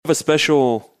a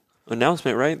special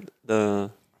announcement, right?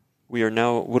 We are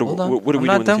now. What are we doing? I'm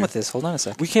not done with this. Hold on a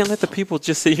second. We can't let the people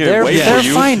just sit here and wait they're for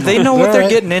you. fine. They know what they're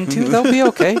getting into. They'll be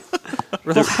okay.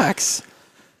 Relax.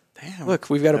 Damn. Look,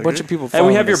 we've got a bunch of people. Hey,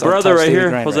 we have your us on brother Top right Daily here,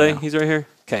 Grind Jose. right now. He's right here.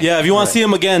 Okay. Yeah, if you want to see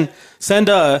him again, send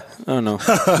I don't know.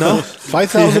 No?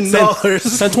 $5,000.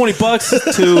 Send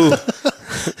 $20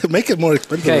 to Make it more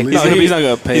expensive. Okay. At No, least. he's not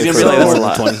gonna pay. He's gonna for be like, more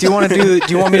that's a than lot. 20.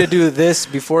 Do you want me to do this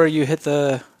before you hit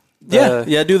the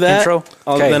Yeah, do that. intro?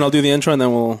 Then I'll do the intro, and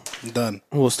then Done.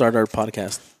 we'll start our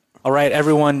podcast. All right,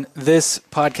 everyone. This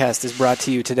podcast is brought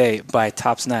to you today by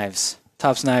Tops Knives.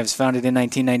 Tops Knives, founded in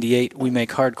 1998. We make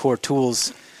hardcore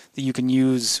tools that you can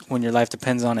use when your life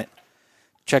depends on it.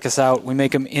 Check us out. We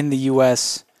make them in the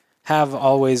U.S. Have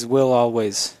always, will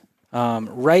always.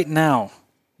 Right now,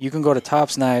 you can go to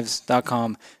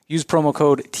topsknives.com. Use promo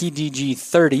code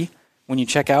TDG30 when you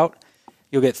check out.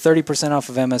 You'll get 30% off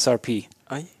of MSRP.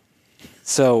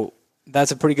 So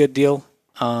that's a pretty good deal.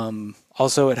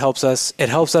 Also, it helps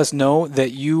us know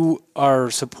that you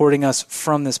are supporting us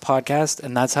from this podcast,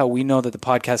 and that's how we know that the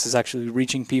podcast is actually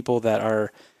reaching people that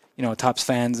are, Tops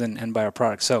fans and buy our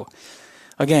products. So,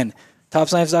 again,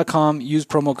 topsknives.com, use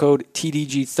promo code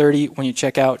TDG30 when you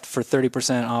check out for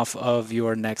 30% off of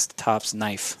your next Tops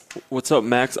knife. What's up,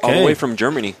 Max? All the Okay. way from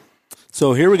Germany.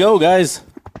 So here we go, guys.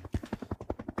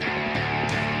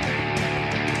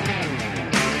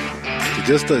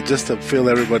 Just to fill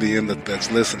everybody in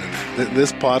that's listening,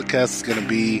 this podcast is going to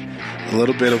be a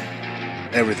little bit of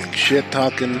everything: shit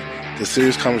talking, to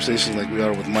serious conversations like we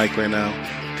are with Mike right now,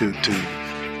 to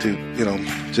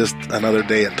just another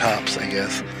day at Tops, I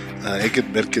guess.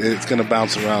 It's going to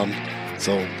bounce around,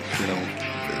 so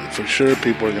for sure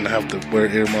people are going to have to wear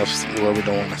earmuffs. Whoever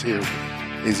don't want to hear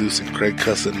Jesus and Craig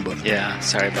cussing, but Yeah,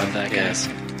 sorry about that, guys.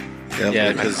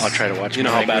 yeah, because I'll try to watch. You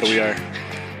know how bad we are.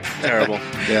 Terrible.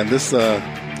 yeah. This I'm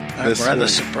rather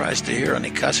surprised to hear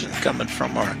any cussing coming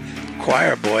from our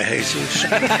choir boy, Jesus.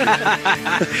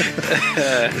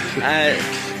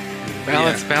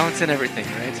 Balance and everything,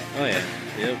 right? Oh yeah.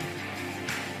 Yep.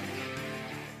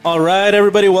 All right,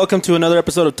 everybody. Welcome to another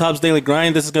episode of Tops Daily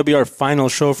Grind. This is going to be our final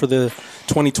show for the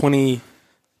 2020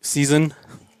 season.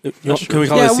 Can we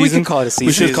call it a season? We can call it a season.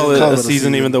 We should call it a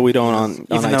season, even though we don't on Even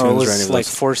iTunes though it or any was of like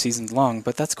those. 4 seasons long,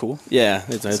 but that's cool. Yeah,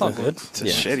 It's all good. It's a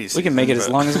Yeah. shitty. We can make it as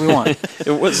long as we want. It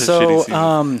was a So, shitty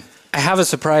season. I have a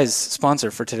surprise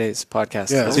sponsor for today's podcast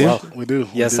Yeah, as well. we do.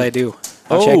 Yes, I do.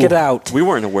 Oh. Check it out. We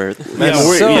weren't aware.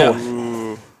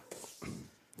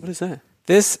 What is that?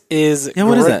 This is Yeah,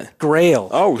 what is that? Grail.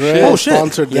 Oh, Grail shit. Oh, shit.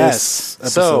 sponsored yes.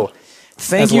 this So, episode.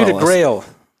 thank As you to well as- Grail.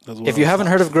 As well If you as haven't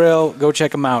heard of Grail, go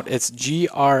check them out. It's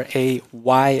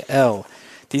GRAYL.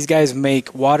 These guys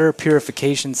make water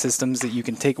purification systems that you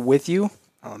can take with you.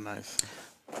 Oh, nice.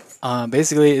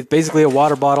 It's basically a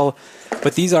water bottle,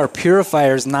 but these are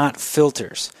purifiers, not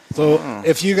filters. So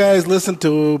if you guys listen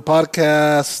to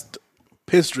podcast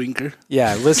Piss Drinker,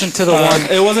 Yeah, listen to the one.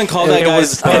 It wasn't called that,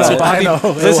 guys. It's I Bobby, know. It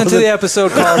listen to wasn't. the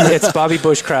episode called "It's Bobby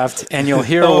Bushcraft," and you'll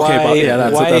hear Oh, okay, why, Bobby. Yeah,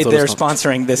 that's what they're it's called.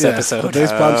 sponsoring this episode. they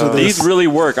sponsor this. These really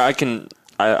work. I'll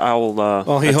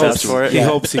Well, he attest hopes for it. he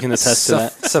hopes he can attest to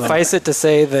that. Suffice it to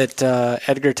say that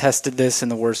Edgar tested this in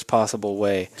the worst possible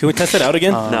way. Can we test it out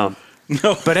again? No.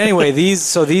 But anyway,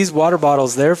 these water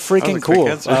bottles, they're freaking a quick cool.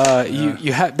 answer.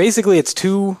 You have basically it's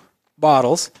 2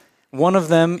 bottles. One of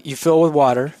them you fill with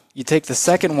water. You take the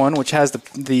second one, which has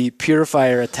the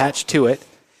purifier attached to it,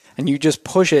 and you just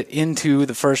push it into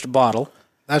the first bottle,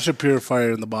 That's your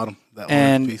purifier in the bottom. That orange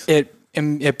and piece.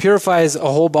 it purifies a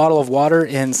whole bottle of water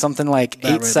in something like 8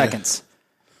 right there. seconds,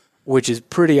 which is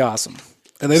pretty awesome.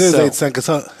 And it is so- 8 seconds,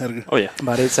 huh, Edgar? Oh, yeah.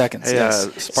 About 8 seconds. Hey, yes.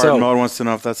 Spartan So, Mode wants to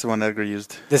know if that's the one Edgar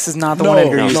used. this is not the No, one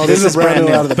Edgar used. no, this is brand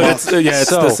new. out of the But box. it's it's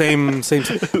So- the same.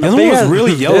 The other one was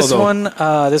really yellow this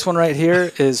though. This one right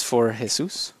here is for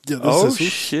Jesus. Yeah, this Oh, is-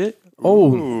 shit.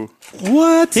 Oh,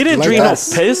 what? He didn't like drink no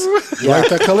that? piss. You like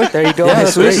that color? There you go, I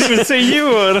Jesus. didn't even say you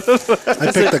would.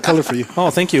 I picked that color for you.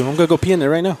 Oh, thank you. I'm gonna go pee in there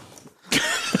right now.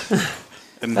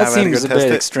 Didn't That have Edgar seems a test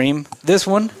bit it. extreme. This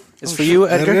one is for you,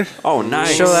 Edgar. Edgar? Oh,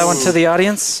 nice. Show that one to the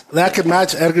audience. That could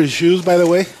match Edgar's shoes, by the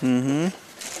way.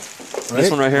 This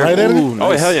one right here. Right, Edgar? Ooh,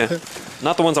 Oh, hell yeah.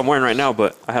 Not the ones I'm wearing right now,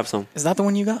 but I have some. Is that the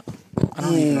one you got? I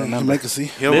don't even You remember. make us see.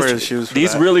 He'll wear his shoes for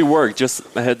These that. really work. Just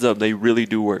a heads up, they really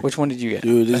do work. Which one did you get?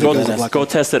 Dude, this Go, is badass. go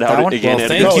test it That out one? again, Well,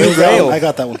 Edgar. thank No, you, it's that Grail. one. I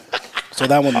got that one. So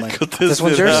that one's mine. This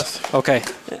one's yours? Okay.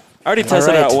 I already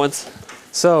tested All it right. out once.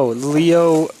 So,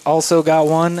 Leo also got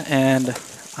one, and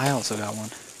I also got one.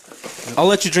 I'll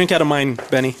let you drink out of mine,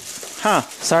 Benny. Huh.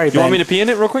 Sorry, Ben. You want me to pee in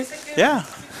it real quick? Yeah.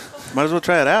 Might as well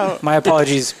try it out. My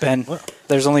apologies, Ben.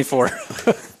 There's only 4.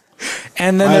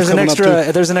 And then Mine's coming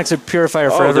up, there's an extra purifier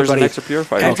for Oh, there's everybody. an extra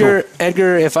purifier.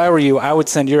 Edgar, if I were you, I would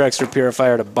send your extra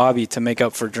purifier to Bobby to make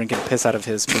up for drinking piss out of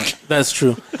his. That's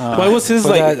true. Why was his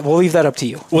like? We'll leave that up to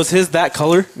you. Was his that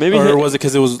color? Maybe or he- was it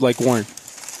because it was like worn?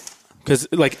 Because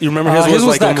like you remember his, His was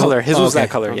like that almost- color. His oh, was okay.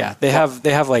 that color. Yeah, they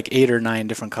have like 8 or 9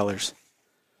 different colors.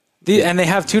 And they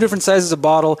have 2 different sizes of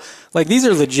bottle. Like these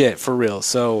are legit for real.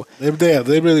 So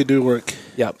They really do work.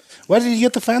 yep. Why did you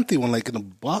get the fancy one, like in a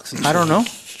box? And I don't know.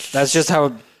 That's just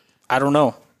how. I don't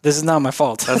know. This is not my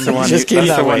fault. That's the one. Just came That's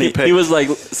that the one way. you picked. He was like,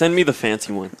 "Send me the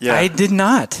fancy one." Yeah. I did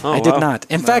not. Oh, I did wow. not.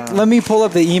 In fact, let me pull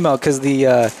up the email because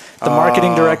the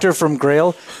marketing director from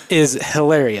Grail is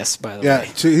hilarious. By the Yeah, way,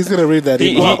 he's gonna read that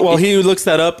email. While he looks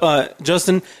that up,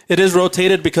 Justin, it is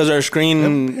rotated because our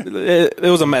screen it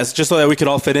was a mess, just so that we could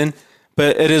all fit in.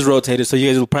 But it is rotated, so you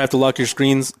guys will probably have to lock your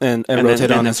screens and rotate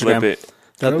it on Instagram. flip it.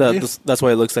 That's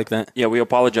why it looks like that. Yeah, we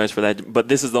apologize for that, but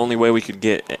this is the only way we could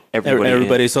get everybody.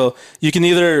 Everybody. So you can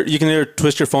either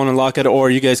twist your phone and lock it,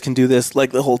 or you guys can do this like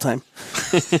the whole time.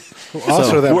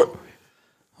 Us or them?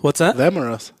 What's that? Them or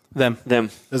us? Them.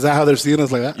 Them. Is that how they're seeing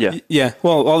us like that? Yeah. Yeah.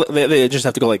 Well, they just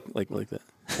have to go like that,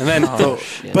 and then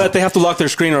but they have to lock their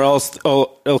screen, or else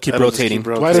it'll keep It'll just rotating. keep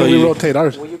rotating. Why So didn't we you- rotate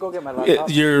ours? will you go get my laptop?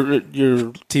 Your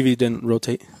TV didn't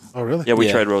rotate. Oh, really? Yeah, we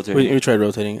tried rotating. We tried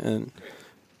rotating, and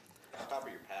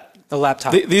The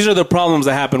laptop. these are the problems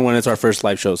that happen when it's our first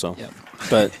live show. So,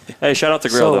 but Hey, shout out to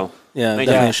Grill So- though. yeah, Thank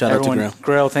definitely you. shout out to everyone,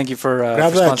 Grail. Thank you for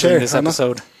Grab that sponsoring chair, this Hannah.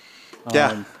 episode.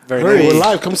 Yeah. Very Hurry, nice. we're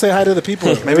live. Come say hi to the people.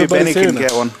 Maybe Benny Everybody's can hearing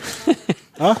get us.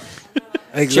 one.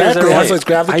 Exactly. everyone. So let's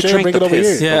grab the I chair and drank bring it the over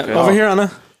piss. here. Yeah, Okay. over here,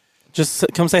 Anna. Just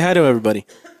come say hi to everybody.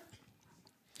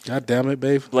 God damn it,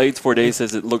 babe. Blades 4 Days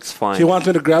says it looks fine. She wants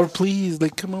me to grab it, please.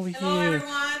 Like, come over here.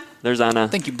 There's Anna.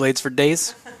 Thank you, Blades, for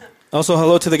days. Also,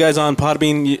 hello to the guys on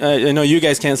Podbean. I know you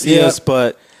guys can't see Yeah. us,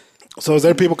 but So is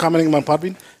there people commenting on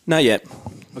Podbean? not yet.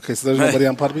 Okay, so there's nobody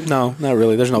on Podbean? No, not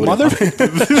really. There's nobody. Mother? on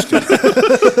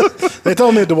Podbean. They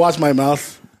told me to watch my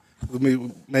mouth.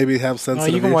 Maybe have No,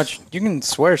 sensitive you can ears. watch. You can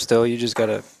swear still. You just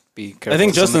gotta be careful. I think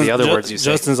with some of Justin's the other words you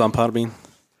say. Justin's on Podbean,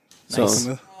 so Nice.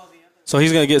 so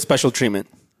he's gonna get special treatment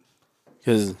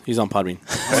because he's on Podbean.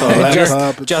 So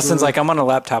Laptop, it's, Justin's like, I'm on a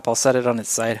laptop. I'll set it on its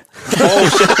side.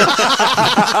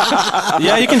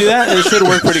 yeah, you can do that. It should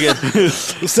work pretty good.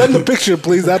 Send the picture,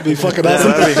 please. That'd be fucking Yeah,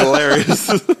 awesome. that'd be hilarious.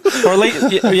 Or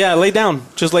lay down.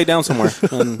 Just lay down somewhere,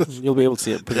 and you'll be able to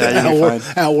see it. Pretty Yeah, good. you'll At be work,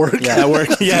 fine. at work. At work.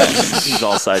 Yeah. He's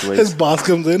all His sideways. boss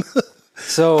comes in.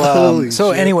 So, Holy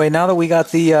so shit. anyway, now that we got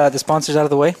the sponsors out of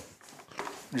the way,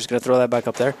 I'm just gonna throw that back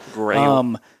up there.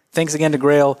 Grail. Thanks again to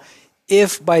Grail.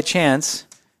 If by chance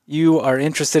you are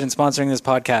interested in sponsoring this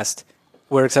podcast,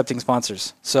 we're accepting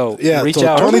sponsors. So Yeah, reach so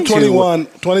out. 2021,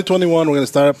 we're going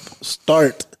to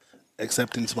start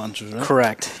accepting sponsors, right?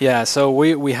 Correct. Yeah. So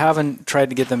we haven't tried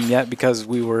to get them yet because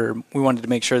we wanted to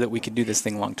make sure that we could do this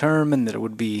thing long term and that it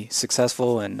would be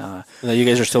successful and That you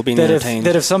guys are still being that entertained.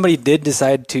 if somebody did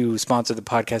decide to sponsor the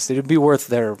podcast, it would be worth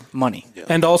their money.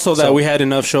 And also that we had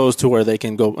enough shows to where they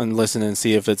can go and listen and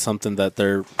see if it's something that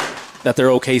they're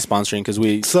okay sponsoring because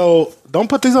we. So don't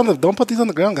put these on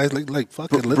the ground, guys. Like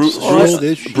fuck it. Let's show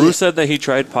this shit. Bruce said that he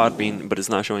tried Podbean, but it's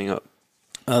not showing up.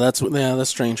 That's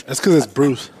strange. That's because it's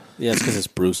Bruce. Yeah, it's because it's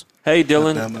Bruce. Hey, damn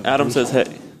Dylan. it, Adam Bruce. says, hey.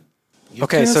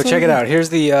 Okay, so check it out. Here's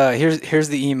the here's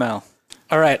the email.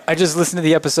 All right, I just listened to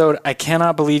the episode. I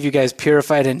cannot believe you guys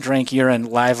purified and drank urine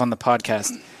live on the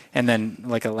podcast, and then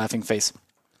like a laughing face.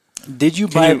 Did you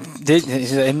buy?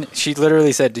 And she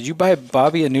literally said, "Did you buy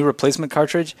Bobby a new replacement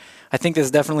cartridge? I think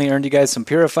this definitely earned you guys some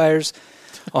purifiers.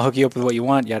 I'll hook you up with what you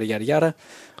want. Yada yada yada."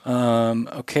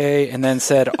 Okay, and then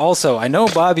said, also, I know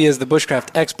Bobby is the bushcraft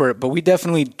expert, but we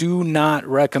definitely do not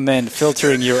recommend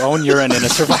filtering your own urine in a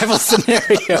survival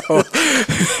scenario.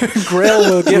 Grail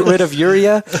will get rid of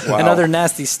urea and other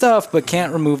nasty stuff, but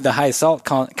can't remove the high salt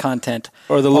content.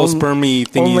 Or the low spermy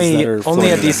thingies that are Only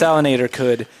a floating. desalinator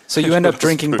could. So you end up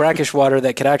drinking brackish water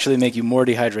that could actually make you more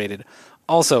dehydrated.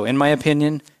 Also, in my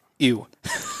opinion, ew.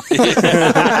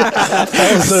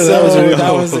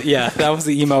 That was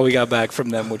the email we got back from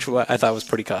them, which I thought was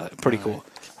pretty cool.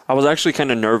 I was actually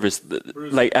kind of nervous.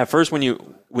 Like at first, when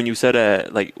you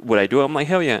said like would I do it, I'm like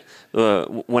hell yeah.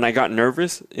 When I got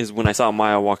nervous is when I saw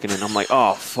Maya walking in. I'm like,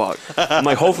 oh fuck. I'm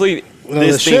like, hopefully The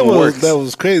this shit thing works. that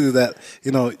was crazy. That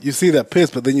you see that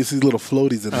piss, but then you see little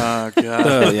floaties in it Oh,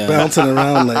 God. Yeah. bouncing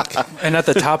around like And at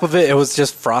the top of it was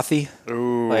just frothy.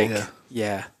 Ooh. Like, yeah.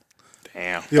 yeah,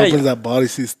 Damn. he opens that body,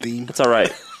 sees steam. It's all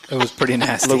right. it was pretty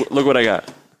nasty. Look what I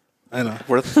got. I know.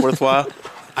 Worthwhile?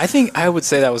 I think I would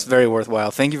say that was very worthwhile.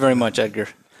 Thank you very much, Edgar.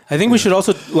 I think we should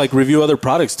also like review other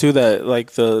products too. That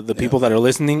like the people that are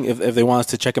listening, if they want us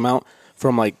to check them out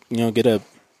from get a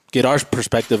get our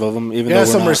perspective of them. Even Yeah, though we're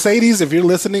some not. Mercedes. If you're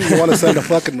listening, you want to send a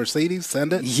fucking Mercedes,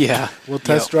 send it. Yeah. We'll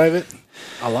test drive it.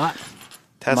 A lot.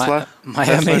 Tesla. Maya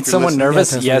Tesla, if made you're someone listening.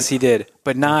 nervous. Yeah, Tesla. Yes, he did,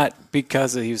 but not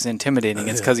because he was intimidating.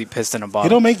 It's because he pissed in a He bottle.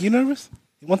 don't make you nervous.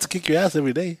 He wants to kick your ass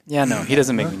every day. Yeah, no, he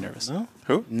doesn't make me nervous. No,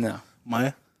 Who? No,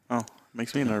 Maya Oh,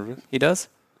 makes me nervous. he does.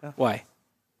 Why?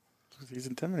 He's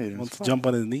intimidating. wants to jump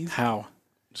on his knees. How?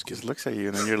 Just looks at you,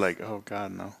 and then you're like, oh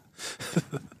God, no.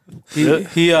 He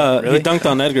dunked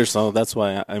on Edgar, so that's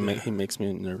why he makes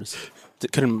me nervous.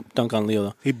 Couldn't dunk on Leo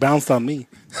though. He bounced on me.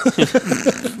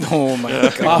 Oh my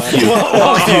god! Off you,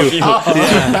 off you. He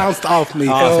bounced off me.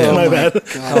 Off Oh, him. my bad.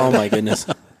 Oh my goodness.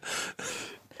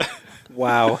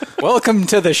 Wow. Welcome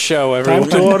to the show, Time everyone.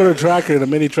 to order a tracker, the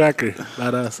mini tracker.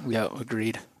 Not us. Yeah,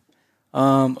 agreed.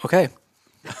 Okay.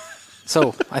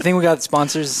 So I think we got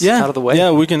sponsors Yeah, out of the way.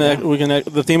 Yeah, we can.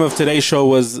 The theme of today's show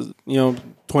was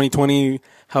 2020,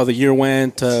 how the year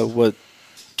went, what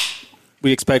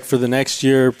we expect for the next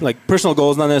year, like personal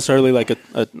goals, not necessarily like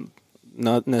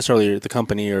not necessarily the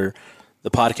company or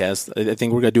the podcast. I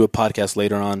think we're gonna do a podcast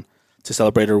later on to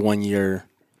celebrate our 1 year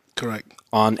Correct.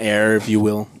 on air, if you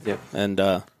will. Yep. And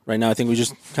right now, I think we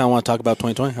just kind of want to talk about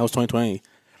 2020. How was 2020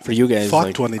 for you guys? Fuck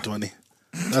Like, 2020.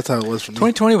 That's how it was for me.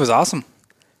 2020 was awesome.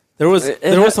 There was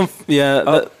some that's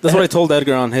it what I told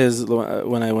Edgar on his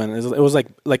when I went. It was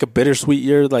like a bittersweet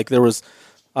year. Like there was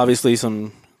obviously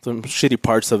some shitty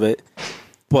parts of it,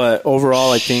 but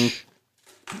overall I think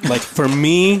like for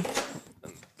me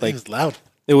like It's loud.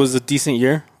 it was a decent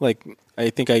year. Like I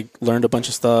think I learned a bunch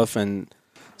of stuff, and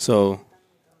so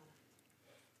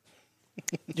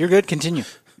You're good. Continue.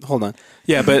 hold on.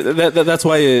 Yeah, but that's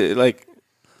why like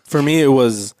for me it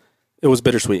was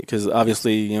bittersweet because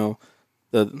obviously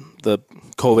the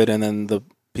COVID and then the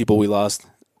people we lost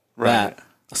that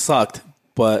sucked,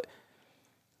 but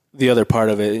the other part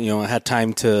of it, I had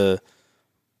time to,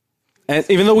 and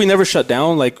even though we never shut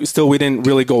down, like still we didn't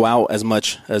really go out as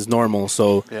much as normal.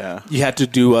 So Yeah. you had to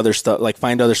do other stuff, like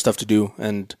find other stuff to do.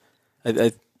 And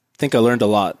I think I learned a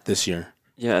lot this year.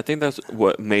 Yeah, I think that's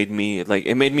what made me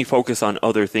it made me focus on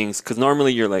other things because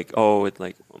normally you're like, oh, it's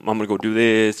like I'm gonna go do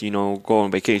this, go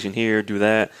on vacation here, do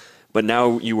that, but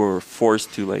now you were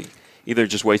forced to like either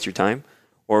just waste your time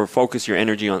or focus your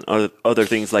energy on other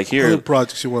things. Like here, Other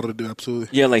projects you wanted to do, absolutely.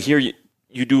 yeah, like here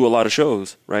you do a lot of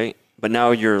shows, right? But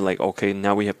now you're like, okay,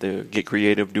 now we have to get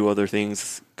creative, do other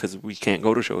things because we can't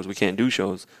go to shows, we can't do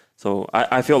shows. So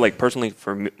I feel like personally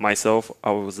for myself, I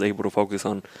was able to focus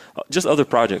on just other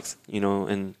projects,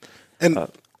 and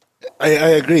I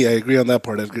agree. I agree on that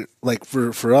part. Like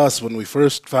for us, when we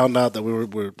first found out that we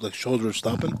were like shows were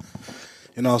stopping,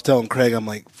 I was telling Craig, I'm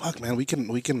like, fuck, man, we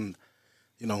can,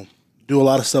 do a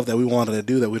lot of stuff that we wanted to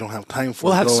do that we don't have time for.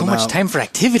 We'll have so going much out time for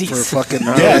activities. for fucking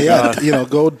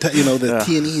go the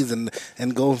T&Es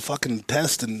and go fucking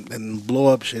test and blow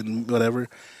up shit and whatever.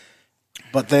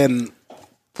 But then,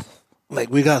 like,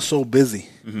 we got so busy,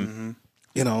 and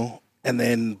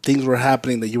then things were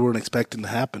happening that you weren't expecting to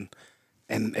happen,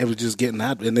 and it was just getting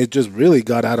out, and it just really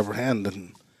got out of our hand,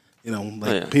 and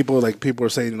people are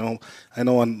saying, I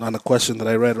know on a question that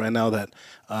I read right now that,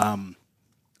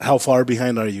 how far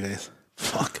behind are you guys?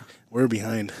 Fuck, we're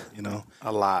behind,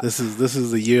 A lot. This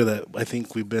is the year that I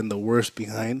think we've been the worst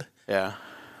behind. Yeah.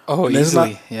 Oh, And it's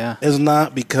easily. not- Yeah. It's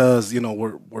not because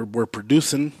we're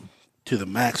producing to the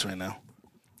max right now,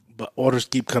 but orders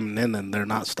keep coming in and they're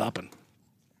not stopping.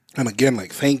 And again,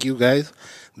 like, thank you guys.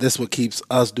 This what keeps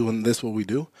us doing this what we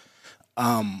do.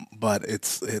 But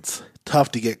it's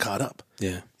tough to get caught up.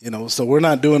 Yeah. So we're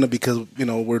not doing it because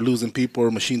we're losing people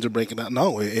or machines are breaking down.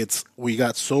 No, it's we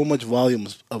got so much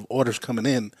volumes of orders coming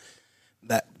in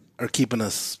that are keeping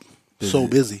us so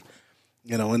busy.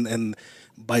 And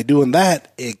by doing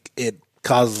that, it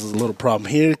causes a little problem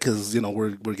here because we're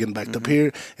getting backed up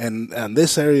here and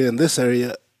this area and this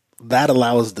area that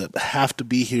allows us to have to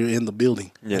be here in the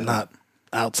building and not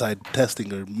outside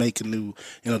testing or making new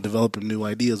developing new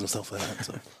ideas and stuff like that.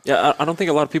 So yeah, I don't think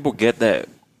a lot of people get that.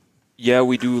 Yeah,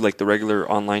 we do like the regular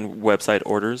online website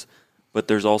orders, but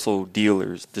there's also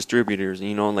dealers, distributors,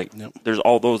 there's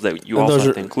all those that you also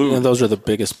have to include. And those are the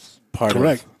biggest part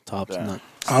Correct. of Tops. Yeah. Not-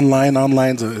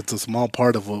 online's it's a small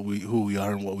part of who we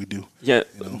are and what we do. Yeah,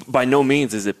 by no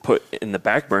means is it put in the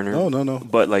back burner. No.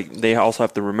 But like they also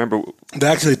have to remember. They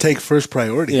actually take first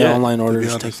priority. yeah, online to be orders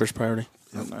honest. take first priority.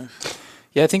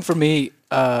 Yeah, I think for me,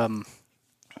 I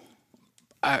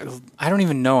don't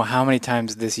even know how many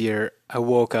times this year I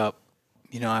woke up.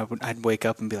 I'd wake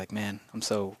up and be like, man, I'm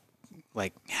so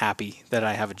like happy that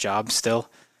I have a job still.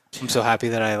 I'm so happy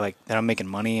that that I'm making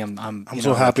money. I'm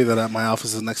so happy that my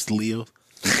office is next to Leo.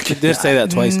 You did say that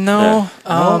twice. No,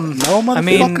 no, I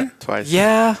mean, motherfucker. Twice.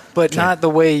 yeah, but not the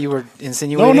way you were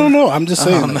insinuating. No. I'm just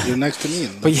saying like, you're next to me.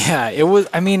 And But yeah, it was.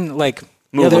 I mean, like, yeah,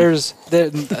 Move 'em. there's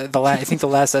I think the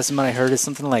last estimate I heard is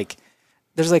something like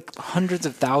there's like hundreds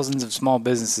of thousands of small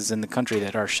businesses in the country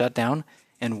that are shut down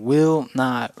and will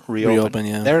not reopen.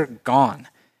 Yeah. They're gone,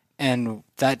 and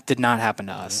that did not happen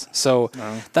to us. So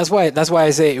that's why I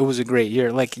say it was a great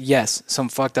year. Like, yes, some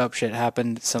fucked up shit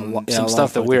happened, some a lot of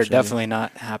stuff that fucked we're up shit, yeah. definitely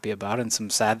not happy about, and some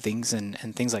sad things and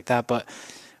things like that. But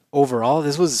overall,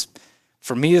 this was.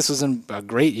 For me, this was a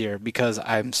great year because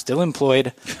I'm still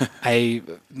employed. I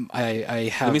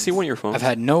have. Let me see one of your phones. I've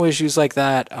had no issues like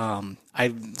that.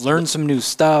 I learned some new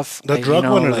stuff. the drug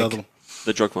one or the like, other one?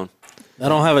 The drug phone. I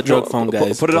don't have a drug phone,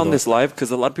 guys. Put it on but- this live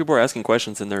because a lot of people are asking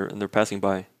questions and they're passing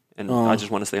by, and I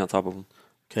just want to stay on top of them.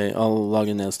 Okay, I'll log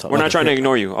in as top. We're not trying to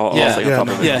ignore you. I'll Yeah, stay on yeah, top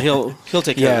no. of it. Yeah, he'll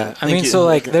take care of Yeah, it. I mean, Thank you. so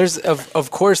like, there's of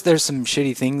course there's some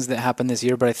shitty things that happened this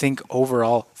year, but I think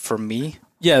overall for me,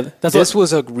 yeah, that's this what,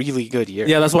 was a really good year.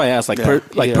 yeah, that's why I asked. Like,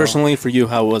 Yeah. personally for you,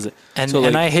 how was it? And So,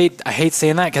 and like, I hate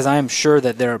saying that because I am sure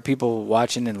that there are people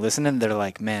watching and listening. They're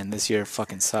like, man, this year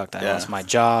fucking sucked. I lost my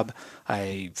job.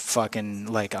 I fucking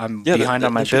like I'm Yeah, behind that-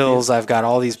 on my that should be bills. I've got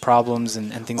all these problems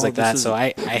and things like this that. is- So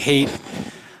I hate.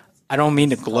 I don't mean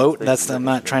to gloat. I'm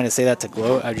not trying to say that to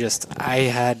gloat.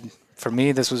 For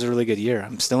me, this was a really good year.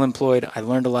 I'm still employed. I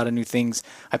learned a lot of new things.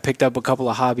 I picked up a couple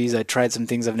of hobbies. I tried some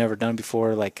things I've never done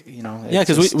before. Like, yeah, it's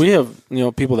because just- we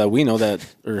have people that we know that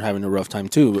are having a rough time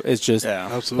too. It's just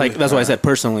Absolutely. like that's why I said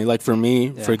personally. Like for me,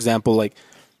 for example, like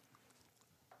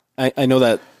I know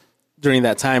that during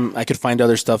that time I could find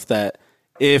other stuff that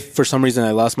if for some reason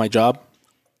I lost my job,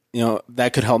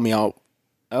 that could help me out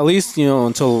at least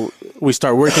until we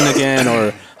start working again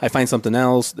or I find something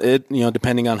else. It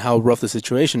depending on how rough the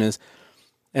situation is,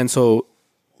 and so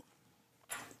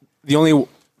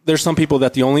there's some people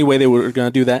that the only way they were going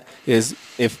to do that is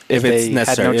if it's they had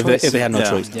necessary, no choice. if they had no Yeah.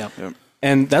 choice. Yeah.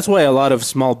 And that's why a lot of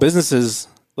small businesses,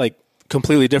 like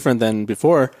completely different than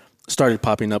before, started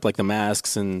popping up, like the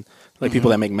masks and like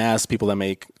people that make masks, people that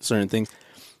make certain things.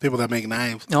 People that make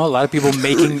knives. No, a lot of people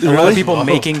making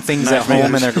things at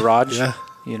home in their garage. Yeah.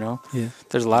 Yeah.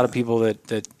 There's a lot of people that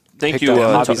Thank picked you,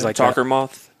 up hobbies like Talker that.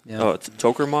 Moth. Yeah. Oh, it's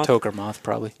Toker Moth. Toker Moth,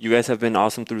 probably. You guys have been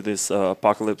awesome through this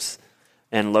apocalypse,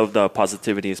 and love the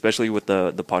positivity, especially with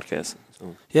the podcast.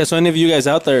 So. Yeah. So any of you guys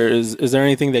out there, is there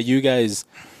anything that you guys,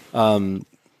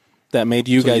 that made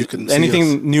you So guys, you can see anything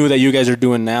us. new that you guys are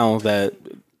doing now that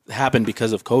happened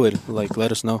because of COVID? Like,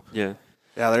 let us know. Yeah.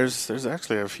 Yeah, there's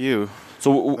actually a few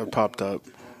So that popped up.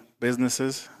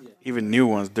 Businesses, even new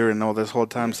ones. During all this whole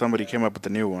time, somebody came up with a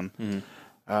new one. Mm-hmm.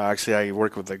 Actually, I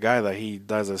work with a guy that he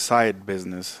does a side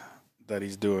business that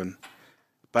he's doing.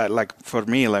 But like for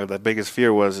me, like the biggest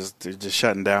fear was just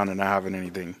shutting down and not having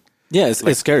anything. Yeah,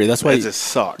 it's scary. That's why. It just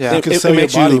sucks. Yeah. You can It sell your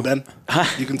makes body, you- Ben.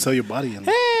 You can sell your body and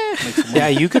make some money. Yeah,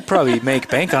 you could probably make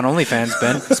bank on OnlyFans,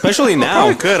 Ben. especially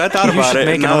now. Good. I thought You about should it.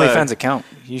 make an now that- OnlyFans account.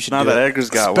 You should Now do that it. Edgar's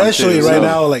got Especially one too, right so-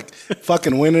 now, like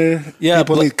fucking winter. Yeah,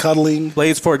 people but- need cuddling.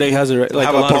 Blades 4-Day has like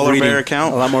Have a a lot of polar reading. bear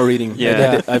account? A lot more reading.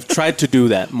 Yeah. I've tried to do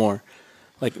that more.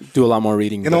 Like, do a lot more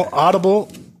reading. You know,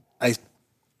 Audible. I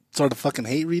sort of fucking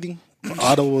hate reading.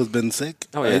 Audible has been sick.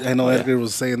 Oh, yeah. I know Oh, yeah. Edgar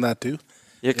was saying that too.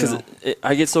 Yeah, because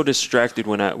I get so distracted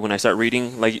when I start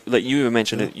reading. Like you even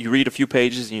mentioned it. You read a few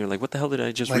pages and you're like, "What the hell did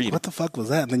I just Like, read?" what the fuck was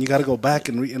that? And then you got to go back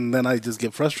and read, and then I just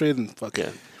get frustrated and fuck.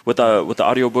 Yeah. With the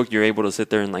audiobook, you're able to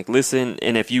sit there and like listen,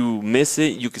 and if you miss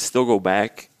it, you can still go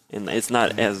back, and it's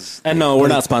not as. And no, we're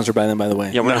not sponsored by them, by the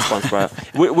way. Yeah, we're not sponsored by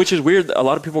it. Which is weird. A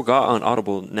lot of people got on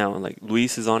Audible now, and like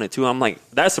Luis is on it too. I'm like,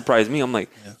 that surprised me. I'm like,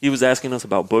 he was asking us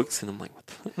about books, and I'm like, what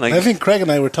the fuck? Like, I think Craig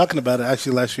and I were talking about it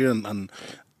actually last year on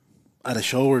at a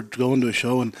show. We're going to a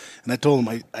show, and I told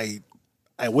him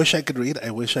I wish I could read.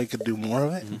 I wish I could do more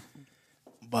of it.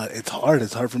 But it's hard.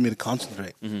 It's hard for me to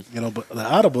concentrate. You know, but the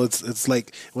Audible, it's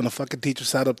like when a fucking teacher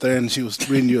sat up there and she was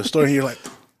reading you a story, you're like,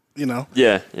 you know,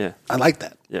 yeah. I like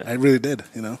that. Yeah. I really did.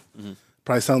 You know,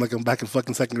 probably sound like I'm back in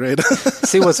fucking second grade.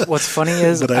 See, what's funny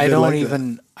is But I I did don't like that.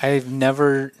 even. I've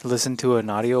never listened to an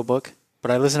audiobook, but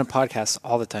I listen to podcasts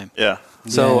all the time. Yeah.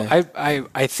 So Yeah.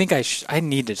 I think I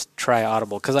need to try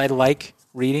Audible because I like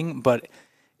reading, but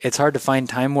it's hard to find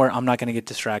time where I'm not going to get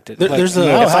distracted. There's a-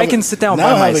 Now if I having- can sit down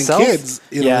now by having myself, kids,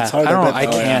 you know, yeah, it's hard I to don't know. bet- I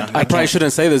oh, yeah. can't. I probably can't.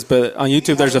 shouldn't say this, but on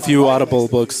YouTube, there's a few Audible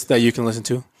books that you can listen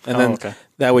to, and then okay.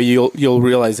 that way you'll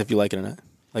realize if you like it or not.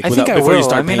 Like I think I before will. you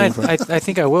start I mean, paying for it. I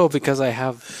think I will because I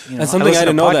have And something I listen didn't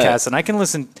to know that- podcasts, and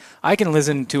I can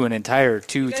listen to an entire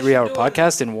 2-3 hour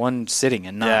podcast in one sitting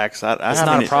and not. Yeah, cause I it's haven't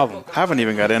not a problem. haven't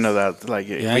even got into that, like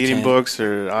I reading can't. books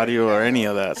or audio or any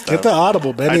of that stuff. Get the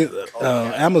Audible, Benny.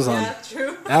 Amazon.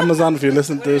 Amazon, if you're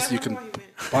listening to this, you can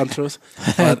sponsor us.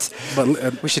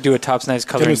 But We should do a Tops Knives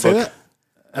can we coloring say book.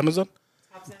 that? Amazon?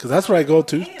 Because that's where I go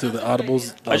to the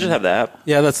Audibles. I just have the app.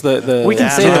 Yeah, that's the. We can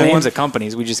say Amazon the one. names of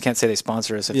companies. We just can't say they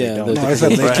sponsor us if Yeah, they don't. No, I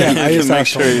said they can't. I just Make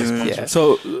asked sure someone. you- Yeah.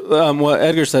 So, what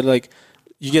Edgar said, like,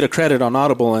 you get a credit on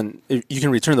Audible, and you can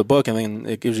return the book, and then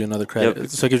it gives you another credit. Yep.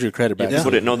 So it gives you a credit back. Yeah.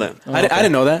 People didn't know that. I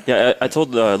didn't know that. Yeah, I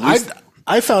told Luis.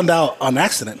 I found out on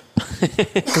accident.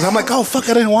 Because I'm like, oh, fuck,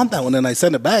 I didn't want that one. And I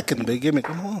sent it back, and they gave me,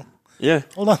 oh, Yeah,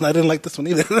 hold on, I didn't like this one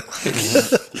either.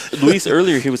 Luis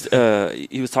earlier he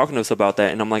was talking to us about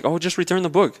that, and I'm like, oh, just return the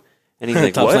book, and he's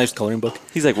like, Tops what? Knives coloring book.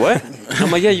 He's like, what? I'm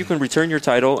like, yeah, you can return your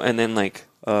title and then like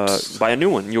buy a new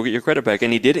one. You'll get your credit back.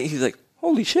 And he did it. He's like,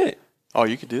 holy shit, Oh,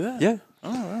 you could do that? yeah.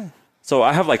 So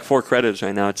I have like 4 credits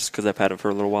right now, just because I've had it for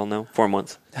a little while now, 4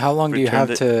 months. How long do you have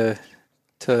Returned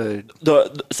to?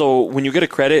 So when you get a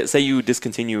credit, say you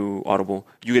discontinue Audible,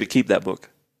 you get to keep that book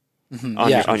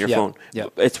on your phone. Yeah.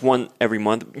 It's one every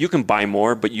month. You can buy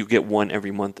more, but you get one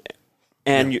every month,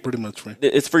 and Pretty much free.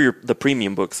 it's for the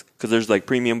premium books, because there's like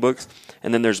premium books,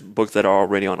 and then there's books that are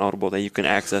already on Audible that you can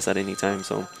access at any time.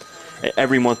 So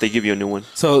every month they give you a new one.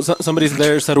 So somebody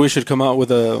there said we should come out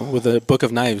with a book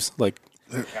of knives. Like,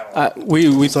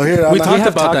 we So here, we I'm- talked We have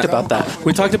about talked that. about that.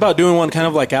 We talked about doing one kind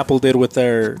of like Apple did with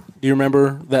their. Do you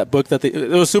remember that book that it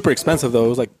was super expensive though? It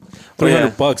was like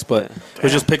 $300, but it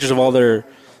was just pictures of all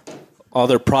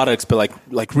their products, but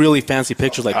like really fancy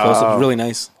pictures, like close up, really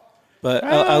nice. But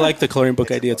I like the coloring book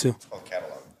idea too.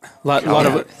 Lot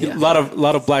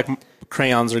of black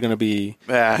crayons are going to be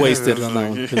Yeah. wasted on that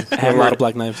one. 'cause they have a lot of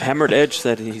black knives. Hammered Edge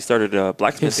said he started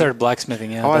blacksmithing. He started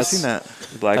blacksmithing. Yeah, Oh, I've that's- seen that.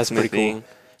 Blacksmithing.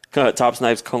 Tops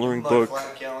Knives coloring book.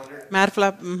 Mad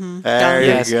Flap. Mm-hmm. There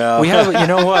Yes, you go. we have.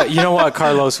 You know what,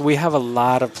 Carlos? We have a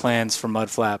lot of plans for Mud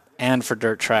Flap and for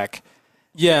Dirt Track.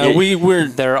 Yeah, Yeah, we're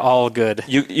They're all good.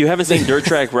 You haven't seen Dirt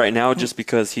Track right now just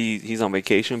because he's on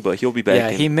vacation, but he'll be back. Yeah,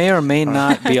 in- he may or may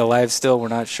not be alive still. We're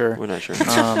not sure. We're not sure.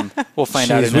 We'll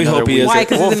find out. Jeez, In we another hope he week. is. Why?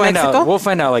 'Cause We'll he's in find out. Mexico? We'll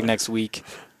find out like next week.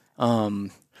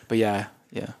 But yeah.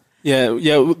 yeah.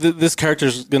 This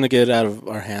character's gonna get out of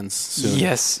our hands soon.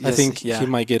 Yes, I think yeah. he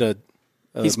might get a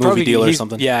He's movie probably deal or he's-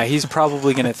 something. Yeah, he's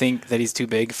probably gonna think that he's too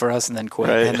big for us and then quit.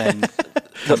 Right. And then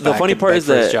The funny part is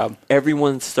for his that job.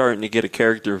 everyone's starting to get a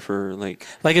character for like.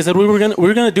 Like I said, we were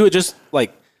gonna do it just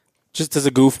as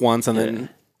a goof once, and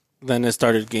then it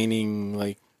started gaining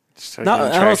like. Start Not,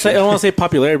 getting I don't traction. want to say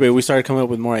popularity, but we started coming up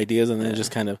with more ideas, and then we're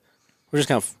just kind of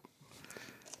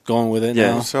going with it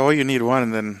Yeah. now. So all you need one,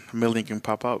 and then a million can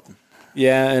pop up.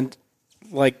 Yeah, and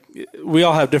like we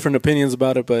all have different opinions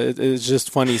about it, but it's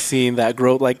just funny seeing that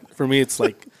growth. Like for me, it's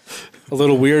like a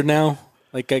little weird now.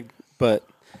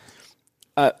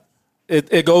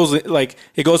 It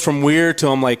goes from weird to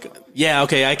I'm like, yeah,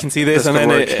 okay, I can see this, This and could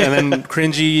then work. and then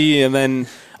cringy, and then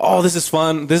this is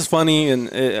fun, this is funny, and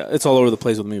it's all over the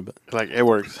place with me. But Like it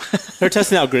works. they're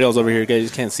testing out grills over here, guys. You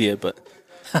can't see it, but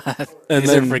and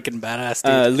These are then freaking badass,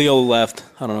 dude. Leo left.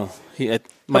 I don't know. He I'll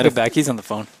might be have back. He's on the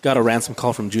phone. got a ransom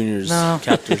call from Junior's No.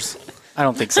 captors. I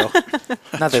don't think so.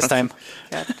 Not this time.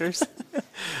 Captors.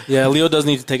 Yeah, Leo does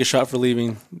need to take a shot for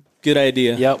leaving. Good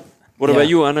idea. Yep. What Yeah. about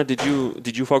you, Anna? Did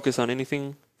you focus on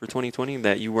anything for 2020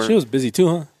 that you were She was busy too,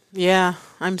 huh? Yeah,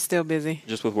 I'm still busy.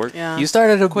 just with work? Yeah. You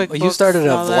started a QuickBooks,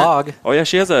 all that. vlog. Oh yeah,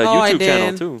 she has a I YouTube did.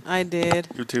 channel too. I did.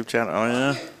 YouTube channel. Oh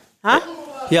yeah. Huh?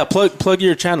 Yeah, plug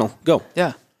your channel. Go.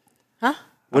 Yeah.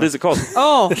 What is it called?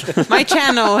 Oh, my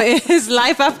channel is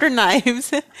Life After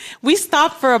Knives. We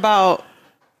stopped for about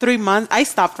 3 months. I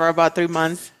stopped for about 3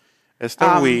 months. It's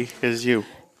not we. It's you.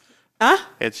 Huh?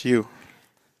 It's you.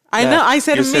 I know. I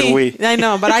said You me. said we. I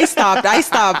know, but I stopped.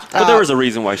 But there was a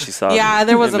reason why she stopped. yeah,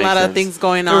 there was It a makes lot of sense. things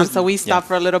going on, so we stopped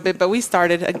for a little bit, but we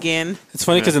started again, It's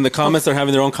funny because in the comments they're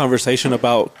having their own conversation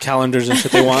about calendars and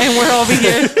shit they want. and we're over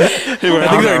here. I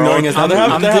think they're ignoring us now.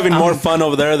 They're having more I'm- fun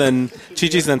over there than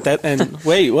Chichis and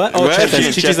wait, what? Oh, Right,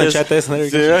 Chetes. Chichis and Chetes. Chetes. There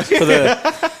you go.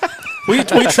 For we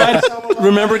tried.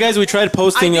 Remember, guys, we tried I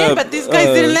posting. did, but these guys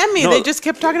didn't let me. no. They just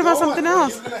kept talking about something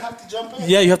else.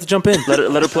 Yeah, you have to jump in. Let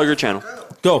her plug her channel.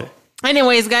 Go.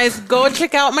 Anyways, guys, go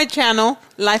check out my channel,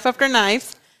 Life After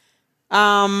Knives.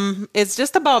 It's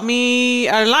just about me,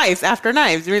 our lives after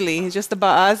knives, really. It's just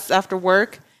about us after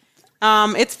work.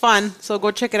 It's fun, so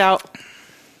go check it out.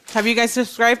 Have you guys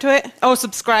subscribed to it? Oh,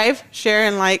 subscribe, share,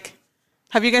 and like.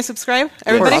 Have you guys subscribed?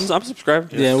 Everybody? I'm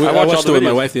subscribed. Yeah, I I watch all watched the it with my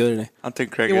videos. wife the other day. I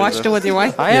think Craig. You watched it with your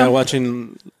wife? I Yeah, am.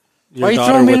 watching your Why are you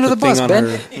daughter throwing me with under the bus, thing on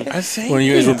Ben? her- I see. when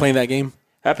you guys were playing that game.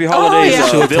 Happy holidays, yeah.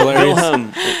 She looked hilarious.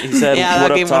 Wilhelm. He said, Yeah, that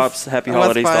 "What up, game was- tops? Happy was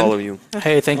holidays to fun. all of you."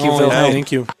 Hey, thank you, Oh, Phil.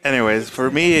 thank you. Anyways, for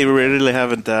me, it really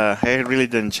haven't. It really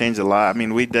didn't change a lot. I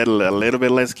mean, we did a little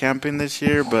bit less camping this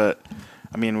year, but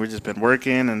I mean, we've just been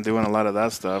working and doing a lot of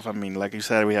that stuff. I mean, like you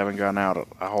said, we haven't gone out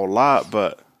a whole lot,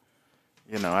 but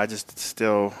you know, I just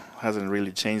still hasn't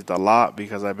really changed a lot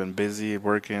because I've been busy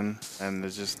working, and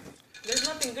it's just. There's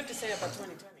nothing good to say about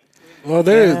 2020. Well,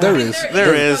 there is.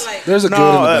 There is. There's a good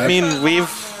No, and a bad. I mean,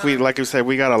 we like you said,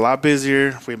 we got a lot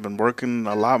busier. We've been working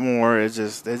a lot more. It's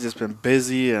just been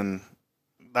busy, and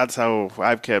that's how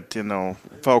I've kept,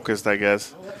 focused, I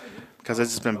guess, because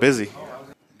it's just been busy.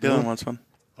 Dylan wants one.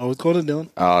 Oh, what's going on,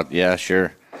 Dylan? Yeah,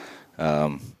 sure.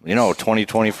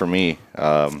 2020 for me,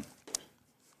 I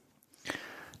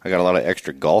got a lot of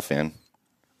extra golf in.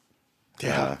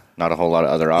 Yeah. Not a whole lot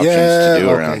of other options to do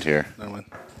around here. Never mind.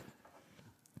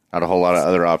 Not a whole lot of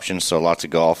other options, so lots of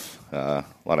golf, a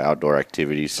lot of outdoor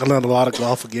activities. I learned a lot of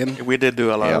golf again. We did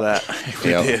do a lot of that.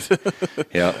 We did.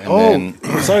 Yeah. And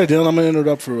then, Sorry, Dylan. I'm going to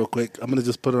interrupt for real quick. I'm going to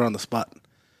just put her on the spot.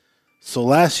 So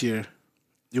last year,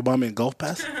 you bought me a golf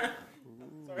pass,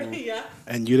 Sorry, yeah.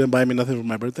 and you didn't buy me nothing for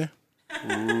my birthday?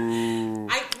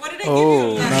 What did I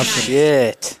Oh, give you?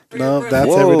 shit. No, that's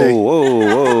whoa, every day.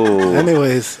 whoa.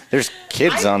 Anyways, There's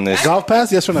kids on this. golf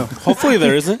pass, yes or no? Hopefully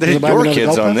there isn't. Did you buy me Your another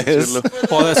kids golf on pass? this.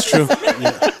 Well, that's true.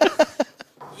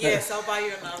 Yes, I'll buy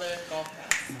you another golf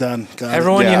pass. Done. Got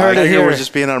Everyone, Yeah, you heard it Edgar here. was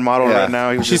just being our model Yeah. right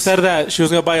now. He was She just, said that she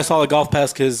was going to buy us all a golf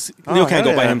pass because Neil can't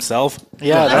hell go by yeah. himself.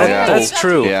 Yeah, Yeah. that's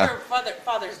true. Yeah. For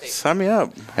Father's Day. sign me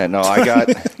up. No,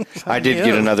 I did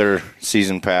get another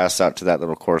season pass out to that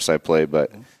little course I play,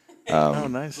 but Oh,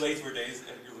 nice.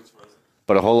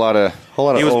 a whole lot of He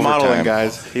was overtime. modeling,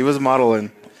 guys. He was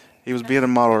modeling. He was being a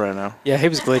model right now. Yeah, he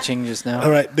was glitching just now. All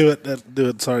right, do it. Do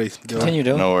it. Sorry. Dylan. Continue,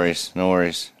 Dylan. No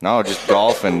worries. No, just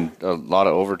golf and a lot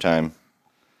of overtime.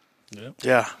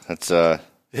 Yeah. That's Yeah.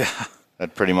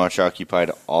 that pretty much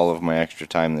occupied all of my extra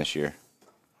time this year.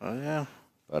 Oh, yeah.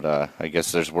 But I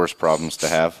guess there's worse problems to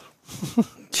have.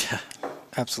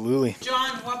 Absolutely. John,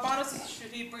 what bottles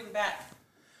should he bring back?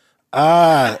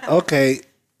 Okay.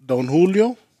 Don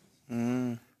Julio.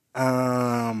 Come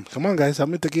on, guys. Help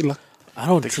me tequila. I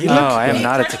don't drink. No, I am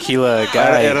not a tequila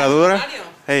guy. Herradura?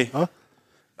 Hey.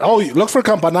 Oh, look for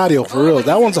Campanario, for real.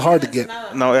 That one's hard to get.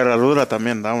 No, Herradura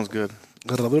también. That one's good.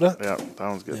 Herradura? Yeah, that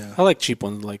one's good. I like cheap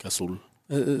ones like Azul.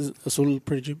 Is Azul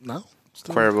pretty cheap? No.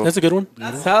 Cuervo. That's a good one.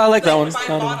 I like that one. I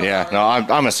don't know. Yeah, no,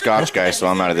 I'm a Scotch guy, so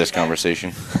I'm out of this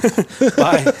conversation.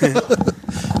 Bye.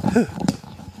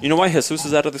 You know why Jesus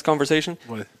is out of this conversation?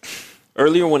 What?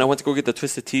 Earlier, when I went to go get the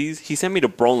Twisted Teas, he sent me to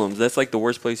Brolem's. That's like the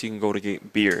worst place you can go to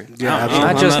get beer. Yeah,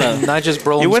 Not just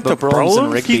Brolins, You went but to Brolins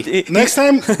and Brolem's? Rigby. Next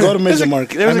time, go to Midget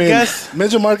Market. there was a gas-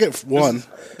 Midget Market, one.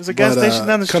 There's a gas station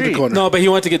down the Country street. Corner. No, but he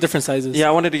wanted to get different sizes. Yeah,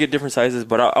 I wanted to get different sizes,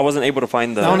 but I wasn't able to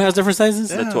find the. That one has different sizes?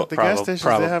 Yeah, That's what- the gas Provo- stations,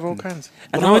 Provo. they have all kinds.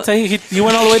 And I would tell you, he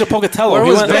went all the way to Pocatello. Where He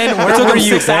was went- Ben? it Where took were him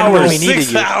you 6 Ben, when hours. we needed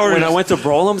you? When I went to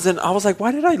Brolem's, and I was like,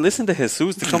 why did I listen to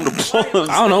Jesus to come to Brolem's?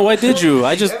 I don't know. Why did you?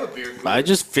 I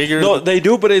just figured. No, they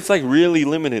do, but it's like really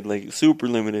limited, like super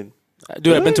limited.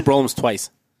 Dude, I've been to Brolem's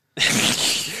twice.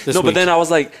 No, but then I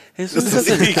was like,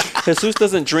 Jesus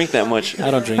doesn't drink that much. I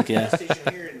don't drink, yeah.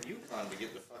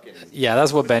 Yeah,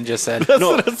 that's what Ben just said.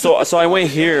 No, so I went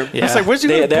here. Yeah. It's like, where'd you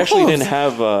They go to actually Brolem's? didn't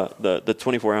have the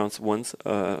 24-ounce ones,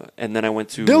 and then I went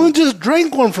to. Dylan just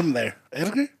drank one from there.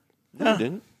 Edgar? No, I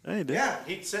didn't. Yeah, you did. Yeah,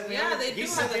 he sent me Yeah, they do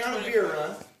have the 24.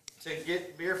 run to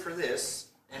get beer for this,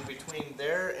 and between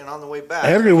there and on the way back.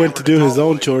 Edgar went to do his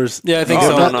own chores. Yeah, I think Oh,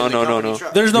 so.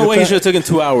 no. There's no way he should have taken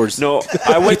 2 hours. No,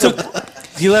 I went to.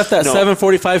 He left at No.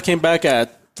 7:45, came back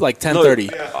at like 10:30.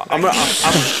 I'm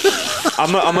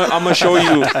gonna show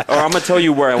you, or I'm gonna tell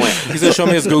you where I went. He's gonna show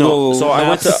me his Google. So I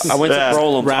went to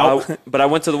Brolem's, route. but I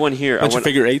went to the one here. I Bunch of went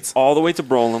figure eights. all the way to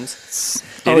Brolem's.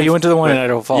 Oh, you went to the one in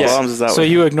Idaho Falls. Yeah. Brolem's is that So way.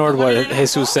 you ignored what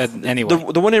Jesus said anyway.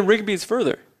 The one in Rigby is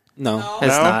further. No,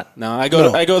 It's No? not. no. I go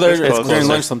there It's closer. during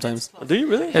lunch sometimes. Do you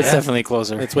really? It's definitely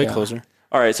closer. It's way Yeah. closer.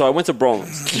 All right, so I went to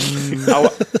Brolem's.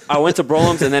 I went to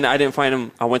Brolem's, and then I didn't find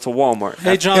him. I went to Walmart.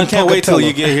 Hey, John, And can't wait till Pocatello.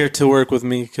 you get here to work with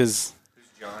me because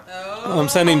I'm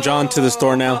sending John to the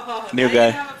store now. New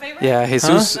guy. Yeah,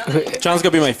 Jesus. John's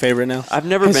gonna be my favorite now. I've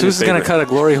never been. Jesus his is gonna favorite. cut a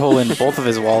glory hole in both of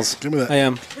his walls. Give me that. I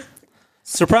am.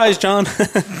 Surprise, John.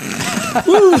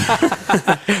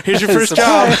 Here's your first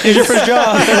job. Here's your first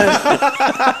job.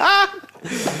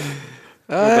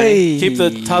 Hey. Keep the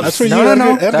top. That's for you, No, no,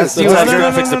 no. Edgar. That's Edgar. you, top Edgar.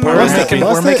 graphics Bust department. it.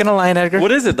 We're making a line, Edgar.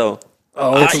 What is it though?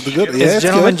 Oh, it's good. Yeah, It's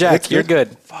Gentleman good. Jack. It's You're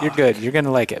good. You're good. You're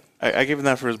gonna like it. I gave him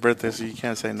that for his birthday, so you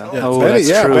can't say no. Yeah, Oh, Benny, that's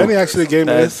yeah, true. Benny actually gave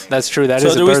me this. That's true. That So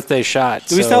is a do we- birthday shot.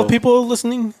 Do we so- still have people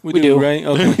listening? We do. right?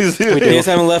 Okay. We You do. guys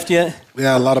haven't left yet?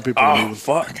 Yeah, a lot of people. Oh leave.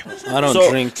 fuck! I don't So,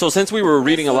 drink. so since we were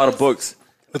reading a lot of books,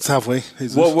 It's halfway.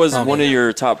 Jesus. what was one of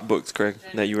your top books, Craig,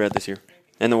 that you read this year?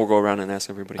 And then we'll go around and ask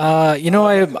everybody. You know,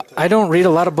 I don't read a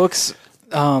lot of books.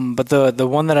 But the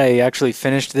one that I actually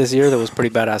finished this year that was pretty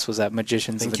badass was that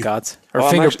Magicians of the Gods or Oh,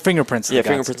 Fingerprints of the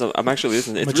Gods. Fingerprints. I'm actually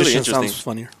listening. It's Magician really interesting. sounds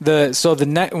funnier.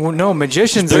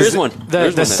 Magicians. There is is one. The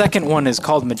There's one second one is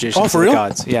called Magicians Oh, for of real? the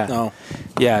Gods. Yeah. No.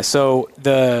 Yeah. So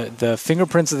the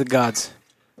Fingerprints of the Gods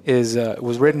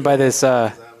was written by this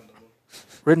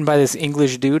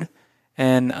English dude,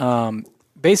 and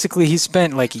basically he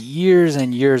spent like years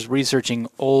and years researching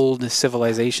old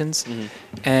civilizations,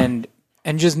 and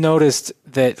just noticed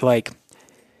that like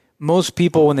most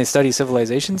people when they study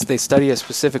civilizations, they study a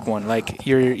specific one. Like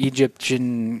your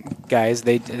Egyptian guys,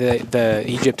 the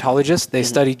Egyptologists, they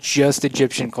study just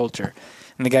Egyptian culture.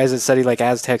 And the guys that study like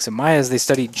Aztecs and Mayas, they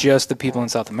study just the people in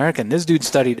South America. And this dude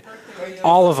studied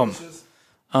all of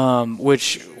them,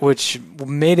 which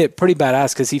made it pretty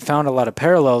badass because he found a lot of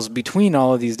parallels between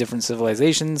all of these different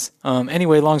civilizations.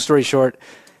 Anyway, long story short,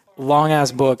 long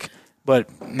ass book, but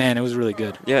man, it was really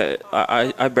good. Yeah,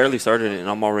 I barely started it, and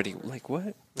I'm already like,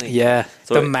 what? Like, Yeah,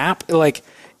 so the map, like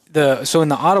so in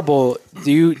the Audible,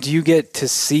 do you get to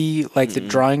see like the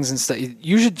drawings and stuff?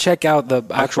 You should check out the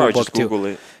I'll actual probably book just Google too.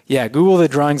 it. Yeah, Google the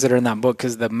drawings that are in that book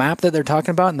because the map that they're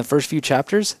talking about in the first few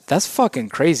chapters, that's fucking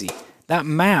crazy. That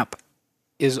map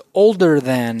is older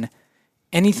than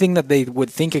anything that they would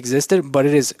think existed, but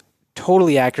it is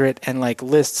totally accurate and like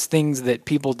lists things that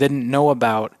people didn't know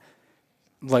about.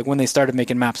 Like when they started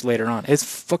making maps later on, it's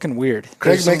fucking weird.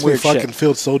 Craig There's some makes me weird fucking shit.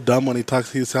 feel so dumb when he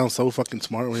talks. He sounds so fucking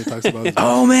smart when he talks about his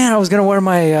Oh man, I was gonna wear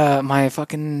my my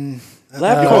fucking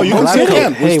lab coat. You lab can coat. see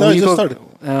it. Hey, We will you just go?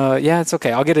 started. Yeah, it's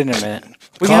okay. I'll get it in a minute.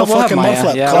 Call We'll have fucking Maya.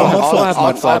 Mudflap. Yeah, Call I'll Mudflap. have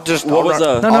I'll Mudflap. just. What was No,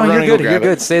 I'll run you're and go good. You're grab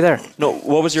good. it. Stay there. No,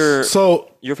 what was your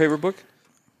So favorite book?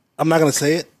 I'm not gonna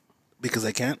say it because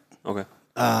I can't. Okay.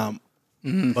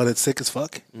 But it's sick as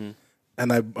fuck.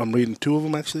 And I'm reading 2 of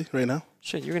them actually right now.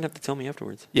 Shit, you're gonna have to tell me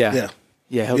afterwards. Yeah, Yeah,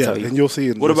 yeah. He'll yeah, tell you. and you'll see.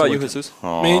 In What just about you, like- Jesus?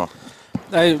 Me,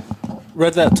 I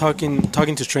read that talking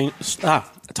to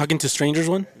strangers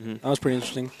one. That was pretty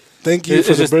interesting. Thank you It's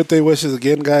for the just- birthday wishes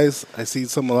again, guys. I see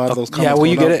a lot of those comments. Yeah, will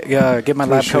you going get up. it? Get my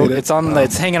lab Appreciate coat. it. It's on.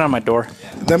 It's hanging on my door.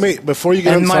 Let me before you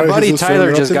get. And I'm my sorry, buddy Jesus, for Tyler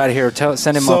just interrupting. got here.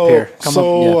 Send him So, up here. Come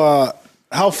so up.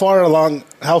 how far along?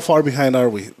 How far behind are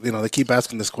we? You know, they keep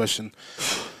asking this question.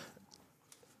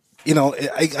 You know,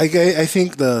 I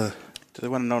think the Do they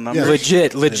want to know Yeah.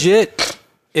 numbers? Legit.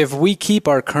 If we keep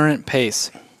our current pace,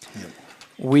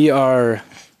 we are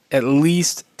at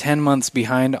least 10 months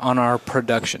behind on our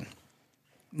production.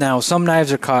 Now, some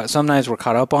knives were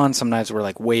caught up on, some knives were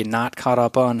like way not caught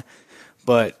up on,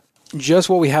 but just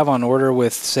what we have on order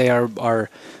with, say, our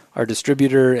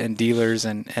distributor and dealers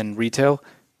and retail,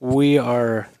 we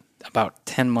are about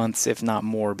 10 months, if not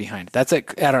more, behind. That's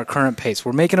at our current pace.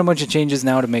 We're making a bunch of changes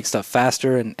now to make stuff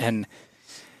faster and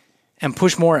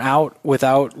push more out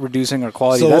without reducing our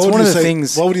quality. That's one of the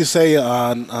things. What would you say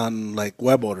on like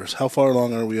web orders? How far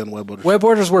along are we on web orders? Web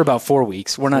orders were about 4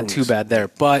 weeks. We're not too bad there,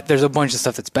 but there's a bunch of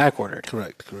stuff that's back ordered.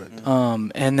 Correct.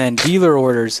 And then dealer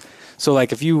orders. So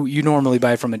like if you normally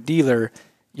buy from a dealer,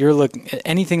 you're looking at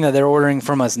anything that they're ordering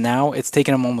from us now. It's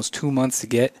taken them almost 2 months to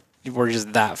get. We're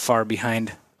just that far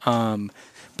behind.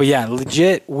 But yeah,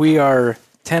 legit, we are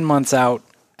 10 months out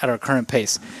at our current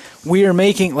pace. We are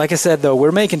making, like I said, though,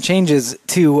 we're making changes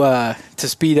to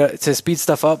speed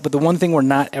stuff up. But the one thing we're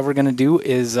not ever going to do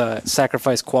is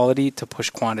sacrifice quality to push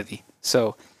quantity.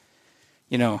 So,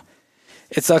 you know,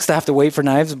 it sucks to have to wait for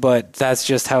knives, but that's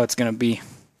just how it's going to be.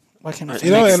 Why can't I?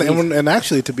 You know, and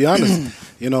actually, to be honest,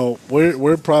 you know,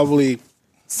 we're probably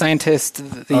scientist,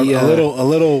 a little.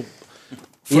 the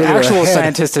further actual ahead.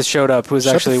 scientist has showed up, who's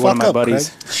Shut actually the one of fuck my up,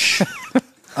 buddies.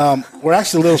 We're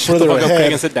actually a little further Fuck up, Craig,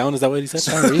 ahead. and sit down. Is that what he said?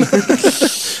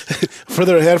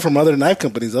 Further ahead from other knife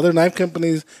companies. Other knife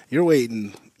companies, you're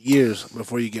waiting years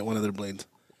before you get one of their blades.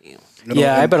 You know,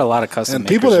 Yeah, I and- bet a lot of custom And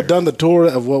people makers that have done the tour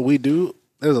of what we do,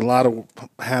 there's a lot of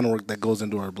handwork that goes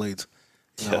into our blades.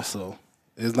 You know, so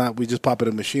it's not we just pop it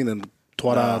in a machine and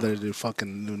there's your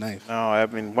fucking new knife. No, I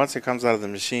mean, once it comes out of the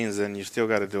machines, then you still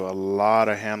got to do a lot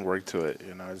of handwork to it.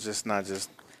 You know, it's just not just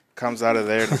comes out of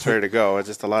there and it's ready to go. It's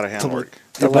just a lot of handwork.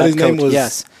 The Your buddy's lab name coat, was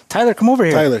yes. Tyler, come over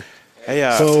here. Tyler. Hey,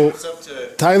 So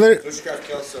Tyler,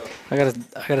 I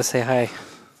gotta say hi.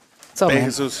 What's up, hey, man?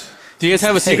 Jesus. Do you guys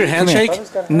have a secret come here.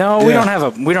 handshake? No, we Yeah. don't have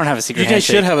a secret You guys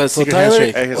handshake. should have a secret Tyler-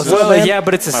 handshake. Hey, Jesus. Well, man? yeah,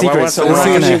 but it's a My secret, wife so wants we're to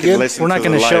not know gonna if you can listen we're not to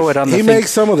gonna the show live. it on the he thing.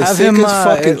 makes some of the Have him, sickest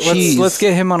fucking cheese. let's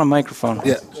get him on a microphone.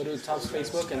 Yeah.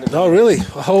 Oh, really?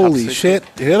 Holy shit!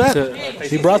 You hear that?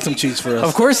 He brought some cheese for us.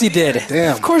 Of course he did.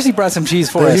 Damn. Of course he brought some cheese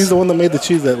for He's us. the one that made the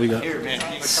cheese that we got.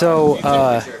 So,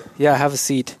 yeah, have a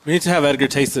seat. We need to have Edgar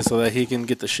taste this so that he can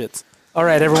get the shits. All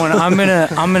right, everyone. I'm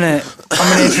gonna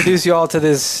introduce you all to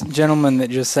this gentleman that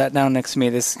just sat down next to me.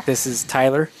 This is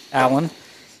Tyler Allen.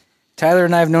 Tyler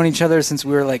and I have known each other since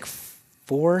we were like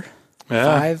 4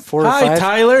 Hi, or 5.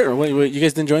 Tyler. Wait, you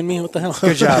guys didn't join me? What the hell?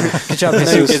 Good job. Good job, You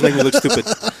Jesus. guys make me look stupid.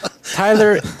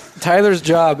 Tyler's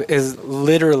job is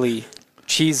literally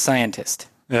cheese scientist.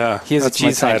 Yeah, He is that's a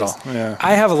cheese my title. scientist. Yeah.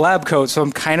 I have a lab coat, so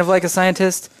I'm kind of like a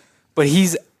scientist, but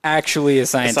he's actually a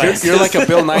scientist. You're like a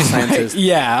Bill Nye scientist.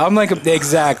 Yeah, I'm like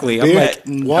exactly. I'm Beer? like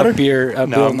Water? a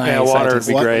Bill Nye yeah, water would scientist.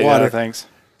 be great. Water. Yeah, thanks.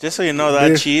 Just so you know, that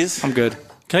Beer. cheese, I'm good.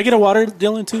 Can I get a water,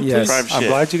 Dylan, too? Yes. Please? prime I'm shit.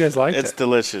 glad you guys liked It's it.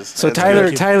 delicious. So It's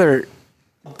Tyler,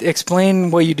 explain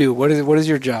what you do. What is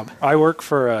your job? I work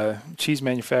for a cheese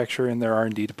manufacturer in their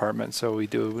R&D department, so we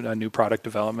do a new product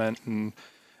development, and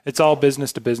it's all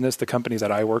business to business, the company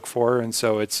that I work for, and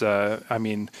so it's,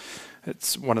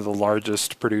 it's one of the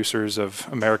largest producers of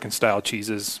American-style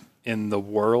cheeses in the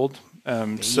world.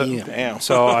 Damn.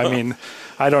 So, I mean,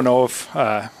 I don't know if,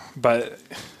 but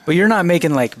But you're not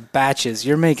making like batches.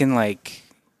 You're making like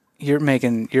you're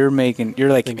inventing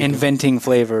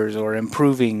flavors or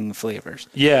improving flavors.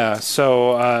 yeah,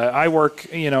 so I work,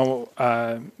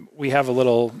 we have a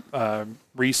little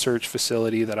research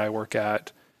facility that I work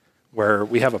at where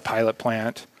we have a pilot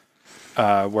plant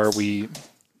where we,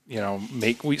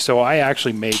 so I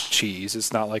actually make cheese.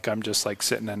 It's not like I'm just like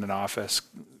sitting in an office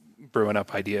brewing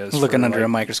up ideas. Looking for, under like- a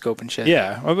microscope and shit.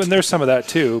 Yeah, well, and there's some of that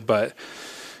too, but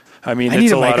I mean, I it's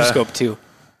need a lot of- microscope too.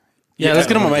 Yeah, let's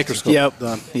get him a microscope.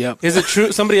 Yep. Is it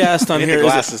true? Somebody asked on Need the here is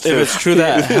glasses, it, if too. it's true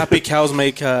that happy cows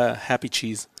make happy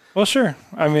cheese. Well, sure.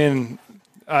 I mean,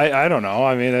 I don't know.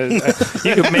 I mean,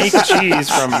 you could make cheese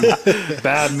from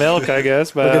bad milk, I guess.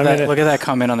 But Look at I that. mean, Look at that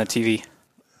comment on the TV.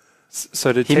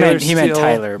 so did he Taylor meant- he meant steal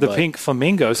Tyler, the but- pink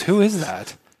flamingos? Who is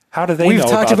that? How do they We've know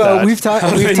talked about that? we've talked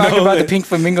they talked know about the that? pink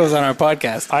flamingos on our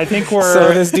podcast. I think we're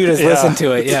So this dude has yeah. listened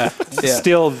to it. Yeah. Yeah.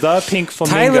 Steal the pink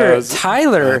Tyler flamingos.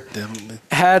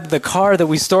 had the car that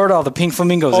we stored all the pink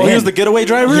flamingos Oh, in. he was the getaway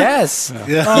driver? Yes.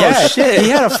 Yeah. Yeah, shit. He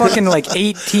had a fucking like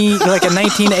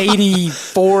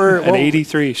 1984, An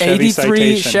 83 Chevy 83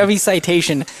 Citation. Chevy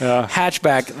Citation Yeah.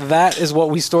 hatchback. That is what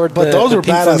we stored But the, those the were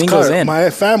pink badass flamingos cars. in. My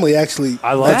family actually.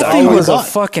 I love That that. thing all we was a bought.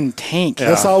 fucking tank.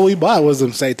 That's all we bought was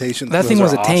them citations. That thing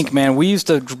was a are tank, awesome. man. We used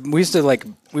to like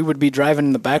we would be driving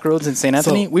in the back roads in St.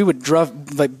 Anthony. We would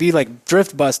be like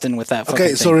drift busting with that. Fucking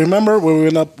Okay, so thing. remember where we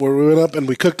went up and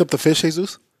we cooked up the fish,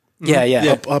 Jesus? yeah,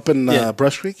 yeah, Up in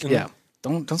Brush Creek? yeah.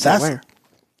 Don't say That's- where.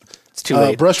 It's too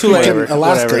late. Brush Creek in Whatever.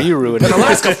 Alaska. Whatever. You ruined it.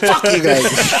 Alaska, fuck you guys.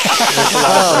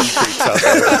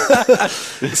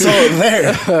 So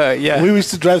there, Yeah. we used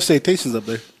to drive citations up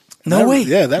there. No That- way.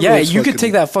 yeah, that yeah. road's You could fucking-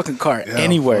 take that fucking car Yeah,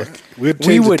 anywhere. fuck. We'd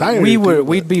change the tire We or would. two,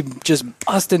 We'd be just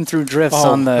busting through drifts Oh,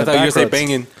 on the. I thought you were back saying roads.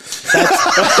 banging. That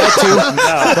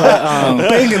too.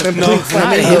 Banging them pink Not,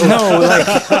 flamingos. no,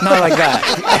 not like that.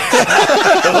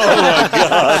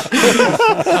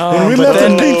 When we but left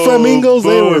then- the pink flamingos,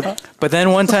 they were. But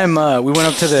then one time we went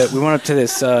up to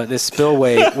this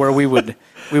spillway where we would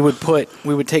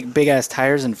take big ass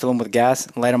tires and fill them with gas,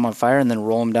 and light them on fire, and then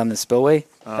roll them down the spillway.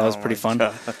 That was pretty fun.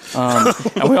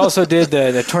 And we also did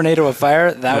the tornado of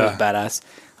fire. That was badass.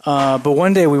 But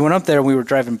one day we went up there and we were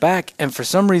driving back, and for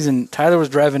some reason Tyler was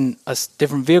driving a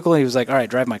different vehicle. And he was like, "All right,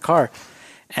 drive my car,"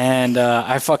 and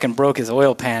I fucking broke his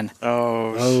oil pan.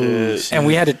 Oh, shit. And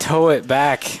we had to tow it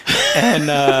back, and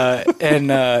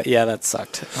yeah, that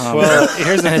sucked. Well,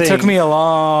 here's the and thing. it took me a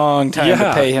long time to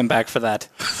Yeah. pay him back for that.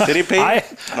 Did he pay? I-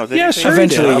 Oh, did yeah, he pay? sure.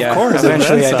 Eventually, he did, yeah. Of course.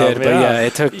 Eventually and I then did, some, but yeah,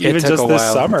 it took even a just while. this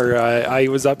summer. I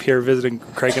was up here visiting.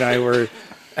 Craig and I were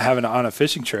having on a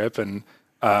fishing trip, and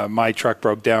my truck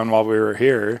broke down while we were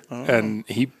here, and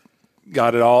he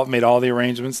made all the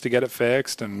arrangements to get it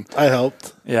fixed, and I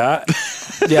helped. yeah,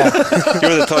 Yeah, You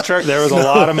were the tow truck? there was a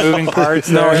lot of moving parts.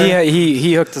 no, there.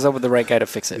 he hooked us up with the right guy to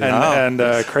fix it. And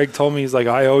Craig told me, he's like,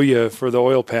 I owe you for the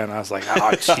oil pan. I was like,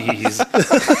 oh, jeez.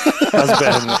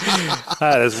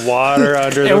 That is water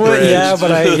under the bridge. Yeah,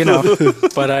 but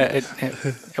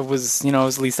it was it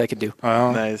was the least I could do.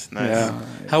 Well, Nice. yeah.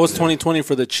 How was 2020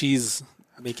 for the cheese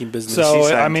making business? So,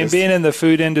 Cheese I mean, scientist. being in the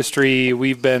food industry,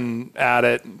 we've been at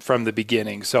it from the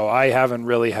beginning. So I haven't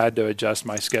really had to adjust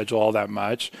my schedule all that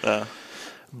much.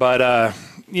 But, and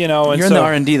You're in so, the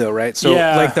R&D though, right? So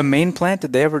Yeah. like the main plant,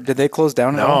 did they close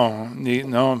down at all?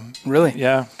 No, Really?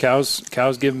 yeah. Cows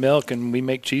give milk, and we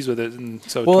make cheese with it, and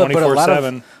so Well, but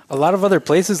 24/7. a lot of other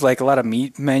places, like a lot of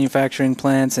meat manufacturing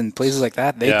plants and places like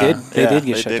that, they Yeah. did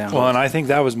get shut did. down Well, and I think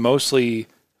that was mostly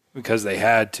because they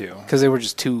had to. because they were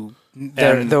just too.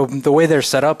 And- The way they're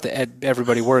set up,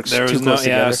 everybody works There too was close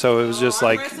together. so it was just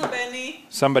like Arm wrestle, Benny.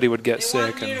 somebody would get They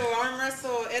want sick. you And, to arm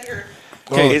wrestle Edgar.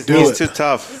 Okay, He's, do he's it. too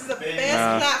tough. This is the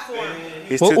best platform.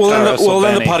 He's We'll, too we'll, tough. end the, we'll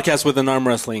end the Benny. podcast with an arm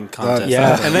wrestling contest.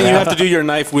 Yeah. And then you have to do your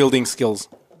knife wielding skills.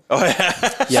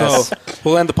 Yes. So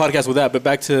we'll end the podcast with that. But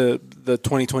back to the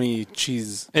 2020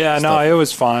 cheese. Yeah, no, stuff. it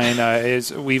was fine.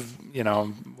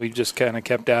 We've just kind of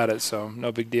kept at it, so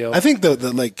no big deal. I think the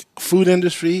like food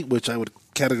industry, which I would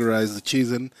categorize the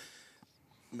cheese in,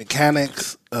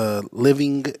 mechanics,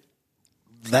 living,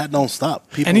 that don't stop.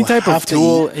 People Any type of have to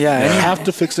tool, eat, yeah, any- have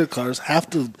to fix their cars, have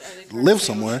to live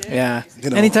somewhere. Yeah, You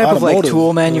know, any type of like automotive,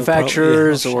 tool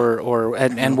manufacturers yeah.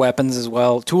 and weapons as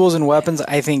well. Tools and weapons,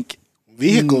 I think.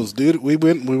 Vehicles, dude. We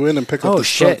went and picked up Oh this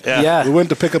shit! truck. Yeah. We went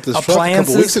to pick up this truck a Appliances,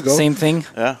 couple weeks ago. same thing.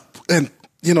 Yeah. And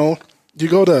you know, you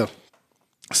go to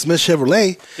Smith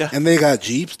Chevrolet, and they got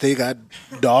Jeeps, they got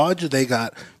Dodge, they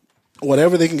got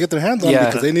whatever they can get their hands on Yeah,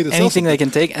 because they need to sell anything they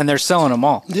something. can take, and they're selling them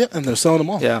all. Yeah, and they're selling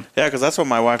them all. Yeah, Yeah, because that's what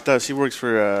my wife does. She works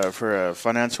for a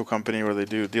financial company where they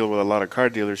deal with a lot of car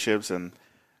dealerships, and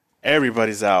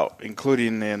everybody's out,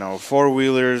 including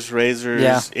 4-wheelers, razors,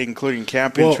 Yeah. including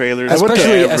camping Well, trailers, I went to-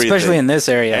 everything. especially in this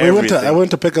area. I Everything.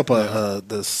 went to pick up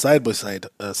the side by side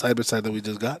that we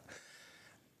just got.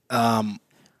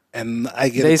 And I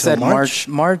get They it till said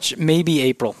March, maybe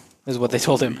April is what they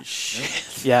told him.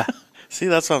 Yeah, See,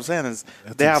 that's what I'm saying. Is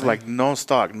they have like no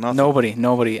stock, nothing.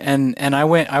 nobody. And I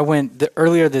went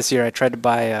earlier this year. I tried to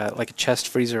buy like a chest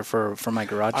freezer for my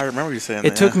garage. I remember you saying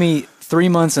It that. took me 3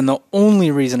 months, and the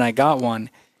only reason I got one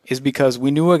is because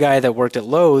we knew a guy that worked at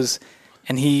Lowe's,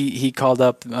 and he called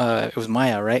up. It was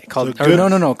Maya, right? Called So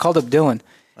good. called up Dylan,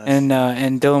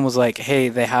 and Dylan was like, "Hey,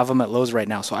 they have them at Lowe's right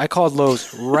now." So I called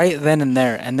Lowe's right then and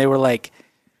there, and they were like,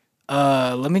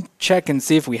 "Let me check and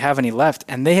see if we have any left."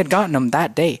 And they had gotten them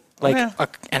that day, like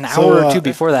an hour So, or two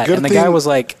before that. good And the guy thing- was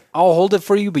like, "I'll hold it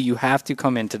for you, but you have to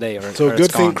come in today." So or good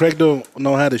it's thing gone. Craig don't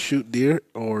know how to shoot deer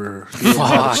or.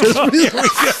 Fuck.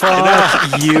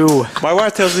 Fuck you. My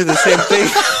wife tells me the same thing.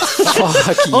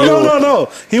 Fuck you. Oh no!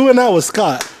 He went out with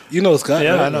Scott. You know Scott?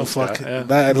 Yeah, right? I know Fuck. Scott, yeah.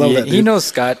 I love that. He dude. knows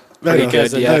Scott I pretty know.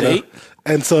 good. I Yeah. know.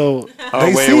 And so Oh,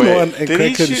 they wait, seen wait. one, and Did Craig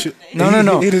he couldn't shoot- shoot.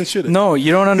 No. He didn't shoot it. No,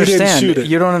 you don't He didn't understand. shoot it.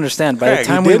 You don't understand. By Craig, the he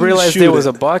time we didn't realized shoot there was it.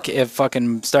 a buck, it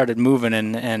fucking started moving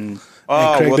and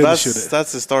Oh, Craig well, didn't shoot it.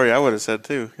 that's the story I would have said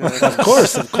too. Of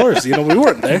course. You know we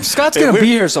weren't there. Scott's gonna be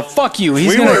here, so fuck you.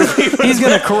 He's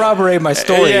gonna corroberate my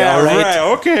story. yeah, all right?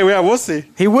 Okay, yeah, we'll see.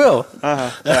 He will.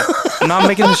 I'm not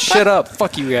making this shit up.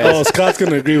 Fuck you guys. Oh, Scott's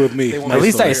gonna agree with me. At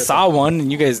least I saw one,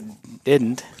 and you guys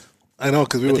didn't. I know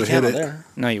because we would have hit it. There.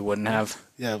 No, you wouldn't have.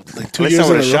 Yeah, like At 2 least years I in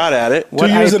would a have row. shot at it. 2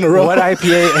 years in a row. What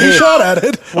IPA? He Hey, shot at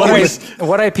it.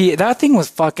 what IPA? That thing was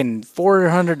fucking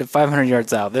 400 to 500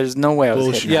 yards out. There's no way I was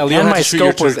Bullshit. hitting. Yeah, it. Leo and had my to shoot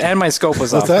your scope was turkey. and my scope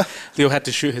was What's off. that? Leo had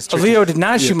to shoot his turkey. Leo did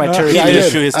not shoot my turkey. Yeah, I He did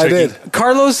did. shoot his I turkey. did.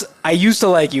 Carlos, I used to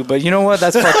like you, but you know what?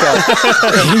 That's fucked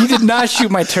up. He did not shoot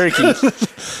my turkey.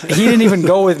 He didn't even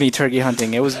go with me turkey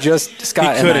hunting. It was just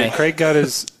Scott and I. Craig got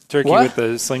his turkey What? with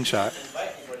the slingshot.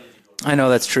 I know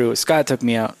that's true. Scott took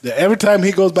me out. Yeah, every time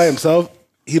he goes by himself,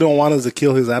 he don't want us to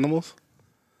kill his animals.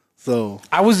 So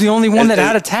I was the only one that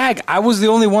had a tag. I was the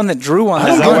only one that drew on I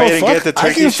that. don't that give why a you didn't fuck. get the I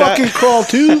turkey can shot? fucking crawl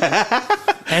too.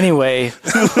 Anyway,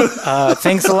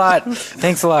 thanks a lot.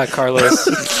 Thanks a lot, Carlos.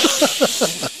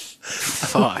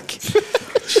 Fuck.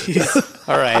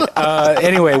 All right.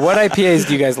 Anyway, what IPAs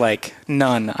do you guys like?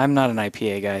 None. I'm not an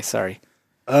IPA guy. Sorry.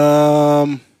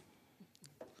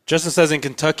 Justin says in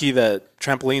Kentucky that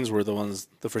trampolines were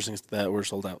the first things that were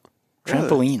sold out.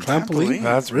 Trampoline. Trampoline.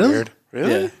 That's Really? weird.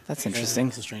 Really? Yeah, That's interesting.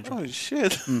 it's a strange one. Holy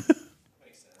shit.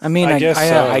 I mean, I I guess so,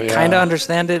 I yeah. kind of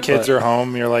understand it. Kids but- are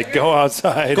home. You're like, go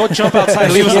outside. Go jump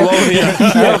outside. Leave us alone.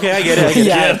 Yeah. Okay, I get it. I get it.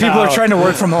 Yeah, Get people are out. trying to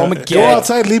work from home. Get Go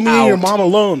outside, leave me and your out. mom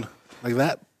alone. Like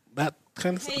that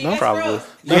kind of stuff. No? Probably.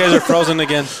 You guys are frozen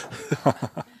again.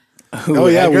 Who, Oh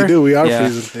yeah, Edgar? we do. We are Yeah.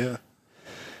 freezing. Yeah.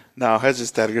 No, that's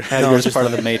just Edgar. Edgar's part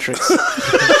of the Matrix.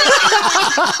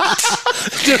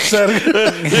 Just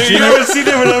Edgar. You never seen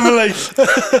him, and I'm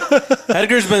like,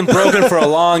 Edgar's been broken for a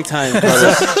long time.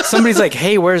 Carlos. Somebody's like,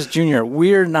 "Hey, where's Junior?"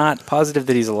 We're not positive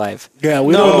that he's alive. Yeah,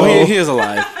 we No, don't know. he is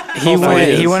alive. He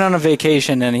Hopefully he is. went on a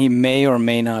vacation, and he may or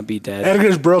may not be dead.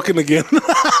 Edgar's broken again.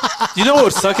 You know what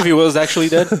would suck if he was actually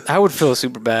dead? I would feel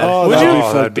super bad. Oh, Oh, that'd be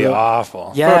that'd fucked be up.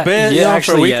 awful. yeah, for a bit, yeah, you know, for a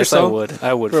actually, week or yes, so? I would.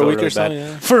 I would For a feel week really or so, bad.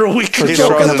 yeah. For a week. For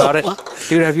joking about it,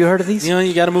 dude. Have you heard of these? You know,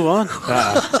 you got to move on.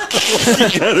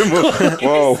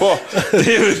 whoa,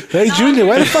 dude. Hey, Junior,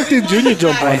 why the fuck did Junior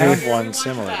jump I on have here? one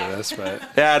similar to this, but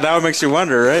Yeah, now it makes you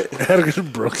wonder, right? Edgar's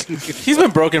broken. He's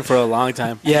been broken for a long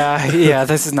time. Yeah.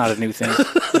 This is not a new thing.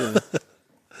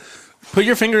 Put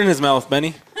your finger in his mouth,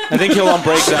 Benny. I think he'll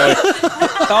unbreak that.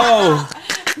 Oh,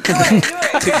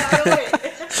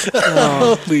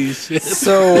 Holy shit.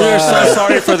 So, We're so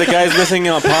sorry for the guys listening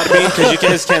on Podbean because you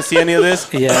guys can't see any of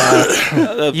this.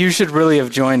 yeah, you should really have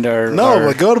joined our. No,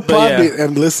 but go to but Podbean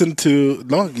and listen to.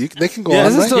 No, they can go Yeah,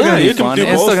 on. This is still right? gonna be you can fun. do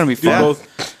It's still both. gonna be Do fun. both.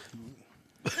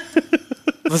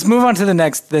 Let's move on to the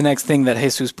next thing that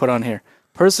Jesus put on here.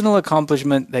 Personal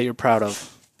accomplishment that you're proud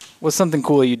of. What's something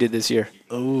cool you did this year?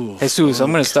 Ooh. Jesus,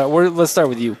 I'm gonna start. Let's start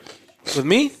with you. With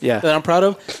me? Yeah. That I'm proud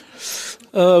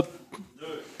of?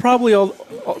 Probably all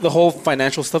the whole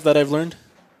financial stuff that I've learned.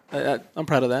 I'm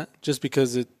proud of that just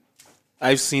because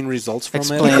I've seen results from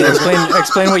it.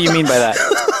 Explain what you mean by that.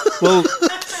 Well,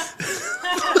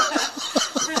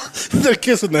 They're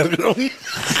kissing that girl.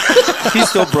 he's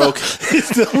still broke.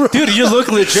 Dude, you look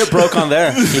legit broke on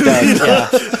there. He does.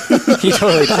 Yeah, he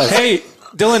totally does. Hey,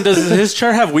 Dylan, does his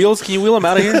chair have wheels? Can you wheel him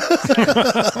out of here?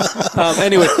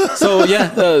 Anyway, so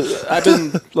yeah, I've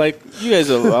been like you guys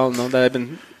all know that I've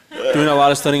been doing a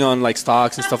lot of studying on like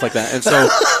stocks and stuff like that, and so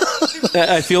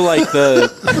I feel like the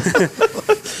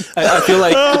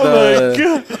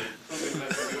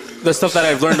stuff that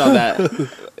I've learned on that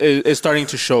is starting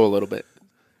to show a little bit.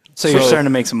 So you're starting to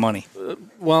make some money.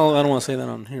 Well, I don't want to say that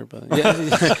on here, but yeah, I'm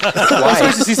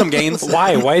starting to see some gains.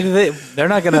 Why? Why do they? They're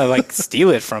not gonna like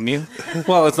steal it from you.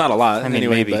 Well, it's not a lot. I mean,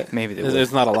 anyway, maybe they it's, would.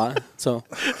 it's not a lot. So,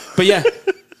 but yeah,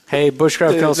 Hey,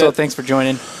 Bushcraft Kelso, thanks for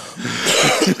joining.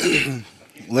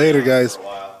 Later, guys.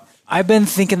 I've been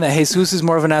thinking that Jesus is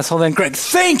more of an asshole than Greg.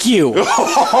 Thank you.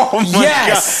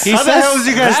 Yes. How the hell did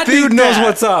you guys that think dude knows that?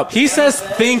 what's up. he says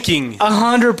thinking.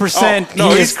 100%. No,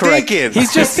 he he's is correct. thinking.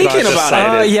 He's just Thinking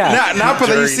about it. Yeah. Not but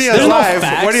you see us There's no live.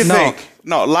 facts. What do you No. think?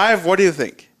 No, live. What do you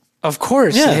think? Of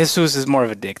course. Yeah. Jesus is more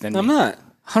of a dick than I'm me. not.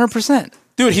 100%.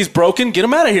 Dude, he's broken. Get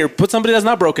him out of here. Put somebody that's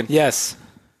not broken. Yes.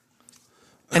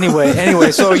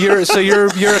 Anyway, so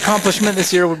your accomplishment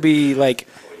this year would be like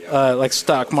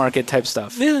stock market type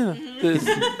stuff. Yeah.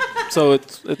 So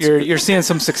it's You're seeing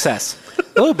some success.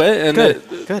 a little bit, and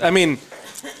Good. I mean,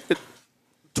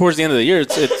 towards the end of the year,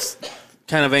 it's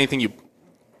kind of anything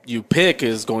you pick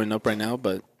is going up right now,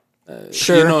 but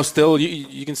Sure. you know, still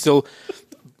you can still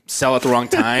sell at the wrong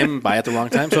time, buy at the wrong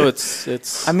time. So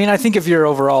it's I mean, I think if you're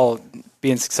overall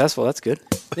being successful, that's good.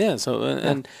 yeah. So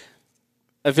and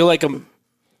I feel like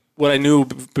what I knew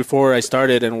before I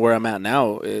started and where I'm at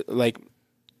now, like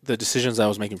the decisions I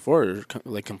was making before are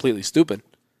like completely stupid,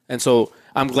 and so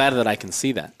I'm glad that I can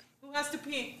see that. Who has to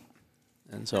pee?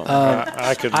 And so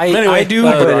I could. I do,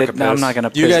 rock but a no, I'm piss. not going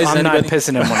to You piss. guys, I'm not anybody?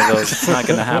 pissing in one of those. It's not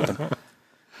going to happen.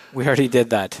 We already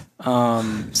did that.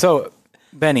 So,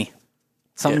 Benny,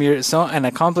 an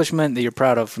accomplishment that you're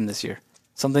proud of from this year.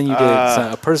 Something you did,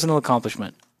 a personal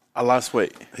accomplishment. I lost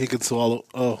weight. He could swallow.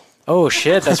 Oh. Oh,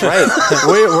 shit, that's right.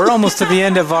 we're almost to the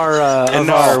end of our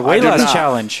no, our I weight do loss not.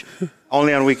 challenge.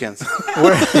 Only on weekends.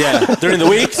 yeah, during the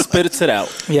week, spit it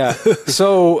out. Yeah.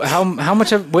 So how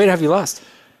much weight have you lost?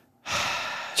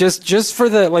 Just for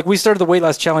we started the weight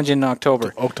loss challenge in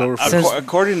October. October 1st. Since-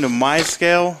 According to my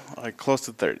scale, like close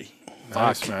to 30.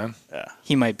 Nice, man.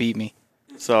 He might beat me.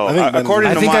 So I think Ben-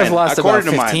 according I to think mine, I've lost about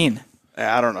according to mine, 15.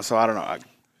 yeah, I don't know. So I don't know.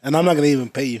 And I'm not going to even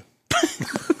pay you.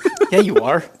 Yeah, you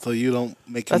are. So you don't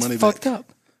make your That's money fucked back. up.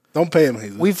 Don't pay him,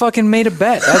 Jesus. We fucking made a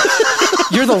bet.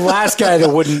 You're the last guy that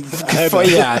wouldn't.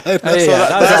 Yeah, that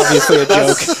was obviously a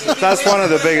joke. That's one of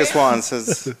the biggest ones.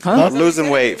 Is losing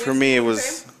weight for me. It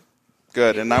was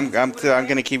good, and I'm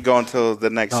gonna keep going till the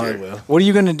next Oh, year. well. What are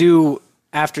you gonna do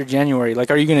after January? Like,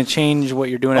 are you gonna change what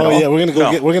you're doing at Oh all? yeah, we're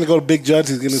No. gonna go to Big Judge.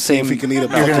 He's gonna see if he can eat a You're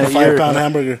gonna- 5-pound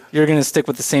hamburger. You're gonna stick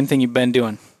with the same thing you've been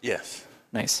doing. Yes.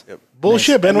 Nice.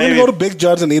 Bullshit, Ben. We're Maybe- gonna go to Big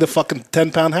Judge and eat a fucking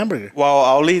 10-pound hamburger. Well,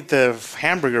 I'll eat the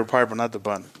hamburger part, but not the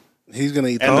bun. He's gonna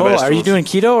eat. And that. the Oh, are you vegetables. doing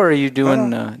keto or are you doing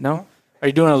no? Are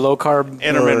you doing a low carb?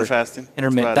 Intermittent or- fasting.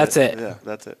 Intermittent. That's That's about it. Yeah,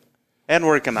 that's it. And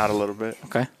working out a little bit.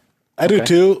 Okay. I do Okay.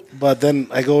 too, but then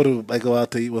I go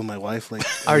out to eat with my wife. Like,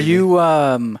 Are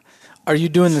you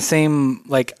doing the same?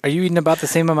 Like, are you eating about the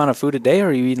same amount of food a day, or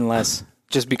are you eating less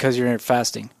just because you're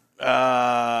fasting?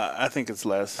 I think it's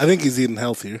less. I think he's eating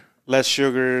healthier. Less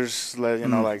sugars,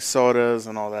 like sodas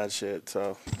and all that shit.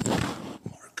 So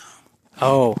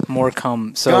Oh, more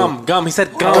cum. So Gum. He said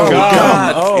gum.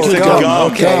 Gum. Oh, It's like gum.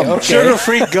 gum. Okay.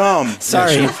 sugar-free gum.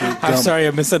 Sorry, I'm sorry,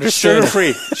 I misunderstood.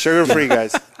 Sugar-free,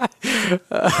 guys.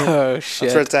 Oh That's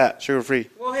shit. where it's at. Sugar-free.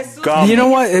 Gum. You know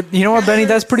what, Benny?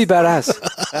 That's pretty badass.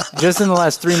 Just in the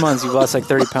last 3 months, you've lost like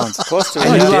 30 pounds. Close to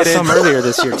And you it. lost some earlier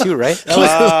this year too, right? Look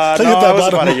at No, that it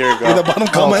was bottom. about a year ago. Look at the bottom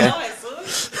comment.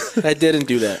 Okay. I didn't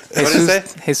do that. What did it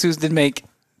say? Jesus did make.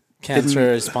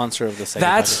 Cancer is sponsor of the second.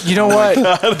 That's you know what?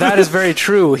 That is very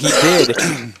true. He did.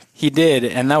 He did,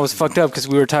 and that was fucked up because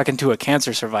we were talking to a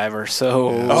cancer survivor.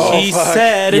 So he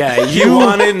said Yeah, you you-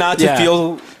 wanted not to yeah.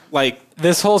 feel like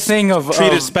this whole thing of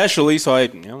treated specially, so I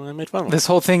made fun of him. this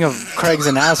whole thing of Craig's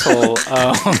an asshole.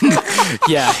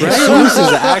 Yeah, Jesus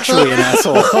is actually an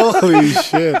asshole. Holy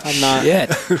shit! I'm not.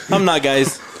 Yeah. I'm not,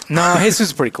 guys. No, Jesus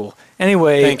is pretty cool.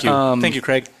 Anyway, Thank you. Thank you,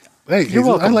 Craig. Hey, You're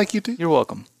welcome. I like you too. You're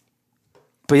welcome. But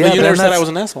But yeah, you Ben, never said that's- I was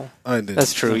an asshole. I did.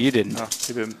 That's true. You didn't. No,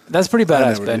 he didn't. That's pretty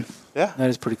badass, never Ben. did. Yeah. That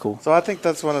is pretty cool. So I think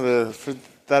that's one of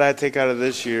that I take out of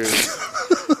this year.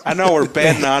 I know we're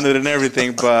betting on it and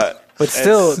everything, but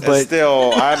still,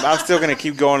 I'm still gonna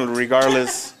keep going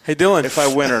regardless Hey, Dylan. if I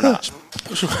win or not.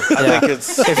 I think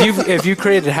it's if you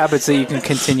created habits that you can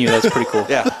continue, that's pretty cool.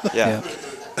 yeah.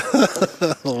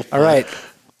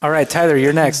 All right, Tyler,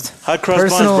 you're next. Hot cross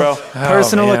buns, bro.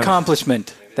 Personal man.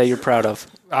 accomplishment that you're proud of.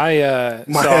 I head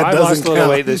lost doesn't a little count.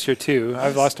 weight this year too.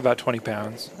 I've lost about 20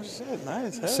 pounds.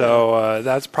 Nice. So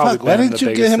that's probably Fuck, why been didn't the you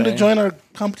biggest get him thing. to join our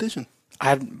competition?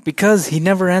 Because he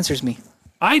never answers me.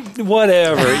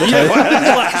 Whatever. You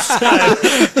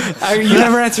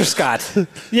never answer Scott.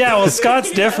 Yeah, well,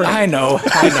 Scott's different. I know.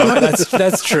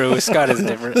 That's true. Scott is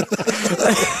different.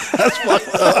 That's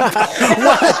fucked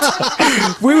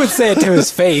up. We would say it to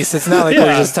his face. It's not like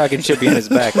we're just talking shit behind his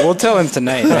back. We'll tell him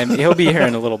tonight. He'll be here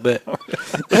in a little bit.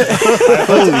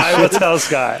 I will tell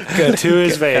Scott to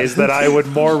his face that I would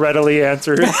more readily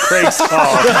answer Craig's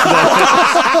call.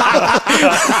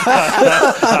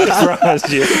 I promise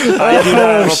you. I do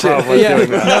not have a problem with doing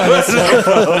that. No,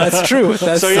 that's true.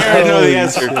 That's, So you already know the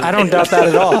answer. I don't doubt that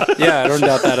at all. Yeah, I don't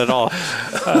doubt that at all.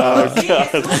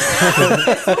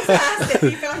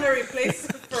 He found a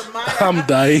replacement for mine. I'm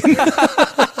dying.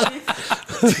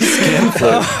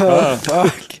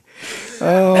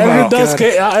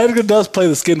 Edgar does play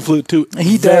the skin flute too.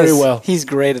 He does. very well. He's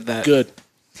great at that. Good.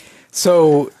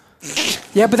 So,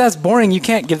 yeah, but that's boring. You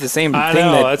can't give the same I thing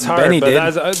know that it's hard, Benny but did.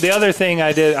 that's, the other thing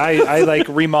I did, I like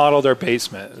remodeled our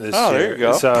basement this year. there you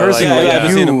go. So, Personally, like,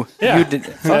 I've seen him. you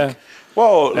did. yeah.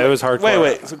 Whoa, It was hardcore.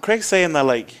 Wait. So Craig's saying that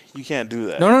like you can't do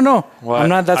that. No. What? I'm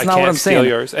not. That's I not can't what I'm steal saying.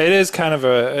 Yours. It is kind of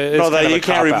a. It's No, that kind of you a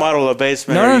can't cop-out. remodel a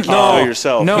basement No, or no, you can't do no. it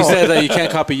yourself. No. He said that you can't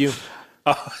copy you.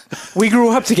 We grew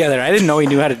up together. I didn't know he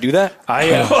knew how to do that.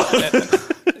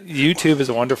 YouTube is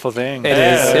a wonderful thing. It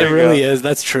is. It really is.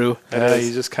 That's true.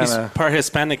 You just kind of. Part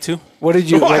Hispanic too. What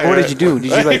did you What did you do?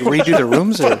 Did you like redo the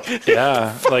rooms or?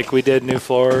 Yeah, like we did new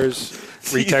floors,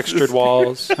 retextured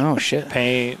walls, Oh shit!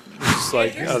 paint, just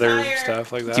like other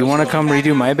stuff like that. Do you want to come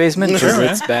redo my basement? 'Cause Sure,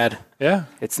 it's man. bad. Yeah,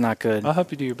 It's not good. I'll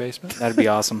help you do your basement. That'd be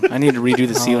awesome. I need to redo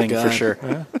the ceiling for God.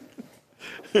 sure.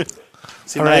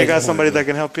 See, All now right. you got somebody that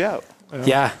can help you out.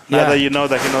 Yeah. Now that Yeah. you know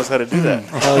that he knows how to do that.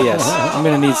 Hell yes. I'm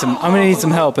gonna need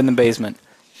some help in the basement.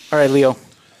 All right, Leo.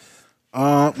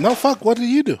 No, fuck. What did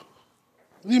you do?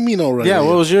 What do you mean already? Yeah,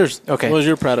 what was yours? Okay. What was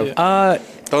your proud of?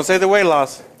 Don't say the weight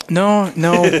loss. No.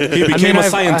 He became a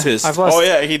scientist. I've lost. Oh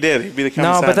yeah, he did. He became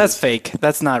No, a but that's scientist. fake.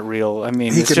 That's not real. I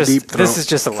mean, He it's can just deep throat. this is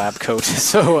just a lab coat,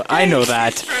 so I know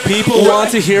that. People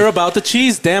want to hear about the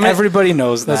cheese. Damn it! Everybody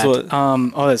knows That's that. what- That's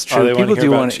Oh, true. they wanna People hear do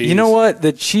about want. cheese. You know what?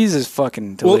 The cheese is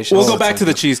fucking delicious. We'll go back to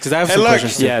the cheese because I have Hey, some look.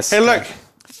 questions. too. Yes. Hey, look.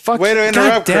 Fuck. Way to God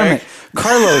interrupt, damn Craig. it,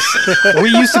 Carlos. We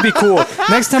used to be cool.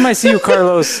 Next time I see you,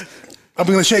 Carlos, I'm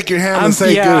gonna shake your hand and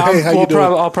say, yeah, "Good, hey, how you doing?"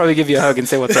 I'll probably give you a hug and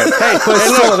say what's up. Hey, but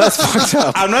still, that's fucked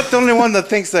up. I'm not the only one that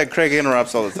thinks that Craig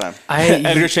interrupts all the time.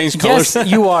 Edgar changed Yes,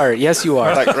 colors. you are. Yes, you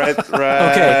are. Like right.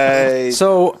 Okay.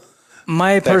 So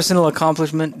my personal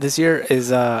accomplishment this year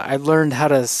is I learned how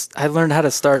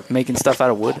to start making stuff out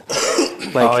of wood.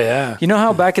 Like, Oh, yeah. You know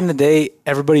how back in the day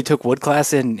everybody took wood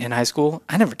class in high school?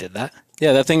 I never did that.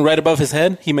 Yeah, that thing right above his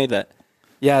head. He made that.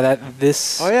 Yeah,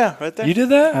 this. Oh yeah, right there. You did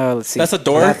that? Let's see. That's a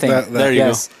door? That thing. There you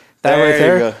yes. go. That There right you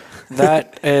there. go.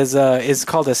 That is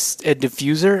called a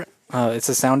diffuser. It's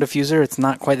a sound diffuser. It's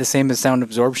not quite the same as sound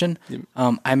absorption.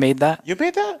 I made that. You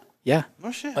made that? Yeah.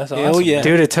 No shit. That's Hell awesome. yeah.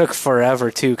 Dude, it took forever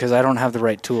too because I don't have the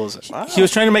right tools. He was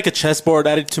trying to make a chessboard,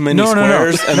 added too many No.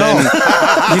 squares, and then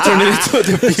he turned it into a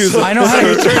diffuser. I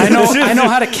know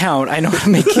how to count. I know how to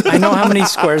make. I know how many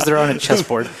squares there are on a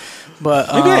chessboard.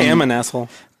 But Maybe I am an asshole.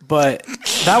 But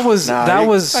that was No,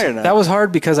 you're not. that was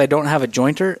hard because I don't have a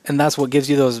jointer, and that's what gives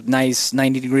you those nice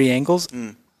 90-degree angles.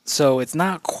 So it's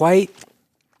not quite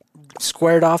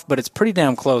squared off, but it's pretty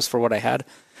damn close for what I had.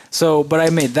 So, but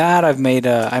I made that. I made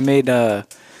a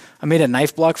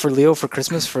knife block for Leo for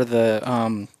Christmas for the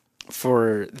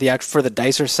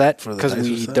dicer set For the because dicer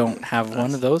we set? don't have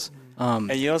one of those.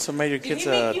 And you also made your kids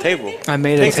a table. I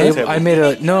made a Picnic table. table.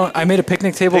 I made a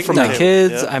picnic table for my Picnic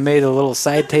kids. table, yeah. I made a little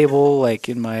side table like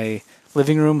in my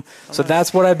living room. So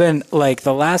that's what I've been like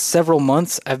the last several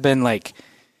months. I've been like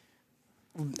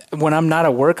when I'm not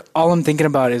at work, all I'm thinking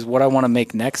about is what I want to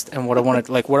make next and what I want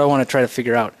to try to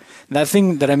figure out. And that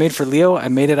thing that I made for Leo, I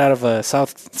made it out of a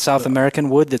South American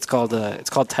wood that's called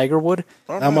tiger wood.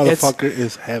 That motherfucker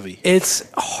is heavy. It's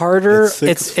harder.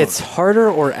 It's harder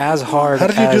or as hard How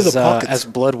did you do the pockets? As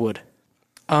bloodwood.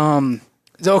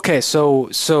 Okay,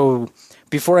 so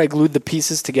before I glued the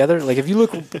pieces together, like if you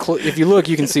look,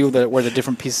 you can see where the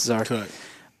different pieces are. Correct.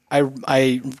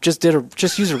 I just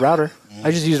used a router.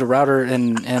 I just used a router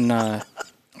and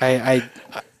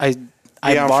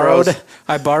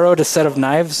I borrowed a set of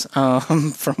knives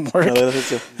from work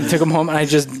and took them home, and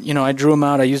I drew them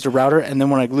out. I used a router, and then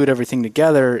when I glued everything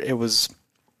together, it was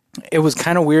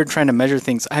kind of weird trying to measure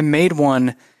things. I made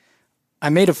one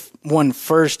one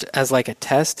first as like a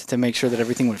test to make sure that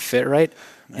everything would fit right,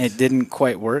 and it didn't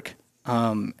quite work.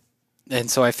 And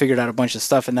so I figured out a bunch of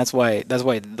stuff, and that's why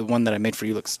the one that I made for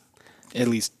you looks at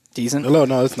least decent. Hello,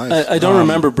 no, it's nice. I don't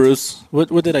remember, Bruce. What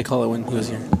did I call it when he was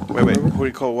here? Wait. What do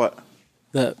you call what?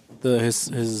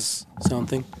 His sound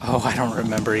thing. Oh, I don't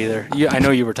remember either. I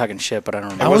know you were talking shit, but I don't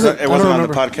remember. It wasn't on the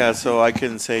podcast, so I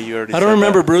couldn't say you already. I don't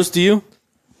remember, that. Bruce. Do you?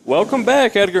 Welcome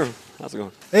back, Edgar. How's it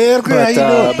going? Hey, Edgar, how you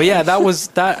doing? But yeah,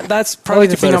 that's probably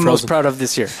the thing I'm most proud of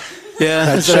this year.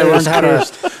 Yeah, Is that I learned how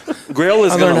to. Grail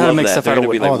is I going learned to how to love make that. stuff They're out of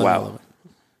going to be wood. like, wow.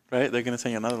 Right? They're going to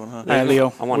sing another one, huh? All right,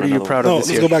 Leo, I want what are you another proud No, of let's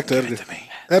this year? go back to Edgar.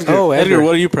 Edgar. Oh, Edgar,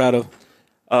 what are you proud of?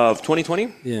 Of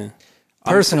 2020? Yeah,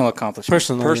 Personal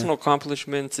accomplishment. Personal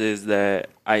accomplishments is that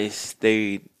I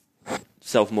stayed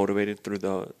self-motivated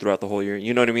throughout the whole year.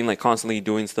 You know what I mean? Like constantly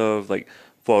doing stuff like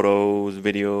photos,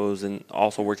 videos, and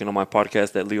also working on my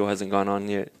podcast that Leo hasn't gone on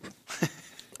yet.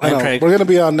 I know. Craig. We're going to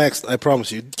be on next, I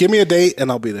promise you. Give me a date,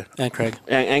 and I'll be there. And Craig.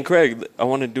 And Craig, I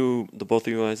want to do the both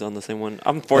of you guys on the same one.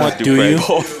 I'm forced to do do Craig.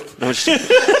 you? No, just,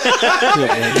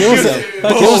 Give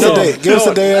us a date. Give us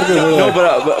a day, Edgar. no,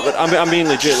 but I'm being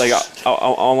legit. Like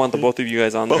I want the both of you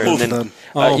guys on there. And then,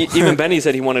 even Benny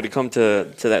said he wanted to come to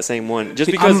that same one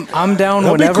just because. I'm down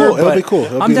It'll be whenever. cool. It'll but be cool.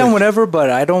 It'll I'm be down like- whenever, but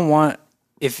I don't want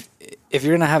if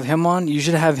you're gonna have him on, you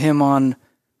should have him on.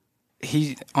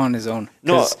 He on his own.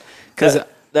 No, because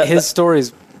that- his story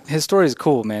is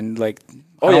cool, man. Like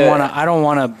Oh, I yeah. don't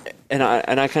want to. and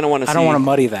I kind of want to. I don't want to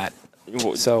muddy that.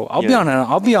 So I'll be on.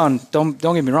 I'll be on. Don't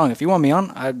get me wrong. If you want me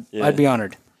on, I'd be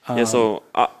honored. Yeah, so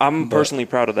I'm personally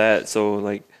proud of that. So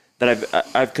like that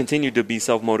I've continued to be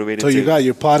self-motivated. So you got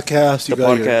your podcast. You the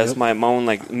got podcast, your, my own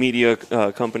like media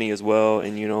company as well,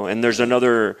 and and there's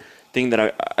another thing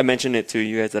that I mentioned it to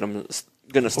you guys that I'm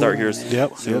gonna start here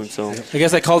soon. So I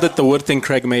guess I called it the wood thing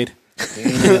Craig made.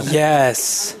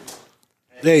 Yes.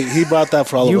 Hey, he brought that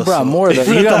for all You of us. brought so. more though.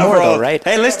 You got more though, right?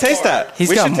 Hey, let's taste that. He's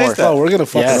we got should more. taste that. Oh, we're gonna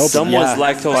fucking open. someone's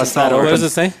lactose Bust that intolerant. What does it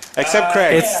say? Except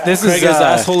Craig. This Craig is is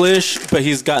asshole-ish, but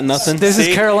he's got nothing. This is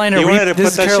See? Carolina. You wanted to put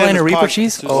This is that shit in Carolina his Reaper pocket.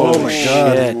 cheese. Oh my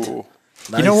God. Shit.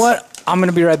 You know what? I'm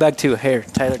gonna be right back too. Here,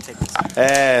 Tyler, take this.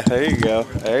 Hey, there you go.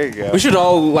 There you go. We should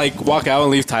all like walk out and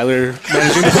leave Tyler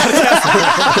managing the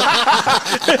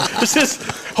podcast. It's just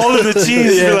holding the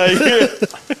cheese.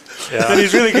 Like, and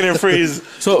he's really gonna freeze.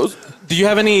 So, do you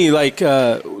have any like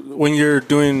when you're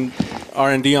doing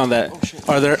R&D on that?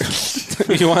 Are there?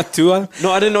 You want two on?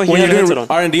 No, I didn't know he When had a you're headset doing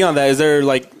on. R&D on that, is there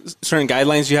like certain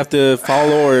guidelines you have to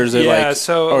follow, or is it like?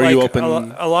 so or are like you open?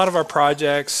 a lot of our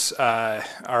projects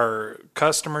are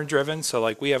customer driven. So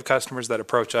like we have customers that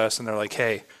approach us and they're like,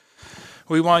 "Hey,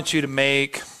 we want you to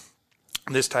make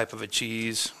this type of a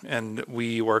cheese," and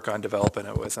we work on developing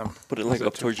it with them. Put it like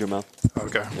up towards your mouth.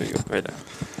 Okay. There you go, right there.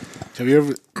 Have you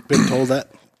ever been told that?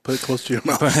 Put it close to your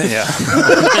mouth. Yeah.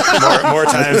 more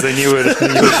times than you would believe.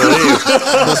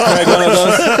 Was Craig one of those?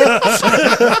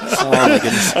 Oh my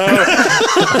goodness!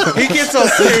 He gets all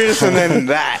serious and then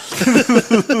that.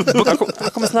 How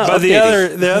come it's not But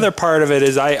updated? the other part of it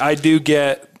is I do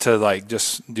get to like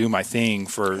just do my thing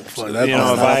for that's if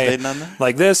not updating on that?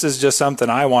 like this is just something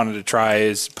I wanted to try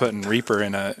is putting Reaper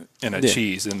in a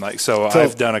cheese, and like so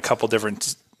I've done a couple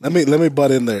different. Let me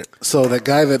butt in there. So that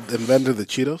guy that invented the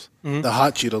Cheetos, the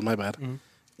hot Cheetos, my bad,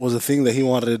 was a thing that he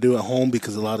wanted to do at home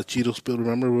because a lot of Cheetos spilled.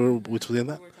 Remember which was in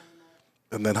that?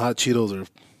 And then hot Cheetos are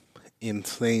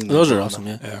insane. Those are awesome.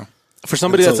 Yeah. For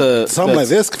somebody So that's something like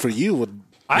this for you would.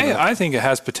 I think it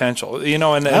has potential,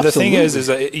 and the thing is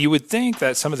that you would think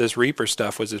that some of this Reaper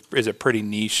stuff is a pretty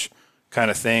niche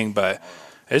kind of thing, but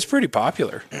it's pretty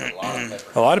popular. A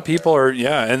lot of people are,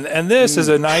 and this is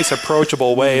a nice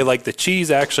approachable way. Like the cheese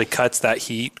actually cuts that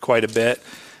heat quite a bit,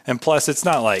 and plus it's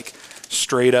not like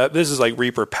straight up. This is like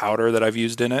Reaper powder that I've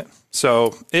used in it,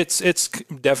 so it's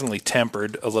definitely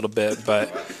tempered a little bit, but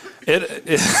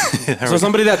So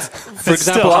somebody that's, for It's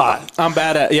example, still hot. I'm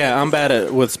bad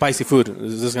at with spicy food.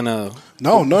 Is this gonna?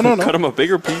 No. Cut him a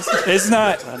bigger piece. It's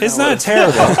not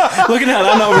terrible. Looking at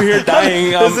I'm over here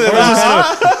dying. I'm just kind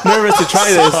of nervous to try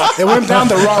this. It went down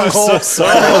the wrong hole.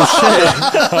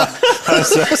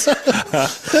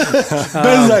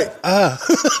 Ben's like,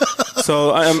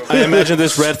 So I imagine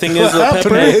this red thing is a pepper.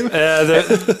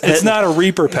 It's not a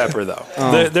Reaper pepper though.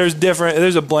 There's different.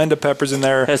 There's a blend of peppers in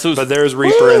there, Jesus. but there's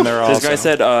Reaper in there also. This guy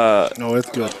said, no, it's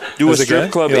good. do a Was it strip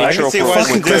good? club You like intro it? for See why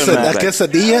fucking he's doing That Christmas.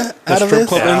 quesadilla out of strip this?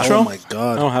 club intro? Oh my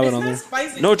god. I don't have it on there.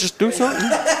 Spicy. No, just do something.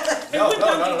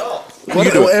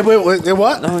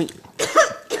 What? No,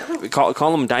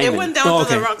 call him It Diamond. went down Oh, to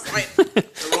the okay. wrong side.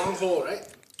 The wrong hole, right?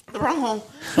 The wrong hole.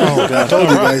 Oh god, I told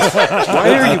you guys.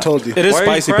 I told you. It is Why are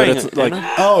you spicy, but crying, it's like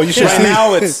Anna? Oh, you should right see.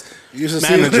 now it's You should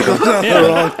see it manageable. goes down the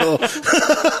wrong hole.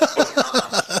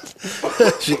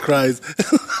 She cries.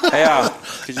 Hey,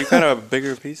 could you cut a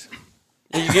bigger piece?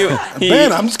 You give,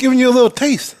 Ben, I'm just giving you a little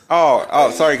taste.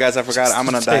 Oh, sorry guys, I forgot. I'm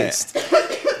on a diet.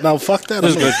 Now fuck that.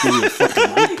 I'm gonna give you a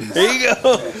fucking big piece. There you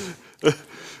go.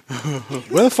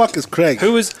 Where the fuck is Craig?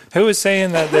 Who was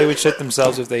saying that they would shit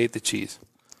themselves if they ate the cheese?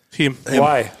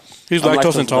 Why? He's I'm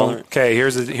lactose intolerant. Okay,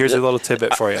 here's a little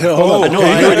tidbit for you. Here, hold on. no,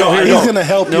 here we go, here we He's go. gonna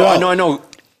help you No, out. I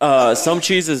know. Some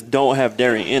cheeses don't have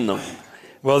dairy in them.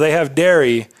 Well, they have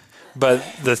dairy, but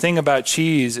the thing about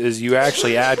cheese is you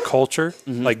actually add culture,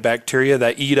 like bacteria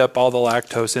that eat up all the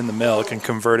lactose in the milk and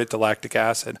convert it to lactic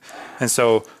acid. And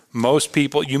so most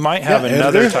people, you might have Yeah,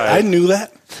 another editor, I type. knew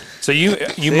that. So you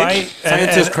might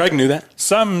Scientist Craig knew that.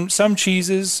 some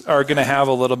cheeses are going to have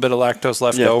a little bit of lactose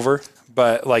left Yeah. over,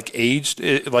 but like aged,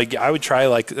 like I would try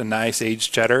like a nice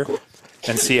aged cheddar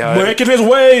and see how. Making his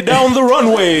way down the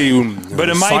runway. But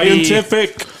it might be-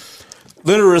 Scientific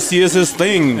literacy is his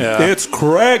thing. Yeah. It's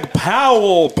Craig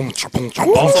Powell. Thanks,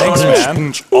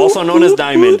 man. Also known as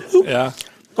Diamond. Yeah.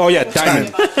 Oh yeah,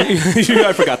 diamond.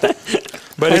 I forgot that.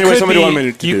 But Anyway, it could somebody be, wanted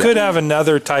me to do you that. could have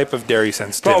another type of dairy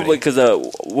sensitivity. Probably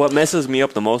because what messes me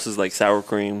up the most is like sour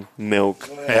cream, milk.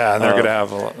 Yeah, and they're gonna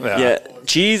have a Yeah,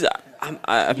 cheese.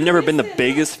 I've never been the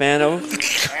biggest fan of,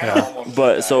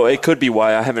 but so it could be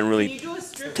why I haven't really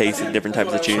tasted different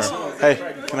types of cheese. Hey,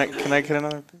 can I get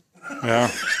another piece? Yeah.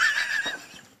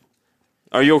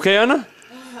 Are you okay, Anna?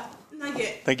 Not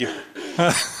yet. Thank you.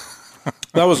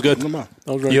 That was good. Come on.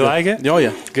 That was really You good. like it? Oh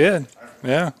yeah. Good.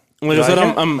 Yeah. Like I said,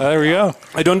 I'm There we go.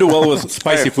 I don't do well with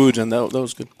spicy foods, and that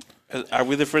was good. Are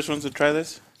we the first ones to try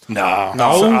this? No.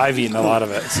 So I've eaten a lot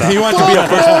of it. So. He wanted to be a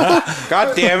first.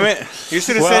 God damn it! You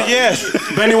should have Well- said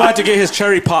yes. Benny wanted to get his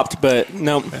cherry popped, but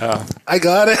no. I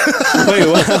got it. Wait,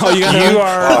 what? Oh, you got You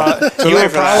are late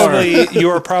for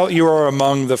that. you are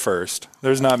among the first.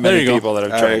 There's not There many you go. people that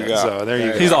have There tried you it. go. So there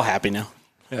you go. He's all happy now.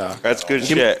 Yeah. That's good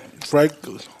shit. Frank,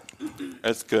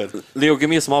 That's good. Leo, give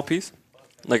me a small piece,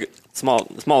 like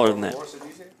smaller than that,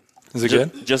 Is it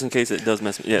good? just in case it does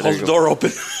mess me. Yeah, there you go. door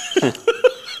open.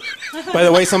 By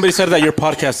the way, somebody said that your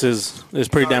podcast is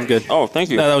pretty damn good. Oh, thank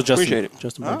you. No, that was Justin. Appreciate it.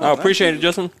 Justin. Oh, appreciate it,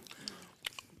 Justin.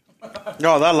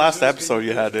 No, that last episode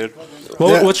you had, dude. Well,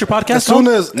 Yeah. what's your podcast? as soon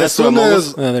as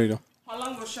there you go.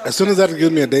 as soon as that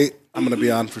gives me a date, I'm gonna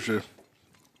be on for sure.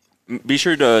 Be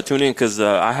sure to tune in because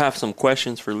I have some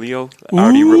questions for Leo. I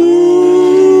already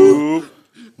wrote.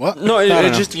 What? No, I don't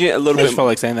know. just to get a little I just bit, felt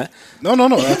like saying that. No,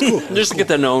 that's cool. just to get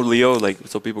to know Leo, like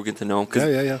so people get to know him. 'Cause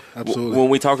Yeah, absolutely. when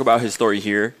we talk about his story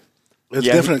here, It's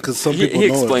yeah, different because some people he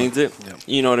know explains it. Yeah.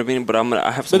 You know what I mean? But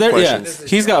I have But some there, questions. yeah,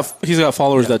 he's got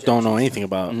followers that don't know anything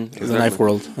about the knife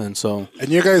world, and so And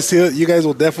you guys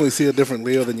will definitely see a different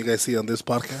Leo than you guys see on this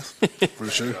podcast, for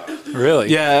sure. Really?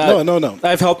 yeah. No.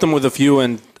 I've helped him with a few,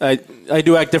 and I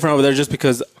do act different over there just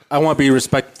because I want to be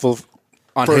respectful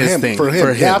on For his him, thing. for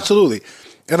him, yeah, absolutely.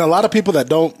 And a lot of people that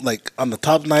don't like on the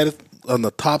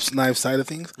Tops Knife side of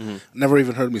things, never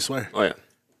even heard me swear. Oh yeah.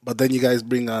 But then you guys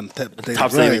bring on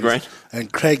Tops Daily Grind.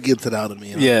 and Craig gets it out of me.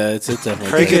 You know? Yeah, it's definitely.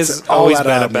 Craig He gets has all always that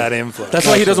been out a of me. bad influence. That's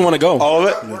why he doesn't want to go. All of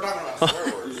it?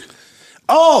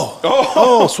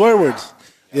 Oh, swear words.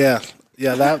 Yeah,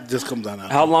 that just comes on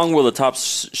out. How long will the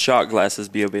Tops shot glasses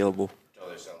be available?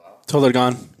 Till they're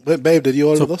gone. Wait, babe, did you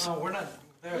order those? No, we're not.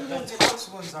 The Tops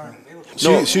ones aren't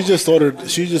available. She just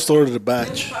ordered a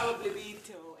batch. Probably be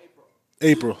till April.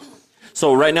 April.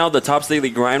 So right now the Tops Daily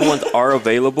Grind ones are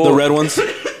available. The red ones.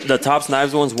 The Tops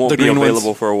Knives ones won't The be green ones.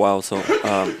 available for a while. So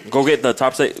go get the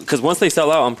Tops because once they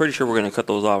sell out, I'm pretty sure we're gonna cut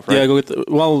those off. Right? Yeah, go get the.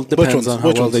 Well, depends ones? on how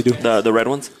Which well ones? they do. the red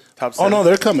ones. Top Oh no,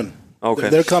 they're coming. Okay.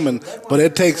 They're coming, but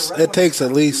it takes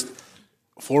at least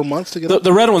 4 months to get them.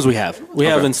 The red ones we have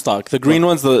in stock. The green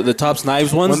ones, the Tops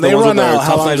Knives ones, When the they ones run with the out, how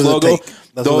Tops long Knives does it logo, take? That's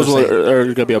what those they're saying. are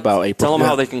going to be about April. Tell them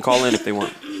how they can call in if they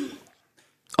want.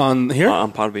 On here?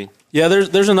 on Podbean. Yeah,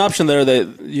 there's an option there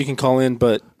that you can call in,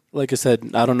 but like I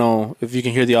said, I don't know if you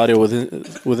can hear the audio with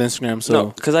Instagram. So No,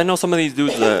 because I know some of these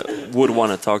dudes that would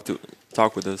want to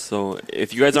talk with us. So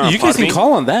if you guys aren't, you on guys Podbean, can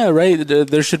call on that, right?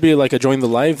 There should be like a join the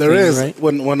live. There thing, is right?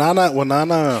 when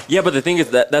Anna. Yeah, but the thing is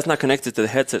that's not connected to the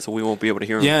headset, so we won't be able to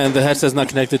hear them. Yeah, and the headset's not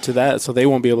connected to that, so they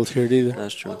won't be able to hear it either.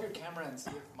 That's true.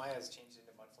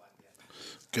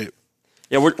 Okay.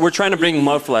 Yeah, we're trying to bring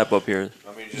Mudflap up here.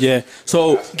 Yeah.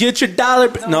 So get your dollar.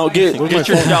 No, get your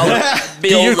dollar get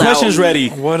bills your questions out. ready.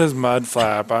 What is mud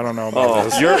flap? I don't know about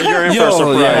this. You're in for Yo, a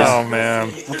surprise. yeah. Oh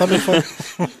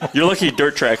man. You're lucky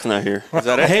Dirt Track's not here. Is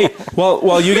that it? Hey, while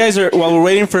we're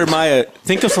waiting for Maya,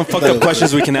 think of some fucked up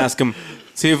questions we can ask him.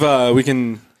 See if we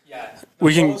can.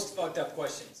 We can. Most fucked up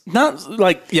questions. Not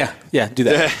like do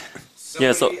that.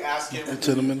 Yeah, so ask him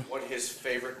Gentlemen. what his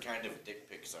favorite kind of dick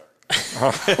pics are.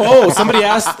 Oh, somebody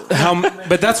asked how,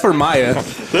 but that's for Maya.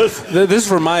 This is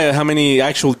for Maya. How many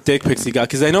actual dick pics he got?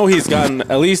 Because I know he's gotten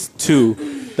at least 2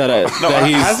 that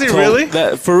he's. has he told- really?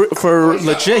 That for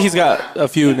legit, he's got a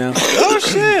few now. Oh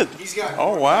shit!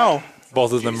 Oh wow!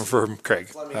 Both of them are from Craig.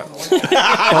 Well,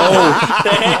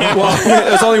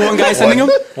 there's only one guy sending them.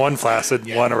 One flaccid,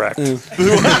 one erect.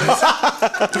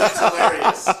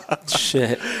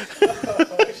 Shit.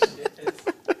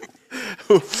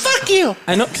 Fuck you.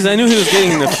 I know because I knew he was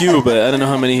getting a few, but I don't know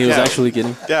how many he was actually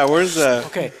getting. Yeah, where's the?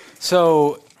 Okay,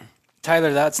 so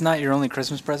Tyler, that's not your only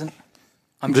Christmas present.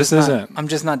 This isn't. I'm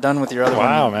just not done with your other one.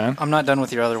 Wow, man. I'm not done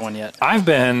with your other one yet.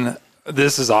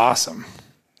 This is awesome.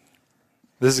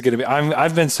 This is going to be,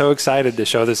 I've been so excited to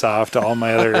show this off to all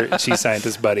my other cheese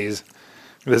scientist buddies.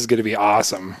 This is going to be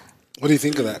awesome. What do you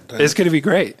think of that? Tyler? It's going to be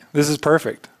great. This is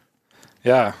perfect.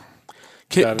 Yeah.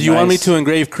 Got a Do you want me nice- to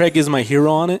engrave Craig is my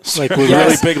hero on it? Like with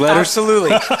really big letters?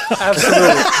 Absolutely. Absolutely.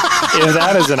 Yeah,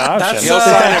 that is an option. He'll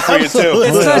sign it for you too.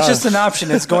 It's not just an option,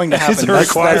 it's going to happen. It's a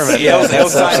requirement.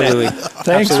 That's absolutely.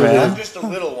 Thanks, man. Just a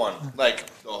little one, like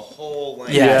the whole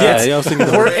length. Yeah. Yeah, I was thinking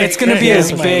of that. It's going to be as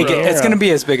You're my big. hero. It's going to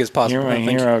be as big as possible. You're my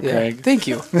Thank you. hero, Yeah. Craig. Thank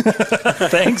you.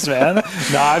 Thanks, man.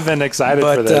 No, I've been excited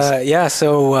for But this. yeah,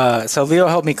 so Leo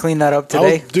helped me clean that up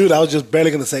I today. was just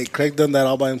barely gonna say Craig done that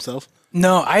all by himself.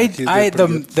 No, did pretty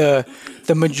the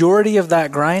majority of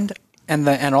that grind and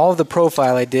all of the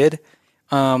profile I did.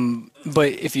 But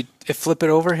if flip it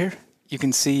over here, you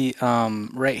can see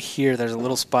right here. There's a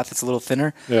little spot that's a little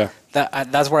thinner. Yeah.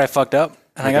 That's where I fucked up,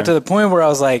 and I got to the point where I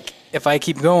was like, if I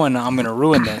keep going, I'm gonna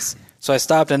ruin this. So I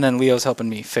stopped, and then Leo's helping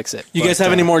me fix it. You guys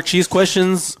have any more cheese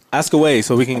questions? Ask away,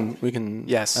 so we can.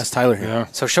 Yes. Ask Tyler here. Yeah.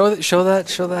 So show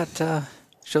that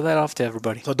off to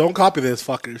everybody. So don't copy this,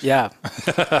 fuckers. Yeah.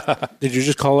 Did you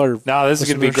just call our? No, this is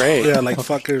going to be great. Yeah, like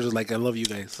fuckers. Like I love you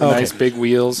guys. Nice big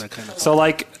wheels. That kind of- So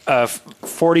like a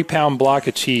 40-pound block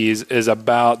of cheese is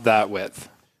about that width.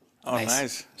 Oh,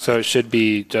 nice. So it should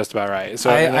be just about right. So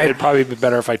I- it'd probably be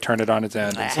better if I turned it on its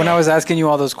end. When I was asking you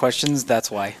all those questions, that's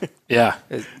why. Yeah.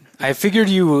 I figured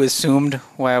you assumed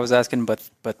why I was asking, but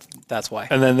that's why.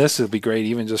 And then this would be great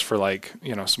even just for like,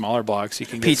 smaller blocks. You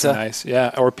can get Pizza. some nice.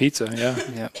 Yeah, or pizza. Yeah.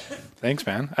 Yeah. Thanks,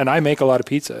 man. And I make a lot of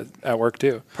pizza at work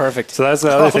too. Perfect. So that's the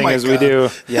other thing my is we God. do.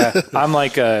 Yeah. I'm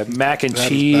like a mac and That is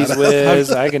cheese badass.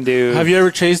 whiz. I can do. Have you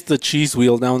ever chased the cheese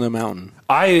wheel down the mountain?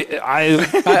 I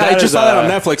just saw that on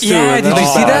Netflix too. Yeah, and did you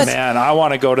that's- see that? Man, I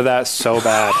want to go to that so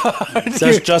bad.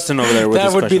 There's Justin over there with That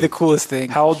his would be question. the coolest thing.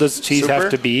 How old does cheese Super? have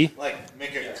to be? Like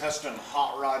make a custom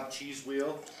hot rod cheese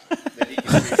wheel that he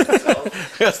can use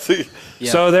himself.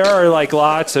 Yeah. So there are like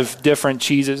lots of different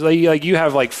cheeses. Like you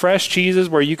have like fresh cheeses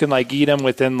where you can like eat them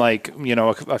within like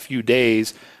a few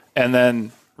days, and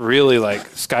then really like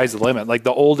sky's the limit. Like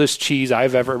the oldest cheese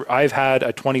I've had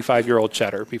a 25-year-old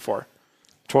cheddar before,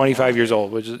 25 years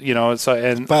old, which is so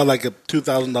and About like a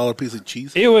 $2,000 piece of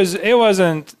cheese. it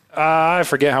wasn't. I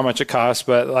forget how much it cost,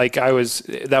 but like that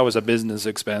was a business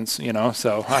expense,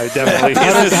 So I definitely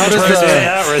how does the-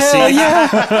 that receipt.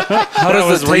 How does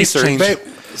was the taste research. change? Babe,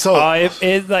 so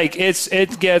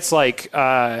It gets like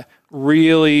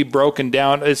really broken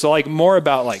down. It's like more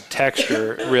about like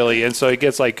texture really, and so it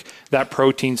gets like that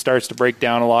protein starts to break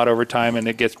down a lot over time, and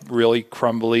it gets really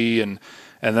crumbly, and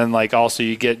then like also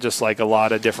you get just like a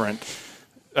lot of different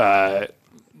a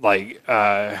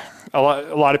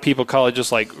lot of people call it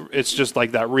just like it's just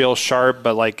like that real sharp,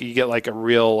 but like you get like a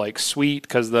real like sweet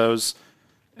because those.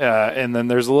 And then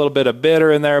there's a little bit of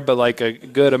bitter in there, but like a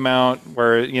good amount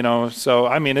where, so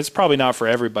I mean, it's probably not for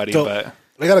everybody, So, but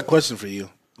I got a question for you.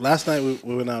 Last night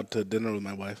we went out to dinner with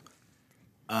my wife,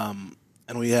 and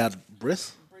we had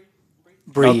bris.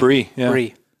 brie. Yeah.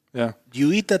 Brie. Yeah. Do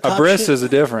you eat that? A top bris shit? is a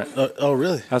different. Oh,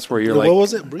 really? That's where you're What like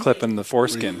was it? Brie? clipping the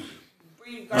foreskin.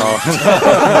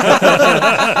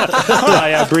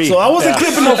 Yeah, Brie. So I wasn't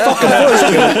clipping no fucking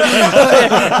foreskin.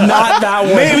 Not that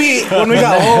one. Maybe when we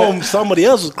got home, somebody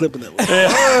else was clipping it.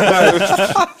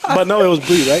 But no, it was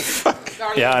Brie, right?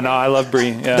 Yeah, no, I love Brie.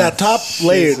 Yeah. That top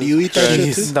layer, do you eat that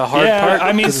shit too? The hard part.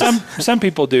 I mean, some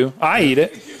people do. I eat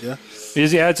it. Yeah.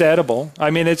 Yeah, it's edible. I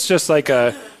mean, it's just like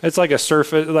a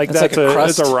surface, like It's that's like a it's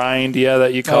crust? a rind,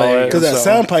 that you call it. Because that so-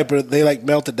 sandpiper, they like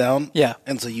melt it down. Yeah.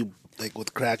 And so you, like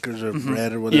with crackers or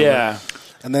bread or whatever. Yeah,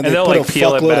 And then And they they'll, put like, a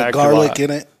peel it fuckload back of a garlic lot.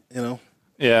 in it, you know,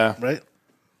 yeah. right?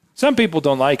 Some people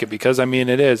don't like it because I mean,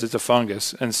 it's a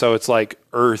fungus, and so it's like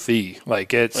earthy,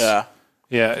 like it's yeah.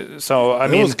 So I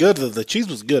It mean, was good. The cheese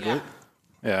was good, right?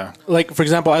 yeah. Like, for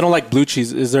example, I don't like blue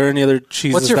cheese. Is there any other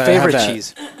cheese? What's your favorite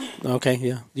cheese? Okay,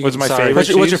 yeah. What's my Sorry.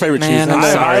 favorite? What's your favorite Man, cheese? I'm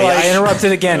I sorry. like- I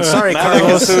interrupted again. Sorry, Nada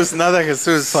Carlos. Jesus, nada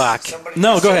Jesus. Fuck.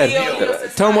 No, go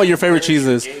ahead. Tell them what your favorite cheese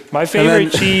is. My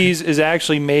favorite cheese is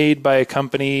actually made by a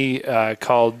company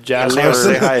called Leo, Jasper,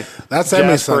 say hi. That's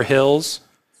Emmy's Jasper son. Hills,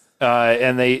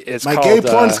 and it's My called gay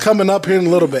porn's coming up here in a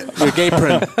little bit. Your gay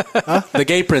print. The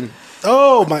gay print.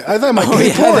 Oh, I thought my gay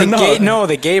Yeah, porn. the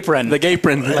gapron. The gay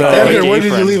print. Edgar, where did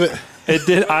you friend. leave it? It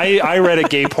did. I read a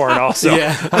gay porn also.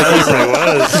 Yeah.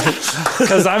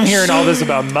 Because I'm hearing all this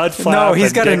about mud flap. No, he's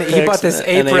and got dick he pics bought this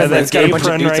and they apron and that's then got a bunch of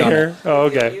apron dudes right on it. here. Oh,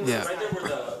 okay. Yeah.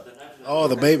 Oh,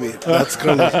 the baby. That's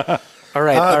cool. All right. All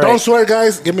right. Don't swear,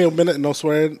 guys. Give me a minute. No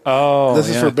swearing. Oh, This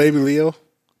is yeah. for baby Leo.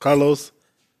 Carlos,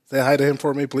 say hi to him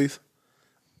for me, please.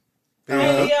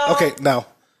 Okay, now.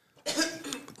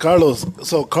 Carlos.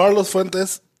 So Carlos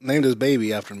Fuentes named his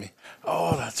baby after me.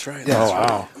 Oh, that's right. Yeah. Oh,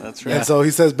 wow. That's right. And so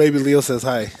he says baby Leo says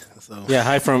hi. So Yeah,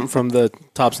 hi from the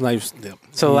Tops Knives. Yep.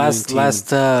 So last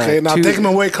Okay, now take him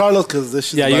away, Carlos, because this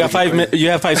shit's Yeah, you about got to get 5 minutes. You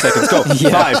have 5 seconds. Go.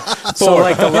 Yeah. 5, 4, So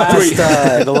like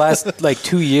the 3. last like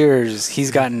 2 years,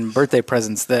 he's gotten birthday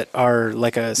presents that are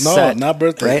like a No, set. not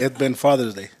birthday. right? It's been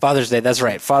Father's Day. Father's Day. That's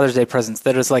right. Father's Day presents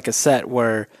that is like a set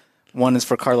where one is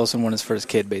for Carlos and one is for his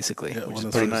kid, basically. Yeah, which one is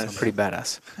is pretty, for nice. pretty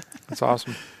badass. That's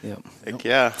awesome. Yep. Heck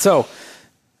yeah. So,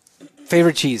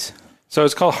 favorite cheese? So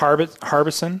it's called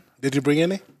Harbison. Did you bring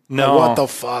any? No. Oh, what the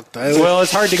fuck, Tyler? Well,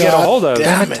 it's hard to get a hold of.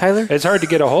 Damn it. Tyler? It's hard to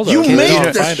get a hold of. You 'cause they made don't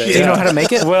this find it. shit. Do you know how to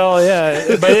make it? Well,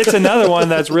 yeah, but it's another one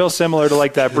that's real similar to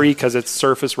like that brie because it's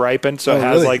surface ripened, so Oh, it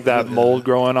has really? like that mold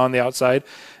growing on the outside.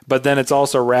 But then it's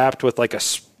also wrapped with like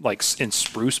in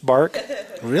spruce bark.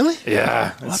 Really?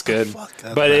 Yeah, it's good. fuck?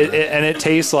 That's But it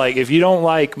tastes like if you don't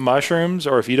like mushrooms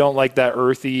or if you don't like that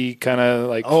earthy kind of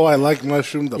like, Oh, I like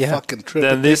mushroom, the Yeah. fucking trip.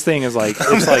 then this thing is like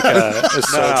it's like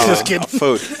it's so good. Just kidding.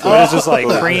 Food. But it's just like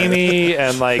creamy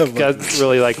and like got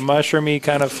really like mushroomy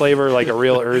kind of flavor, like a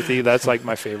real earthy. That's like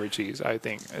my favorite cheese, I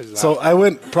think. Is that. So I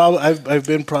went probably. I've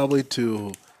been probably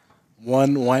to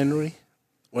one winery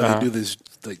where they do this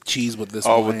like cheese with this.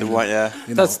 Oh, wine with the and, white, yeah.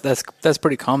 you know. That's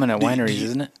pretty common at wineries,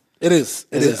 isn't it? It is.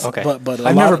 It Is it? is. Okay. But a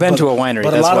I've lot- never been but- to a winery,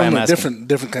 But that's a lot why of them I'm are asking.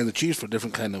 different kinds of cheese for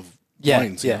different kind of Yeah,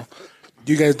 wines. you yeah. know?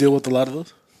 Do you guys deal with a lot of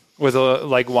those? with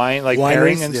like wine, like Wineries?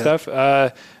 pairing and Yeah. stuff.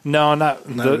 No, not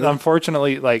really?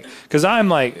 unfortunately. Like, because I'm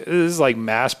like this is like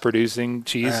mass producing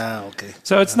cheese, Ah, okay.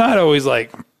 so it's not always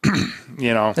like,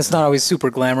 you know, It's not always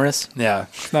super glamorous. yeah,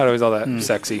 it's not always all that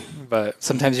sexy, but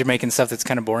Sometimes you're making stuff that's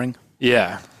kind of boring.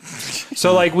 yeah.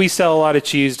 So like we sell a lot of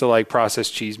cheese to like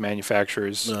processed cheese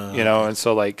manufacturers, you know, and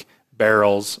so like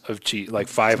barrels of cheese, like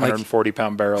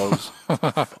 540-pound barrels,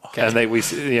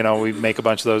 and we make a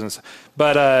bunch of those.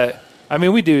 But I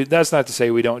mean, we do. That's not to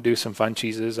say we don't do some fun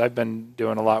cheeses. I've been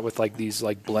doing a lot with like these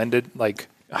like blended, like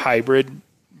hybrid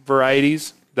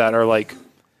varieties that are like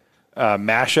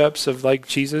mashups of like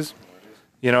cheeses.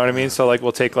 You know what I mean? So like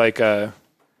we'll take like a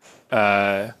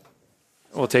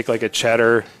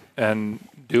cheddar and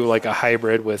do like a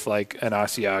hybrid with like an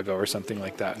Asiago or something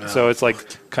like that. So it's like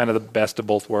kind of the best of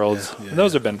both worlds. And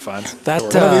those have been fun. That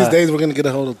One of these days, we're gonna get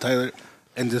a hold of Tyler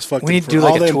and just fucking. We need to for do,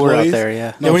 like, all a the tour out employees- there,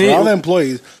 yeah. No, Yeah, we for need- all the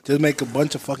employees, just make a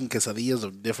bunch of fucking quesadillas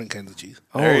of different kinds of cheese.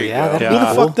 oh yeah, that'd Yeah. be Who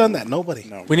the cool. fuck done that?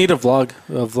 Nobody. We need a vlog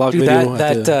Dude, video.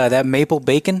 that maple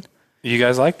bacon. You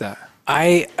guys like that?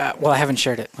 I haven't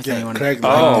shared it with Yeah, anyone. Craig.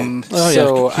 Oh, yeah,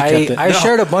 So he kept it. I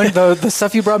shared a bunch. The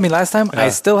stuff you brought me last time, I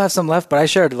still have some left, but I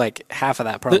shared like half of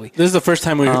that probably. This is the first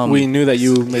time we knew that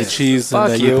you made cheese and Fuck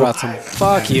that you. you brought some.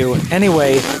 Fuck you.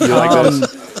 Anyway,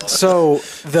 so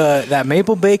that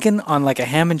maple bacon on like a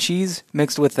ham and cheese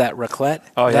mixed with that raclette.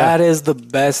 Oh, yeah. That is the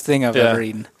best thing I've Yeah. ever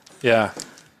eaten. Yeah.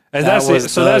 And That that's the,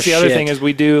 was so the that's the other shit. thing is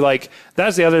we do like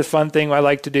that's the other fun thing I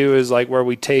like to do is like where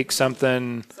we take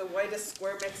something. So why does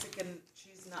square Mexican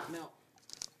cheese not melt?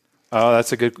 Oh,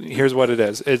 that's a good. Here's what it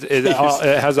is. It has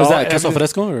Is all that queso everything-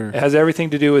 fresco or? It has everything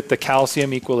to do with the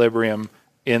calcium equilibrium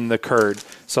in the curd.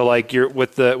 So like you're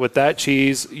with that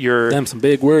cheese, Damn, some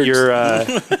big words.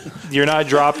 You're not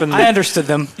dropping. I understood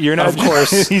them. You're not, of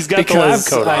course. He's got the lab because,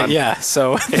 coat on. yeah,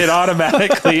 so It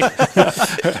automatically.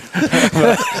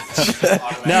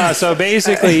 No, so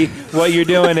basically, what you're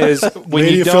doing is when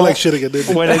Made you you don't feel like shit again,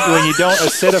 didn't it? when you don't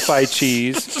acidify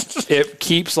cheese, it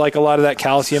keeps like a lot of that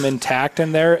calcium intact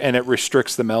in there, and it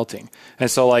restricts the melting. And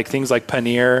so like things like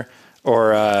paneer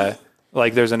or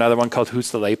like there's another one called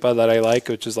Hustalepa that I like,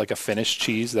 which is like a Finnish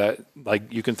cheese that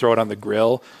like you can throw it on the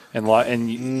grill and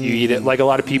you eat it. Like a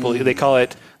lot of people, they call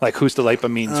it like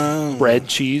Hustalepa means bread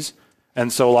cheese.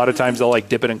 And so a lot of times they'll like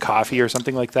dip it in coffee or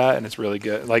something like that. And it's really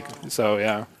good. Like, so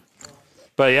yeah.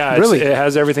 But yeah, Really? it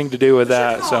has everything to do with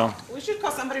that. So We should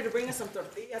call somebody to bring us some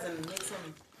tortillas and make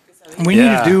some. we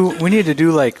Yeah. need to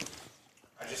do like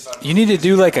you need to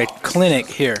do like a clinic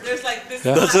here There's like this.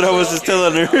 That's what I was just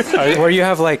telling her. where you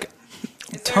have like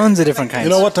tons of different kinds. You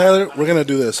know what, Tyler? We're gonna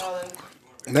do this.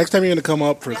 Next time you're gonna come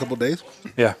up for a couple of days,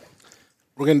 yeah.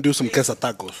 we're gonna do some queso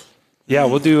tacos. Yeah,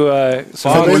 we'll do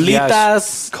some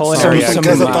Abuelitas, culinary some activities.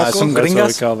 queso tacos? some That's what we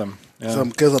gringas. call them. Yeah.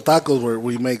 Some queso tacos where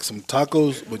we make some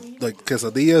tacos with like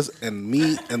quesadillas and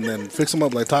meat, and then fix them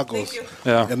up like tacos.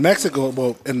 Yeah. In Mexico,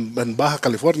 well, in Baja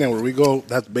California, where we go,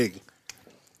 that's big.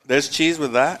 There's cheese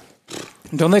with that.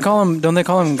 Don't they call them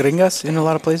gringas in a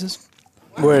lot of places?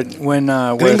 Where it's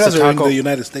Gringas a are in taco. the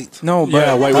United States. No, but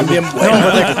Yeah, white También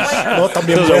buenas. No,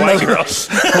 también buenas.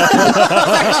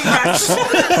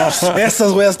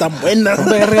 Esas güeyes tan buenas.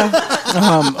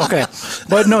 okay,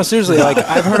 but no, seriously, like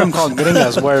I've heard them called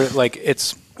gringas, where like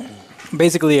it's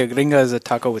basically a gringa is a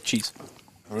taco with cheese.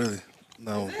 Really?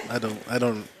 No, I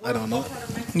don't know.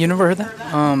 You never heard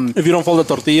that? If you don't fold a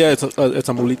tortilla, it's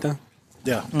a mulita.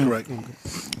 Yeah, correct.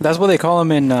 That's what they call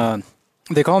them in.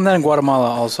 They call them that in Guatemala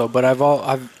also, but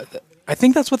I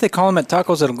think that's what they call them at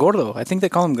Tacos El Gordo. I think they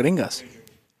call them gringas.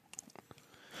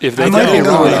 If I they might do, be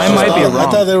wrong. I might be I wrong.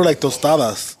 thought they were like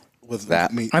tostadas with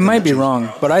That- meat. I might be wrong,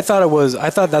 but I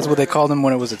thought that's what they called them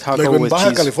when it was a taco Like in with Baja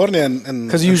cheese. California and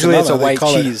Because usually it's a Ensenada, they white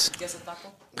call it- cheese.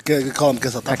 They call them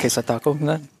queso A queso taco.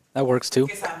 That works too.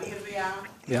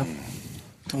 Yeah.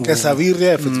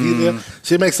 Quesabirria, if it's birria.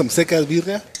 She makes some sick ass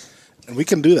birria, and we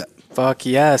can do that. Fuck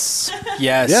yes.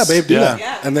 Yes. Yeah, babe, do Yeah.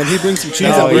 that. And then he brings some cheese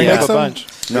Oh, and we yeah. make A some. bunch.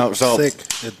 No, so Sick.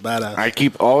 It's badass. I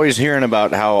keep always hearing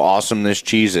about how awesome this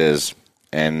cheese is,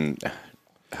 and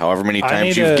however many I times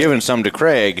need you've to- given some to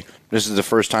Craig, this is the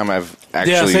first time I've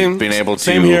actually same- been able to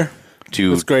same here.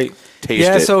 to It's great. taste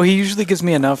Yeah, it. so he usually gives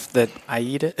me enough that I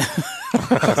eat it.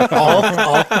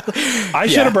 I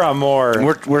should have brought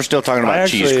more. We're still talking about I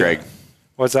cheese, actually- Craig.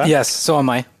 What's that? Yes, so am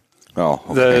I. Oh,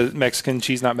 okay. The Mexican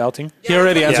cheese not melting. He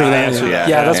already answered I that. answered Yeah. that.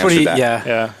 Yeah, that's what he. answered that.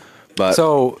 Yeah. Yeah. but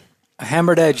So,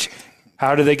 hammered edge.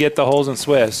 How do they get the holes in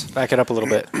Swiss? Back it up a little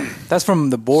bit. That's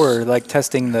from the borer, like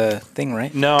testing the thing,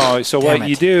 right? No. So Damn what it.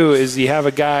 you do is you have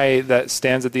a guy that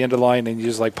stands at the end of the line and he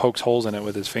just like pokes holes in it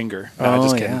with his finger. No,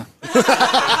 just kidding.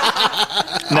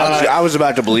 I was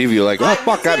about to believe you, like, oh,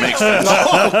 fuck, that makes sense.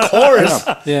 of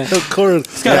course. Yeah. Of course.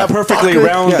 He's got a perfectly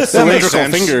round, that makes cylindrical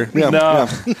sense. finger.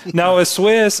 No, a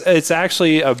Swiss, it's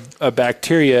actually a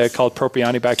bacteria called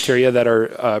Propionibacteria that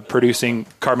are producing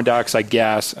carbon dioxide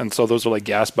gas, and so those are like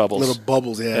gas bubbles. Little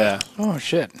bubbles, yeah. Yeah, Oh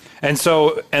shit. and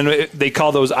so they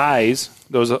call those eyes.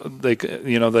 Those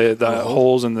the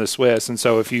holes in the Swiss, and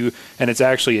so it's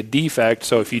actually a defect.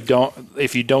 So if you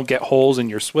don't get holes in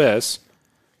your Swiss,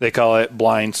 they call it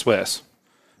blind Swiss.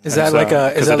 Is that like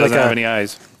a? Is it that like doesn't have a? any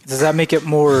eyes? Does that make it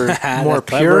more more That's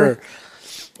pure, clever.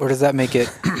 or does that make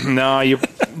it? No, you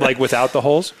like without the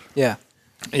holes. Yeah.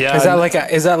 Yeah, Is that like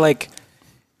a? Is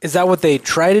that what they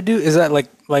try to do? Is that like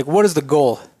what is the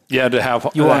goal? Yeah, to have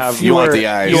You want have fewer- you want the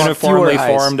eyes. you want uniformly fewer eyes.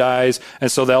 formed eyes,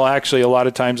 and so they'll actually a lot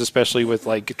of times, especially with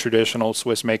like traditional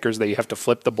Swiss makers, they have to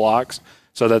flip the blocks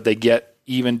so that they get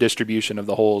even distribution of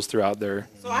the holes throughout their.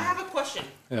 So I have a question.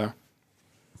 Yeah.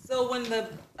 So when the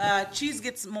cheese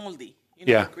gets moldy,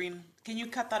 Yeah. the green, can you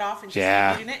cut that off and just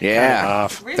Yeah. eat it? Yeah,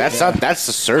 off. Really? that's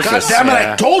the surface. Damn it,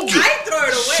 Yeah. I told you. I throw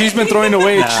it away. She's been throwing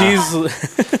away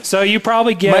cheese. So you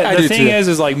probably get I the do thing too.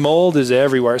 is like mold is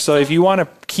everywhere. So if you want to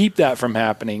keep that from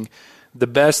happening, the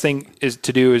best thing is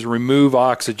to do is remove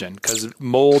oxygen because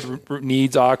mold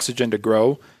needs oxygen to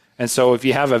grow. And so if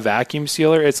you have a vacuum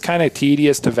sealer, it's kind of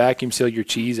tedious to vacuum seal your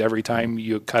cheese every time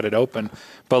you cut it open.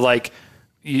 But like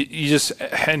you just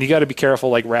and you got to be careful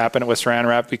like wrapping it with saran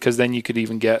wrap because then you could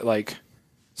even get like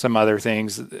some other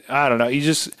things. I don't know. You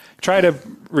just try to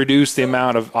reduce the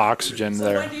amount of oxygen So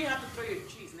there. when do you have to throw your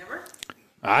cheese? Never?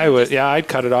 I would, yeah, I'd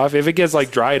cut it off if it gets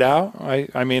like dried out.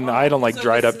 I mean, I don't like So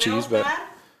dried it up smells cheese, but bad?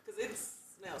 'Cause it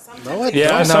smells. Sometimes No, it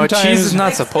yeah, No, sometimes cheese is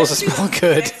not supposed to smell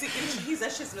good. Mexican cheese,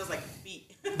 that shit smells like feet.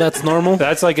 That's normal.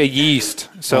 That's like a yeast.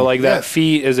 So like that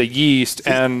feet is a yeast,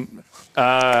 and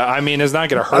I mean it's not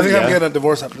going to hurt I think you. I'm getting a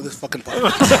divorce after this fucking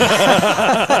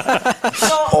podcast.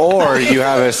 Or you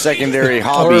have a secondary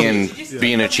hobby in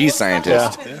being a cheese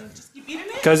scientist.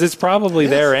 Because it's probably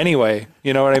there anyway.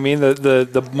 You know what I mean?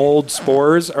 The mold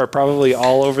spores are probably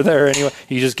all over there anyway.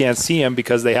 You just can't see them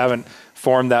because they haven't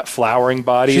formed that flowering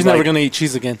body. She's never going to eat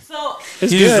cheese again.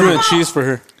 It's You just good. ruined cheese for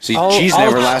her. See, cheese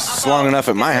never lasts long enough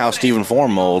at my house to even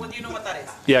form mold. You know what that is?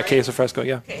 Yeah, queso fresco,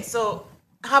 yeah. Okay, so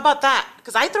how about that?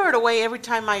 Because I throw it away every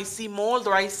time I see mold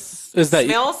or I Is that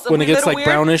smell when it gets little like weird.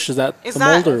 brownish? Is that Is the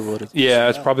that- mold or what? Yeah,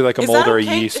 it's probably like a Is mold that or a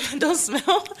okay? yeast. Don't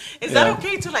smell. Is that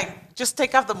okay to like just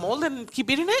take off the mold and keep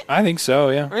eating it? I think so,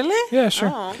 yeah. Really? Yeah,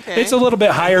 sure. Oh, okay. It's a little bit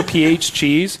higher pH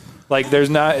cheese. Like there's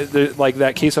not like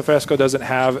that queso fresco doesn't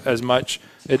have as much.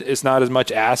 It's not as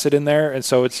much acid in there, and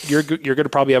so it's you're going to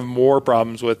probably have more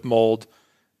problems with mold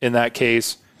in that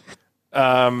case. But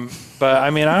I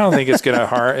mean, I don't think it's going to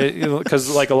harm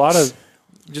because like a lot of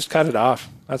just cut it off.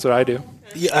 That's what I do.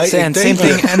 Yeah, And same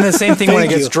thing, and the same thing when it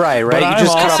Thank gets you. dry, right? But You I'm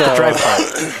just cut off the also- dry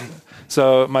part.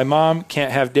 So my mom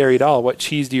can't have dairy at all. What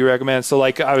cheese do you recommend? So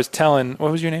like I was telling,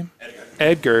 what was your name?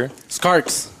 Edgar.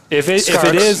 Skarks. If it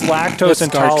is lactose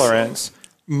intolerance,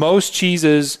 most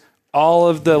cheeses, all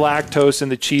of the lactose in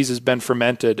the cheese has been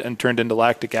fermented and turned into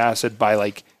lactic acid by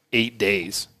like 8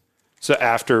 days. So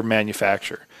after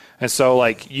manufacture. And so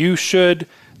like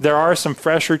there are some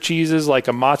fresher cheeses like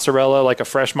a mozzarella, like a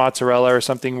fresh mozzarella or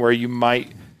something where you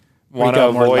might want to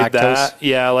got more avoid lactose? that.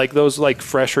 Yeah, like those like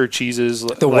fresher cheeses.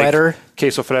 The like wetter?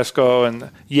 queso fresco and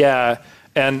yeah.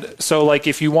 And so like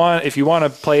if you want to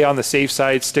play on the safe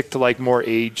side, stick to like more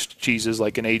aged cheeses,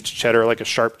 like an aged cheddar, like a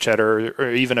sharp cheddar,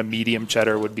 or even a medium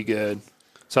cheddar would be good.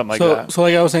 Something like that. So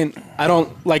like I was saying, I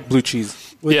don't like blue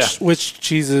cheese. Yeah. Which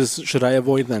cheeses should I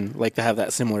avoid then? Like to have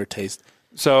that similar taste.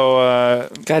 So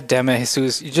God damn it,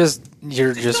 Jesus!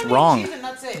 You're just wrong.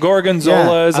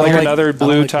 Gorgonzola is I don't like like- another I don't blue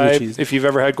like blue type. cheese. If you've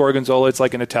ever had gorgonzola, it's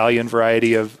like an Italian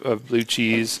variety of blue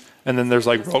cheese. And then there's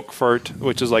like Roquefort,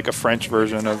 which is like a French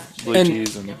version of blue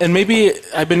cheese. And maybe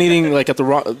I've been eating like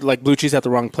blue cheese at the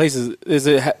wrong places.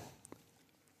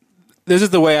 This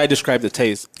is the way I describe the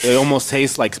taste. It almost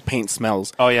tastes like paint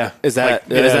smells. Oh yeah, Is that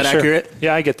Like, is that sure. accurate?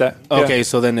 Yeah, I get that. Okay, Yeah.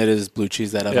 so then it is blue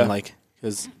cheese that I Yeah. don't like.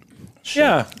 'Cause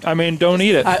Yeah, I mean, don't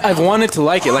eat it. I've wanted to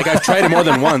like it. Like I've tried it more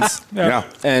than once. Yeah.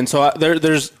 And so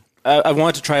I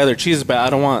wanted to try other cheeses, but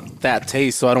I don't want that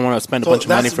taste. So I don't want to spend a bunch of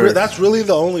money for. That's really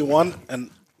the only one, and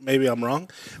maybe I'm wrong,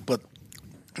 but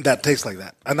that tastes like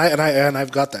that, and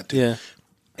I've got that too. Yeah.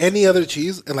 Any other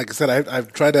cheese, and like I said,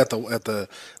 I've tried at the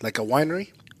like a winery.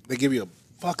 They give you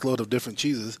a fuckload of different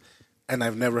cheeses, and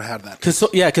I've never had that.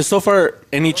 Because so far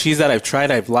any cheese that I've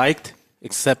tried I've liked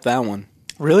except that one.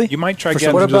 Really? You might try For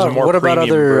getting what just a about more what about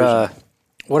premium other? version.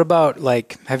 What about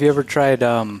like? Have you ever tried?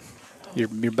 Your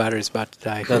battery's about to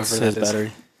die. That's whoever his that is.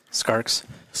 battery. Skarks.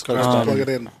 Plug it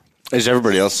in. Is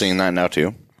everybody else seeing that now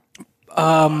too?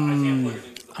 I'm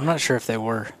not sure if they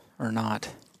were or not.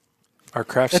 Our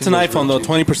craft. It's an singles iPhone though.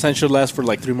 really 20% should last for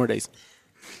like 3 more days.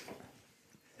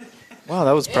 Wow,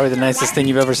 that was probably the nicest thing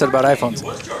you've ever said about iPhones.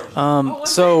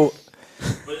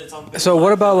 So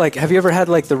what about like? Have you ever had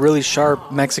like the really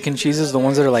sharp Mexican cheeses, the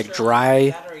ones that are like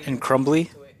dry and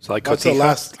crumbly? So like What's the cotija.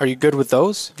 last? Are you good with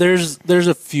those? There's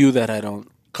a few that I don't.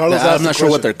 Carlos that- asked I'm the not sure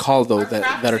what question. they're called though.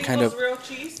 That are kind of. real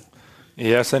cheese.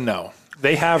 Yes and no.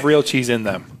 They have real cheese in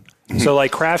them. So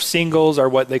like craft singles are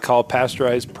what they call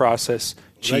pasteurized processed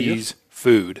cheese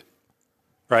food,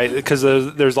 right? Because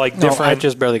there's like No, I different.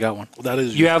 just barely got one. That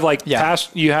is You have like Yeah.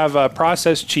 you have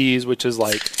processed cheese, which is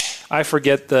like I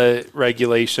forget the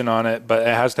regulation on it, but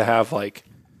it has to have like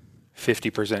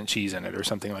 50% cheese in it or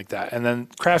something like that. And then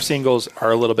craft singles are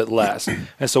a little bit less.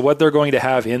 And so what they're going to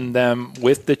have in them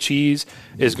with the cheese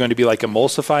is going to be like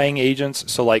emulsifying agents,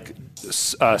 so like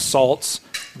salts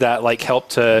that like help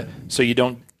to so you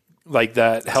don't like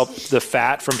that help the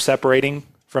fat from separating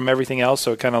from everything else,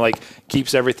 so it kind of like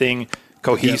keeps everything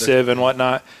cohesive and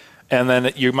whatnot. And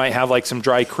then you might have like some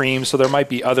dry cream. So there might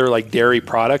be other like dairy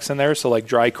products in there. So like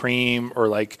dry cream or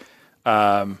like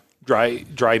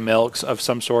dry milks of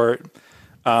some sort.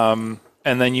 And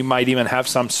then you might even have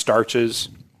some starches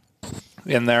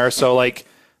in there. So like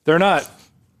they're not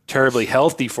terribly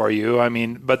healthy for you. I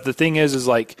mean, but the thing is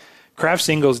like craft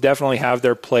singles definitely have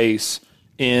their place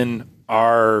in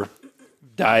our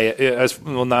diet. As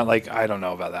well, not like, I don't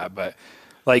know about that, but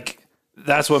like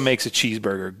that's what makes a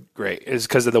cheeseburger great, is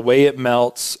because of the way it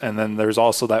melts, and then there's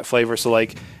also that flavor. So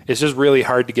like, it's just really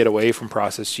hard to get away from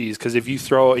processed cheese, because if you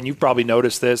throw, and you've probably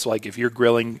noticed this, like if you're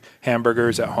grilling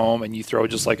hamburgers at home and you throw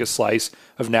just like a slice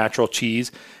of natural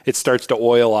cheese, it starts to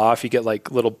oil off. You get like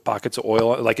little pockets of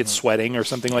oil, like it's sweating or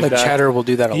something like Like that. cheddar will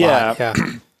do that a lot. Yeah.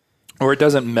 Or it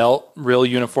doesn't melt real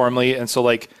uniformly, and so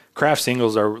like Kraft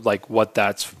singles are like what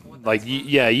that's like.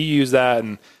 You use that,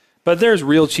 but there's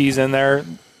real cheese in there.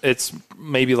 It's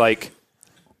maybe like,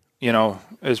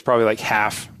 it's probably like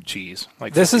half cheese.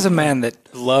 Like This is a man that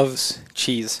loves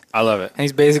cheese. I love it. And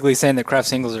he's basically saying that Kraft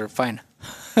singles are fine.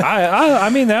 I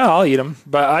mean, yeah, I'll eat them,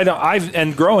 but I don't.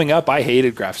 And growing up, I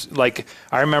hated Kraft. Like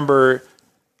I remember,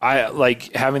 I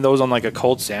like having those on like a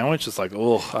cold sandwich. It's like,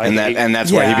 oh, And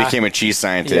that's why he became a cheese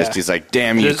scientist. Yeah. He's like,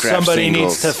 damn you, Kraft somebody singles.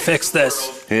 needs to fix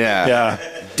this. Yeah.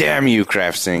 Damn you,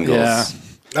 Kraft singles. Yeah.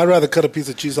 I'd rather cut a piece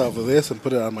of cheese off of this and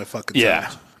put it on my fucking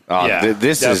sandwich. Oh, Yeah,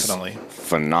 this definitely. is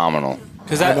phenomenal.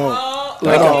 Because I know.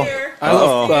 I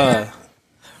love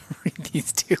Read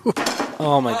these two.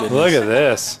 oh my goodness. Look at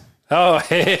this. Oh,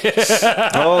 hey.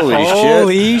 Holy shit.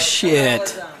 Holy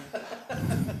shit.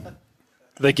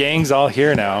 The gang's all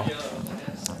here now.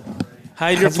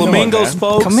 Hide your How's it going, flamingos, man?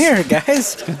 folks. Come here,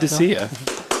 guys. Good to see you.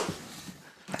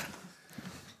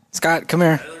 Scott, come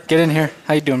here. Get in here.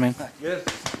 How you doing, man?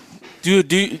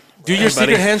 Do your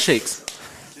secret handshakes.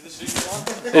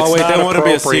 Oh, wait, not that wouldn't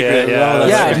be a appropriate, secret. Yeah, No,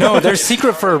 Yeah, no, they're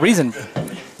secret for a reason.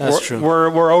 That's we're, true.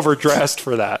 We're overdressed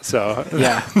for that, so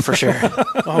Yeah, for sure.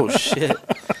 Oh shit.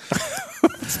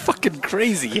 It's fucking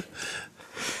crazy.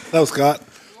 That was Scott.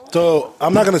 So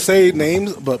I'm not gonna say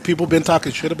names, but people been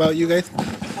talking shit about you guys.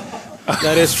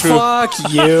 That is true. Fuck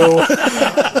you.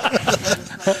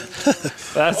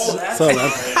 that's So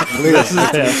man, please.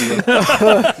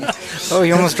 Oh,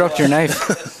 you almost dropped your knife.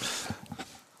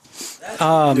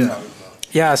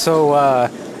 Yeah, so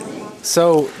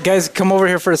guys, come over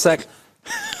here for a sec.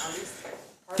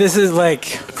 This is like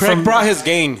Craig brought his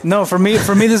gang. No, for me, this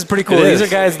is pretty cool. It These is.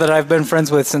 are guys that I've been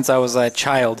friends with since I was a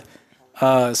child.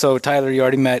 So Tyler, you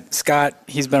already met Scott.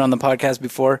 He's been on the podcast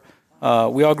before.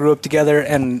 We all grew up together,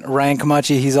 and Ryan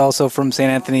Camachi, he's also from St.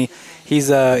 Anthony. He's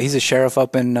a sheriff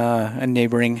up in a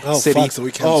neighboring Oh city. fuck! So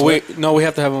we can't. Oh sweat. wait, no, we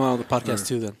have to have him on the podcast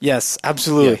too. Then Yes,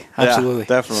 absolutely, absolutely,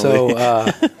 definitely.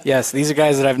 So yes, these are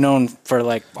guys that I've known for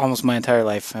like almost my entire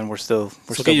life, and we're still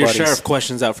so still get your buddies. sheriff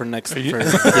questions out for next. Yeah,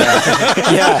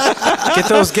 get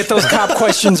those cop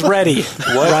questions ready.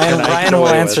 Ryan will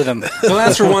answer them. He'll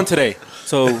answer one today.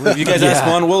 So if you guys ask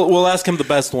one, we'll ask him the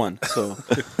best one. So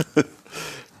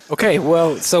Okay,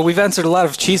 well, so we've answered a lot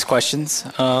of cheese questions.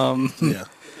 Yeah.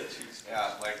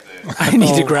 I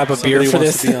need to grab a beer somebody for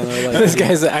wants this. to be on there, like- This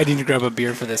guy's. I need to grab a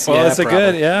beer for this. well, yeah, it's a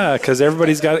probably. good, because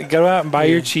everybody's got to go out and buy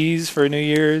your cheese for New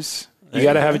Year's. You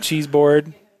got to have a cheese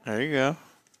board. There you go.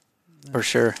 For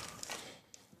sure.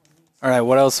 All right,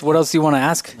 what else? What else do you want to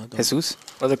ask, Jesus?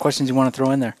 What other questions you want to throw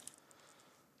in there?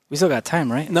 We still got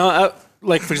time, right? no,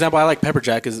 like for example, I like pepper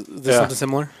jack. Is this Yeah. something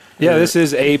similar? Yeah, this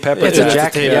is a pepper. It's a jack.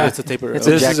 jack. taper. Yeah, It's a taper. It's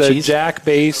a This jack is a cheese. jack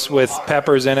base with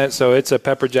peppers in it, so it's a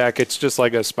pepper jack. It's just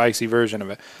like a spicy version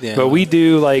of it. Yeah. But we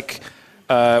do like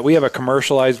we have a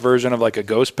commercialized version of like a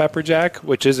ghost pepper jack,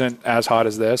 which isn't as hot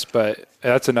as this, but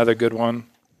that's another good one.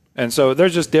 And so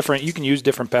there's just different. You can use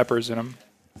different peppers in them.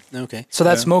 Okay. So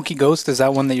that Smoky Ghost, is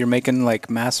that one that you're making like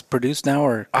mass produced now,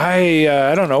 or?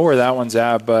 I don't know where that one's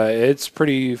at, but it's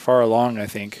pretty far along, I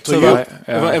think. So Yeah, if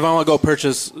I want to go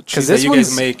purchase cheese this that you guys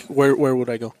one's- make, where would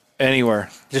I go? anywhere.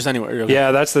 Just anywhere. Okay.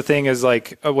 Yeah, that's the thing is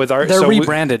like with our They're so we-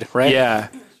 rebranded, right? Yeah,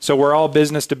 so we're all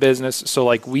business to business. So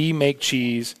like we make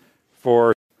cheese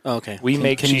for Oh, okay. we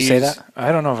make can cheese. you say that?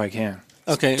 I don't know if I can.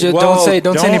 Okay. Just well,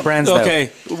 don't say any brands. Though.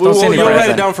 Okay. Don't say any You'll brands write it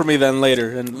then. down for me then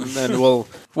later, and then we'll.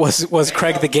 Was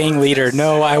Craig the gang leader?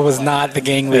 No, I was not the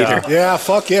gang leader. Yeah,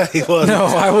 fuck yeah, he was. No,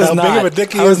 I was How not. big of a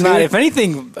dick he I was is not. here. If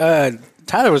anything,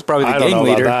 Tyler was probably the I don't gang know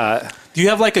leader. about that. Do you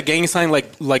have like a gang sign,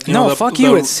 like you No, know? fuck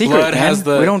you, it's secret, blood man. has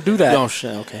the. We don't do that. Oh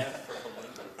shit. Okay.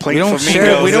 We don't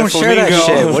share. We don't share that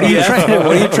shit. What are you trying?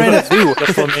 What are you trying to do?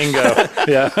 The flamingo.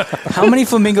 Yeah, How many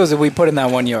flamingos did we put in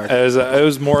that one yard? it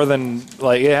was more than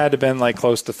like it had to been like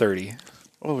close to 30.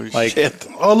 Holy Like shit.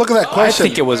 Oh, look at that I question.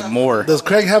 think it was more. Does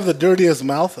Craig have the dirtiest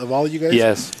mouth of all you guys?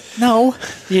 yes, No.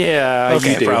 yeah,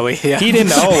 Okay, you do. probably, yeah. He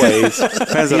didn't always.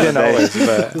 Depends he on the didn't day. always,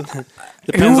 but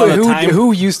Depends on the time.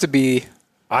 Who used to be?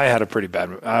 I had a pretty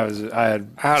bad. I had.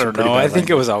 I don't know. I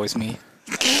think it was always me.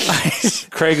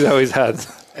 Craig's always had.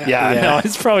 Yeah, Yeah. no,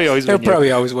 it's probably always been It you.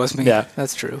 probably always was me. Yeah.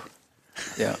 That's true.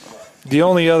 Yeah. The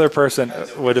only other person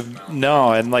would have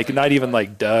and like not even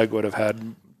like Doug would have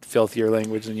had filthier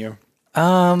language than you.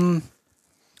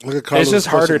 Look at Carlos. It's just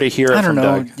harder to hear it I don't from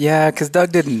know. Doug. Yeah, because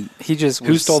Doug didn't. He just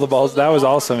Who stole the balls? That was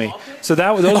also me. So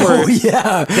those were Oh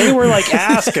yeah. they were like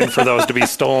asking for those to be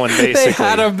stolen. Basically, They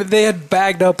had them. They had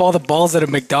bagged up all the balls at a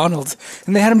McDonald's,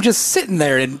 and they had them just sitting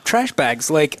there in trash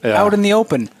bags, like Yeah. out in the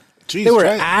open. Jeez, They were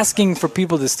try it. asking for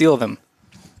people to steal them.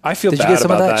 I feel Did you bad get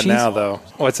some of about that that cheese? now, though.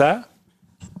 What's that?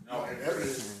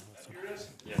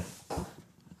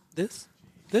 This.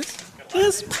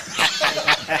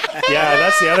 Yeah,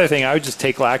 that's the other thing. I would just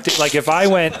take lactate. Like if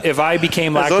I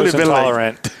became It's only lactose been, like-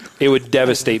 intolerant, it would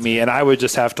devastate me, and I would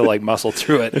just have to like muscle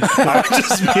through it. I would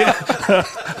just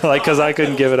be like, because I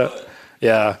couldn't give it up.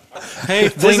 Yeah, Hey,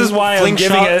 this is why I'm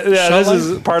giving it. Yeah, this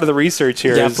is part of the research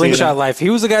here. Yeah, is, Fling you know, Shot Life.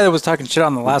 He was the guy that was talking shit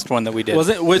on the last one that we did. Was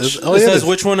it which? Oh, it yeah, says it is.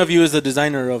 which one of you is the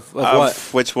designer of what?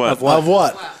 Which one? Of what? Of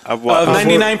what? Of what?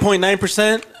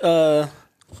 99.9%.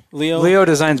 Leo. Leo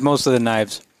designs most of the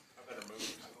knives.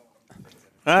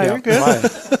 Ah, you're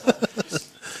good.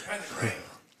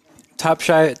 Top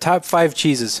 5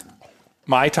 cheeses.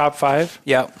 my top 5.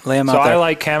 Yeah, lay them So out there. I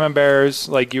like Camemberts,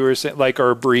 like you were saying, like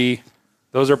or Brie.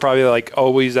 Those are probably like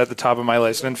always at the top of my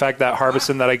list. And in fact, that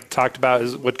Harbison that I talked about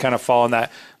would kind of fall in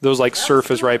that. Those like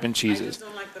surface ripened cheeses.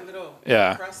 Don't like the little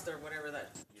Yeah. crust or whatever that.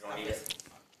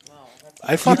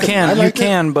 I You fucking, can, I like you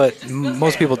can, but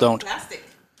most people don't. Plastic.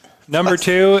 Number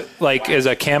 2, like, is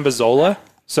a Cambozola.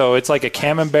 So it's like a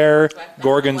Camembert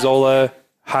Gorgonzola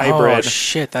hybrid. Oh,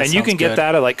 shit, that and you sounds can get good.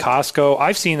 that at like Costco.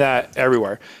 I've seen that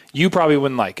everywhere. You probably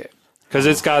wouldn't like it because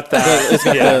it's got that.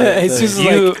 yeah. It's just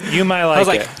You might like, I was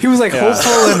like, it. he was like Yeah.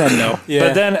 hopeful and then no.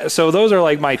 But then, so those are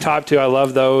like my top 2. I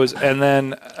love those. And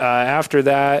then after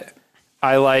that,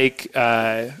 I like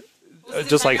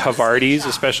just like Havardis,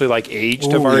 especially like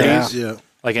aged Havardis. Yeah.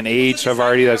 Like an aged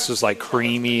Havarti that's just like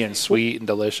creamy and sweet and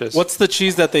delicious. What's the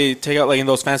cheese that they take out like in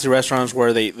those fancy restaurants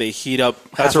where they heat up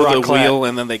That's half a of the raclette. wheel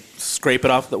and then they scrape it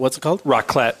off? What's it called?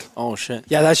 Raclette. Oh shit!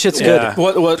 Yeah, that shit's Yeah.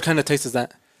 good. What kind of taste is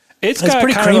that? It's It's got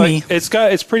pretty kinda creamy.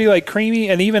 Like, it's pretty like creamy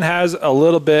and even has a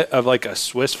little bit of like a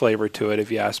Swiss flavor to it. If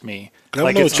you ask me, Grab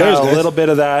like one of it's those chairs, got a guys. little bit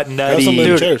of that Have nutty. some of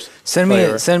the chairs.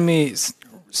 Flavor.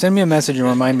 Send me a message and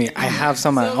remind me. I have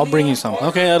some. I'll bring you some.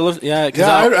 Okay, I love. Yeah, 'cause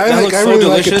Yeah, that I looks so really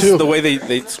like it, delicious. too. The way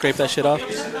they scrape that shit off.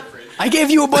 I gave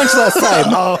you a bunch last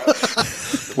time.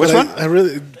 Which one? I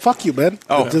really fuck you, man.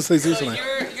 Oh, just like Zeus and I.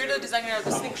 You're the designer of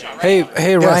the slingshot, right?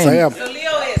 Hey, Yes, Ryan. I am. So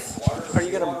Leo is. Are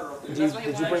you gonna? Did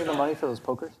you bring the money for those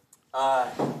pokers?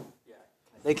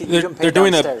 They can, They're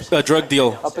doing a drug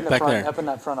deal up in the back front, there. up in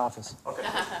that front office. Okay.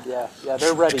 Yeah,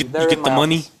 they're ready. You get the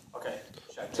money.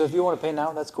 So if you want to pay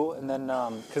now, that's cool. And then,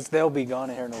 because they'll be gone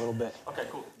here in a little bit. Okay,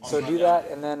 cool. So do that,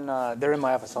 and then they're in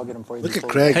my office. I'll get them for you. Look at before-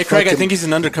 Craig. Hey Craig, I Fucking- think he's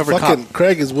an undercover Fucking cop.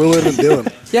 Craig is willing and dealing.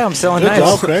 Yeah, I'm selling Good knives.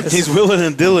 job, Craig. He's willing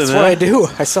and dealing, That's what I do.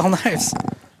 I sell knives.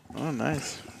 Oh,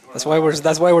 nice. That's why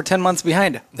we're 10 months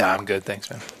behind. Nah, I'm good. Thanks,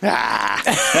 man.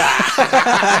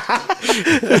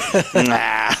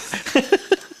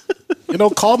 You know,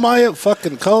 call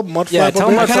Mudflap. Yeah, tell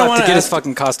him over I here. kinda to wanna get his ask-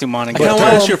 fucking costume on and I get kind of it.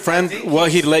 want to ask your friend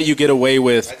what he'd let you get away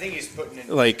with.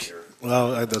 Like,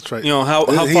 Well, that's right. you know, how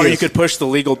He far you is. could push the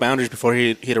legal boundaries before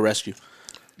he'd arrest you.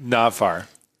 Not far.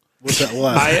 What's that?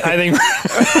 What? I think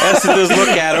Just look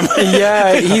at him.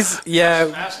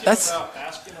 That's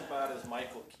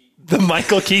the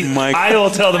Michael Keaton. I will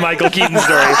tell the Michael Keaton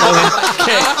story.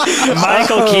 Okay.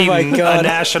 Michael Keaton, God. a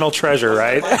national treasure,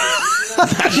 right?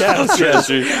 National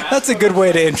treasure. that's a good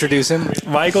way to introduce him.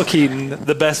 Michael Keaton,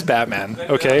 the best Batman.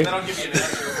 Okay.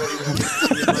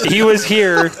 He was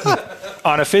here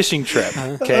on a fishing trip.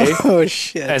 Okay. Oh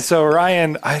shit. And so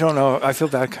Ryan, I don't know. I feel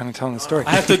bad kind of telling the story.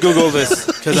 I have to Google this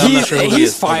because I'm not sure who he He's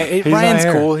is. fine. He's Ryan's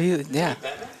not here. cool.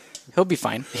 He'll be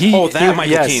fine. Oh, that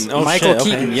Michael yes, Keaton. Oh, Michael shit, okay.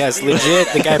 Keaton. Yes, legit.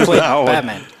 The guy played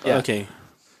Batman. Yeah. Okay.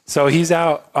 So he's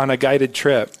out on a guided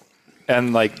trip,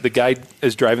 and like the guy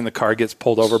is driving the car, gets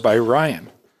pulled over by Ryan.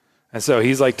 And so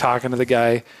he's like talking to the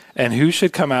guy, and who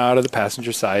should come out of the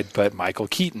passenger side but Michael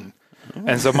Keaton?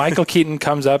 And so Michael Keaton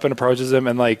comes up and approaches him,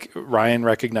 and like Ryan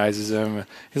recognizes him.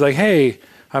 He's like, "Hey,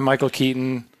 I'm Michael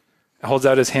Keaton." Holds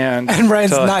out his hand, And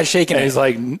Ryan's not shaking And it. he's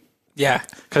like, Yeah.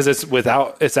 because it's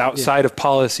outside of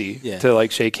policy Yeah. to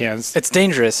like shake hands. It's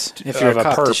dangerous if you're of a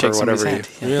cop to perp shake or somebody's whatever.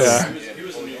 hand. Yeah.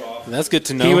 That's good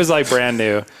to know. He was like brand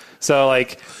new. So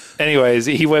like, anyways,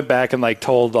 he went back and like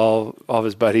told all of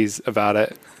his buddies about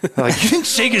it. They're like, you didn't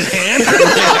shake his hand?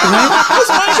 That's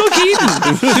Michael Keaton.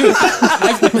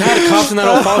 had cops in that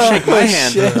old fall shake my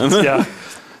hand. Yeah.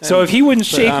 So if he wouldn't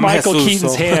shake I'm Michael Jesus,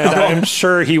 Keaton's so- hand, I'm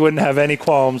sure he wouldn't have any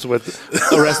qualms with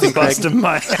Arresting Craig. busting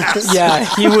my ass. Yeah,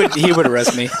 he would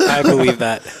arrest me. I believe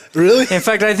that. Really? In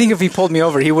fact, I think if he pulled me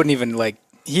over, he wouldn't even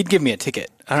he'd give me a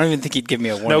ticket. I don't even think he'd give me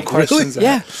a warning. No questions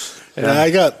Yeah. Yeah,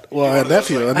 I got a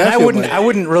nephew. And I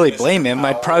wouldn't really blame him.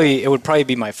 It would probably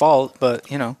be my fault, but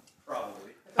you know.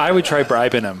 I would try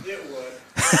bribing him.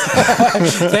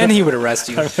 Then he would arrest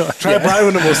you. Try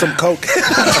bribing him with some coke.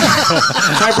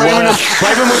 Try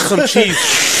bribe him with some cheese.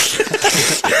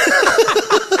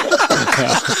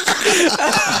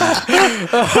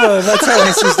 That's how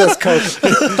Jesus does coke.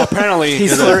 Apparently, He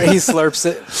slurps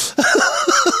it.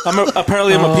 I'm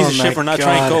a piece of shit for not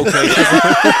trying coke.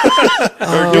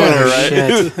 They're doing it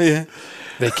right. Shit.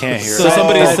 They can't hear So it.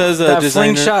 somebody says a that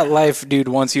designer. Slingshot Life dude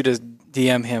wants you to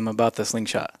DM him about the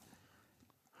slingshot.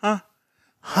 Huh?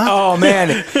 Oh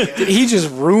man, he just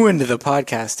ruined the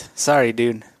podcast. Sorry,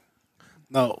 dude.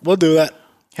 No, we'll do that.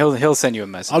 He'll send you a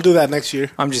message. I'll do that next year.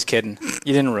 I'm just kidding.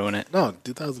 You didn't ruin it. No,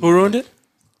 2000. Who ruined it?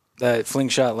 The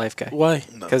Slingshot Life guy. Why?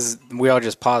 Because we all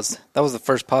just paused. That was the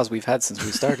first pause we've had since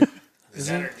we started.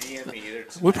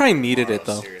 We probably needed it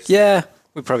though. Yeah,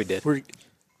 we probably did.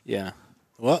 Yeah.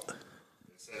 What?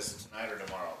 It says tonight or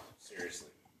tomorrow. Seriously.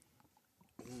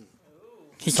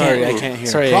 Sorry, I can't hear.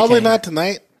 Sorry, Probably I can't. not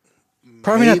tonight.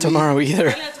 Probably not maybe. tomorrow either.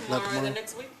 Not tomorrow. The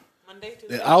next week, Monday,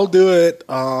 Tuesday. Yeah, I'll do it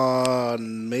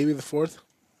on maybe the 4th.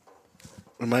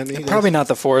 Remind me. Probably not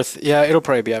the 4th. Yeah, it'll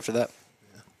probably be after that.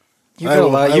 You I got a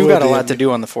will- lot. I You will got a DM lot to you.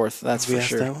 do on the 4th. That's for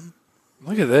sure.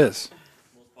 Look at this.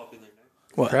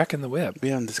 What? Cracking the whip. We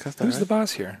haven't discussed that. Who's the Right?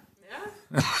 boss here?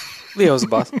 Leo's the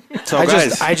boss. So,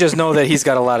 I just know that he's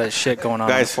got a lot of shit going on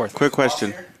guys, on the 4th. quick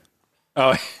question.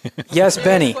 Oh, Yes,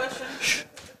 Benny.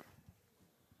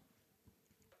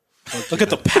 Look at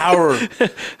the power.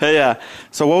 Hey, yeah.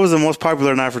 So, what was the most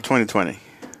popular night for 2020?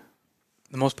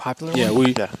 The most popular Yeah, one? we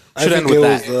I should think end with it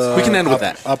that. was, We can end with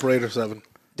that. Operator 7.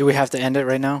 Do we have to end it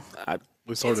right now?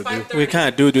 We sort of do. We kind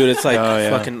of do, dude. It's like yeah.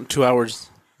 fucking 2 hours.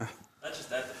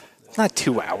 It's not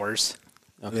 2 hours.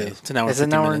 Okay, Yeah. it's an hour. It's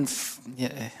an 50 hour and... minutes.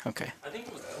 Yeah, okay. I think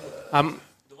it was Um,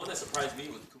 the one that surprised me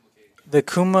was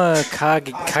Kuma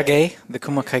Cage. The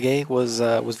Kuma Kage was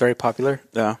very popular.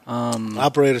 Yeah.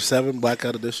 Operator 7,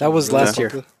 Blackout Edition. That was Really last year.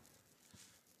 popular.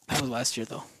 That was last year,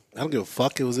 though. I don't give a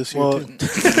fuck. It was this year, Well, too.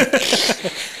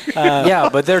 yeah,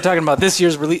 but they're talking about this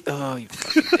year's release. Oh, you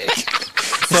fucking dick.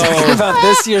 Talking about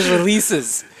this year's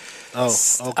releases. Oh,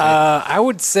 okay. I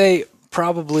would say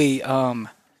probably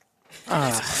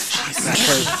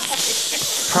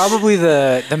probably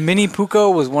the Mini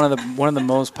Puko was one of the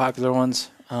most popular ones.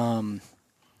 I'm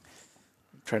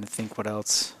trying to think what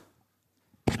else.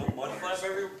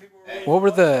 What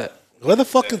were the Where the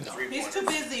fuck is... He's too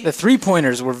busy.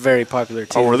 3-pointers were very popular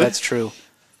too. Oh, were they? That's true.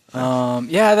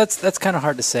 Yeah, that's kind of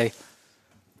hard to say.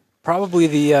 Probably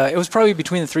it was probably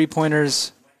between the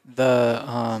 3-pointers, and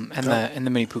the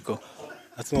Mini Puko.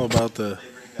 That's not about the...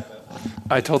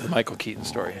 I told the Michael Keaton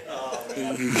story.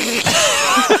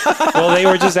 Well, they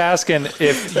were just asking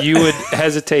if you would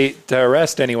hesitate to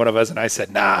arrest any one of us, and I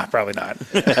said, nah, probably not.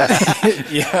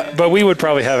 Yeah. But we would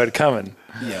probably have it coming.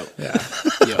 Yep.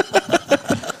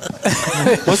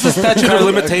 what's the statute of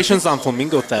limitations on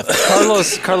flamingo theft?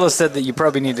 Carlos said that you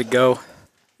probably need to go.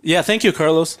 Yeah, thank you,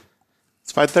 Carlos.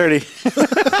 It's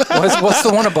 5:30. What's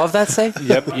the one above that say?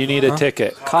 Yep, you need a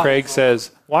ticket. Craig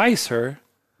says, why, sir?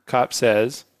 Cop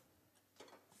says,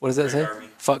 What does that say?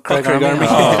 Fuck Craig, Craig Army.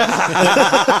 Army.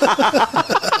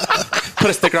 Put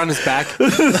a sticker on his back.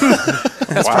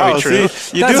 That's Wow, probably true.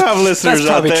 see, you do have listeners That's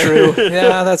out probably there. true.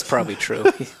 Yeah, that's probably true.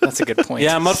 That's a good point.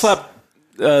 Yeah, Mudflap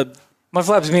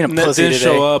Mudflap's being a pussy didn't today.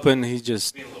 show up, and he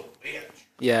just...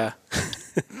 Yeah.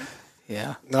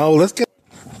 Yeah. No, let's get...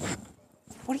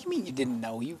 What do you mean you didn't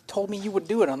know? You told me you would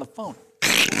do it on the phone.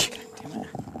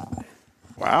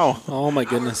 Wow. Oh, my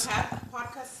goodness.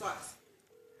 Podcast sucks.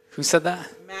 Who said that?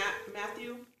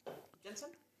 Matthew Jensen?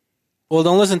 Well,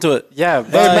 don't listen to it. Yeah.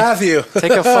 Hey, bye. Matthew.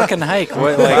 Take a fucking hike.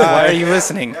 Why are you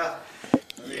listening?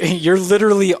 You're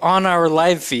literally on our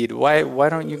live feed. Why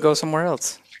don't you go somewhere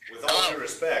else? With all due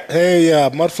respect, Hey,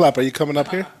 Mudflap, are you coming up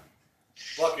here?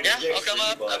 Yeah, I'll come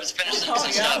up. I was finishing some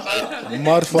stuff up.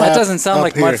 Mudflap. That doesn't sound up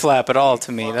like here. Mudflap at all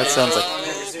to me. That sounds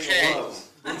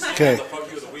like Okay.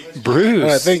 Bruce. All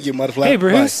right, thank you, Mudflap. Hey,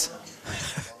 Bruce.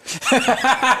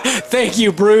 Thank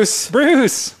you, Bruce.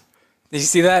 Bruce. Did you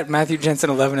see that? Matthew Jensen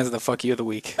 11 is the fuck you of the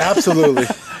week. Bye. Absolutely.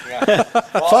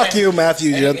 Fuck you,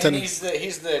 Matthew Jensen. he's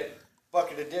the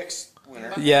bucket of dicks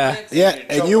winner. Yeah. Yeah,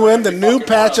 and you win the new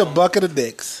patch of Bucket of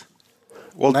Dicks.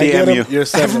 We'll I get DM 'em, you. You're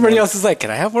seven. Everybody else is like,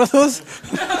 can I have one of those?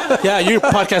 Yeah, your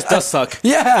podcast does suck.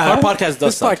 Yeah. Our podcast does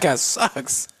This suck. podcast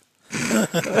sucks.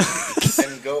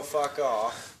 And go fuck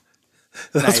off.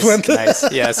 That's Nice, when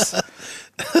nice. Yes.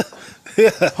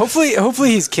 Hopefully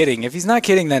he's kidding. If he's not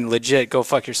kidding, then legit, go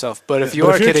fuck yourself. But if you But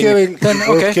are if you're kidding, kidding, then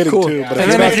we're okay, kidding cool. too, but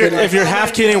And if then you're if not If you're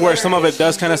half kidding, where some of it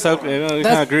does kind of suck, I kind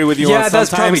of agree with you. yeah, on that's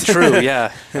probably sometimes. true.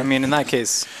 Yeah, I mean, in that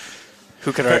case,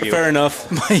 who could argue? Fair enough.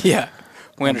 Yeah,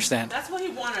 we understand. That's what he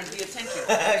wanted, the attention.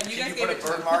 You guys gave it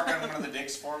to him. mark on one of the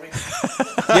dicks for me?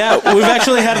 Yeah, we've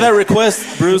actually had that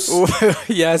request, Bruce.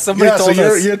 Yeah, somebody Yeah, so told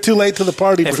us you're too late to the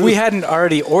party. if Bruce. we hadn't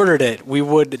already ordered it, we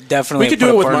would definitely. We could put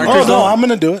do it a with part- markers. Oh no, I'm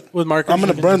gonna do it With markers. I'm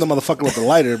gonna burn the motherfucker with the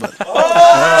lighter. But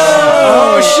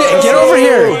Oh shit! Get over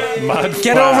here! Mud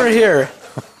Get flap. over here!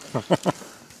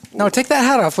 No, take that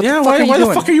hat off. What Yeah, the fuck why are you the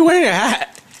doing? fuck are you wearing a hat?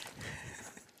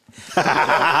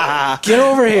 Get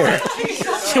over here!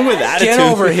 With attitude. Get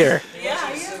over here!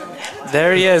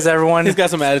 There he is, everyone. He's got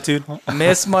some attitude.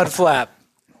 Miss Mudflap,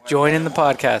 joining the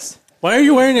podcast. Why are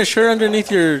you wearing a shirt underneath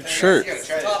your shirt?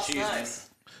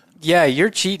 Yeah, you're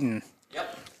cheating.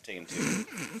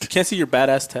 Can't see your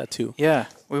badass tattoo. Yeah,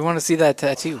 we want to see that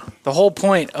tattoo. The whole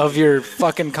point of your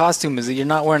fucking costume is that you're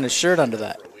not wearing a shirt under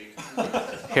that.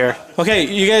 Here, Okay,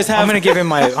 you guys have I'm gonna give him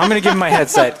my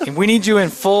headset. We need you in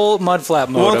full Mudflap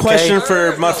mode. one okay? question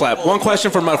for Mudflap. One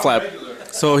question for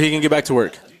Mudflap, so he can get back to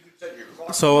work.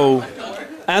 So,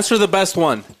 answer the best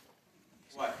one.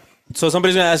 So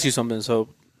somebody's gonna ask you something. So,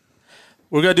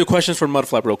 we're gonna do questions for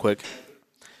Mudflap real quick.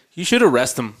 You should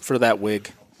arrest him for that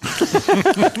wig.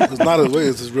 it's not his wig;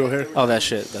 it's his real hair. Oh, that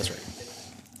shit. That's right.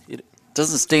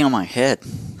 Doesn't stay on my head.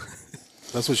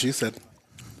 That's what she said.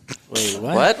 Wait,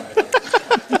 What?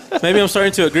 Maybe I'm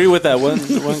starting to agree with that one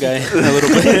guy a little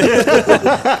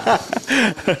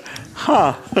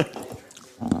bit.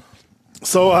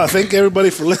 So thank everybody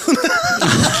for listening.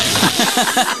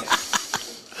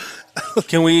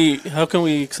 How can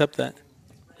we accept that?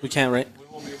 We can't, right?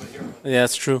 Yeah,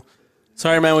 that's true.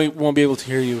 Sorry, man, we won't be able to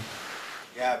hear you.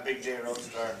 Yeah, Big J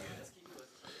Roadstar.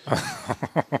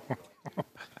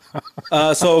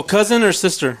 So, cousin or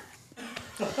sister?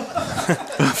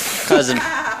 Cousin.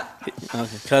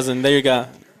 Okay, cousin. There you go.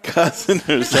 Cousin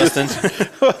or Justin.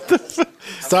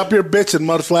 Stop your bitching,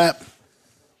 Mudflap.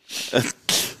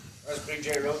 That's Big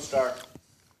J Roadstar.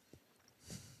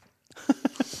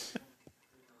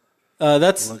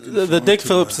 That's the Dick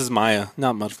Phillips is Maya,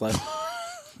 not Mudflap.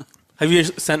 Have you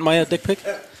sent Maya a dick pic?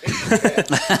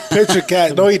 Picture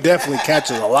cat. No, he definitely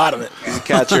catches a lot of it. He's a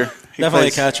catcher. He Definitely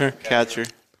a plays catcher. Catcher.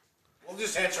 We'll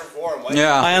just answer for him.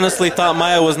 Yeah. I honestly thought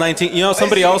Maya was 19. You know,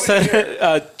 somebody else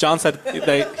said, John said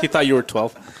he thought you were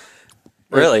 12.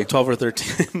 Really? 12 or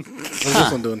 13. What's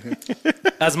this one doing here?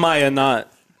 As Maya,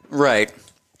 not. Right.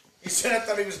 He said I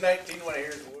thought he was 19 when I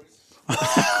heard his voice.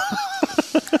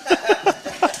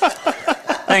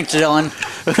 Thanks, Dylan.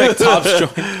 Top's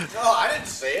joined. No, I didn't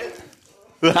say it.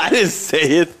 I didn't say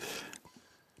it.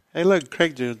 Hey, look,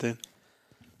 Craig just did.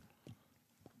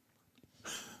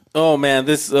 Oh, man.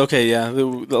 Okay, yeah. A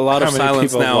lot of How many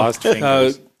silence people have now. lost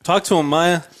fingers? Talk to him,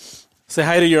 Maya. Say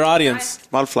hi to your audience.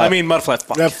 Mudflap. I mean, Mudflap.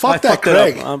 Fuck. Yeah, fuck I that fucked it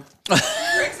up. Craig.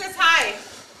 Rick says hi.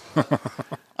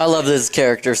 I love this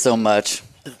character so much.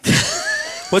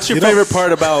 What's your favorite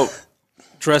part about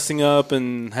dressing up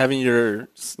and having your,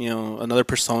 another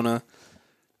persona?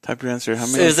 Type your answer. How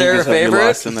many Is there a fingers have you favorite?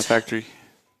 lost in the factory?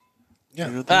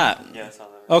 Yeah. Ah.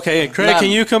 Okay, Craig, None. can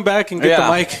you come back and get Yeah.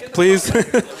 the mic, please?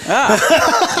 Thank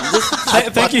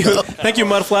you,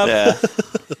 Mudflap. Yeah.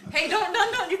 Hey, don't.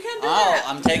 You can't do Oh, that.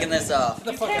 I'm taking this off.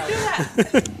 You can't do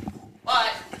that.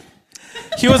 What?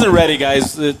 He wasn't ready,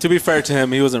 guys. To be fair to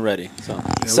him, he wasn't ready. So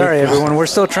Sorry, everyone. We're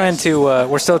still trying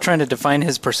to define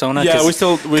his persona. yeah, we because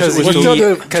still We're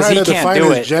still because trying he to can't define do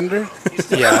his it. gender.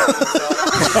 Yeah.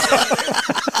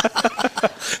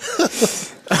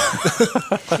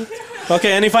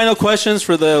 Okay, any final questions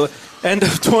for the end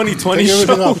of 2020 Take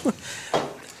everything show?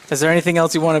 off. Is there anything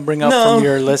else you want to bring up No. from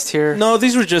your list here? No,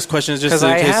 these were just questions. Just Because in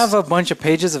I case. have a bunch of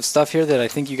pages of stuff here that I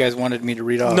think you guys wanted me to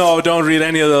read off. No, don't read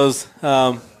any of those.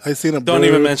 I seen a Don't bird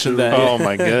even mention that. Oh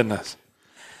my goodness.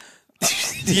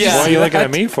 Yeah. What are you looking at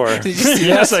me for? Did you see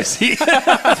Yes, that? I see.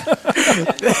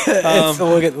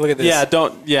 Look at this. Yeah,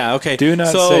 don't. Yeah, okay. Do not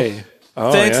So, say.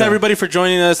 Oh, thanks yeah. everybody for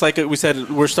joining us. Like we said,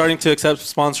 we're starting to accept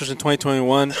sponsors in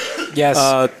 2021. Yes.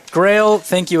 Uh, Grail,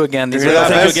 thank you again. These are Thank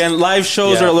the you best. again. Live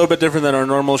shows Yeah. are a little bit different than our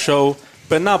normal show,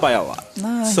 but not by a lot. So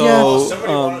yeah.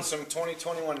 Somebody wanted some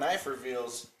 2021 knife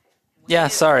reveals. Yeah,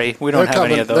 sorry. We don't They're have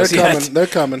coming. any of those They're yet. coming. They're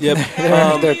coming.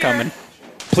 yep. They're coming.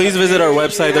 Please visit our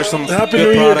website. There's some Happy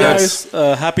good New Year, products.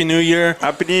 Happy New Year.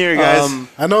 Happy New Year, guys.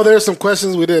 I know there's some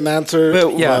questions we didn't answer.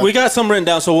 But Yeah. we got some written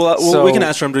down, so, So- we can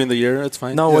answer them during the year. It's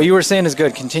fine. No, what you were saying is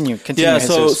good. Continue. Yeah,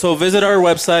 answers. so visit our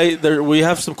website. There we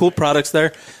have some cool products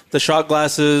there. The shot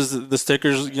glasses, the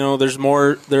stickers. There's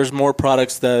more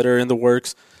products that are in the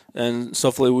works. and so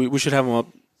hopefully we should have them up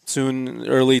soon,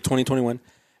 early 2021.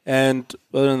 And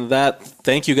other than that,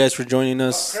 thank you guys for joining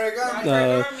us.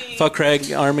 Fuck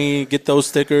Craig Army. Get those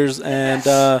stickers, and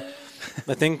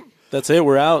I think that's it.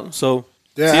 We're out. So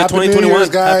see you Happy 2021. New Year's,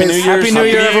 guys. Happy New Year's. Happy New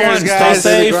Year, everyone. Stay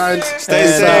safe. Stay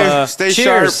safe. Stay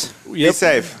cheers. sharp. Be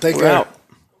safe. Take We're care. out.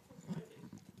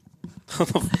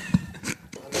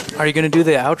 Are you going to do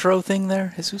the outro thing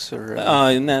there, Jesus? Or,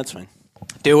 Nah, that's fine.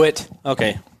 do it.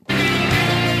 Okay.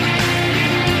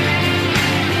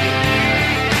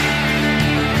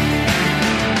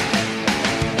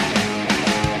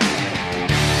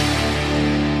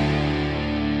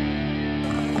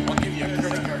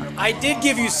 I did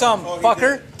give you some,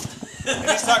 fucker. And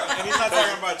he's not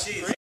talking about cheese.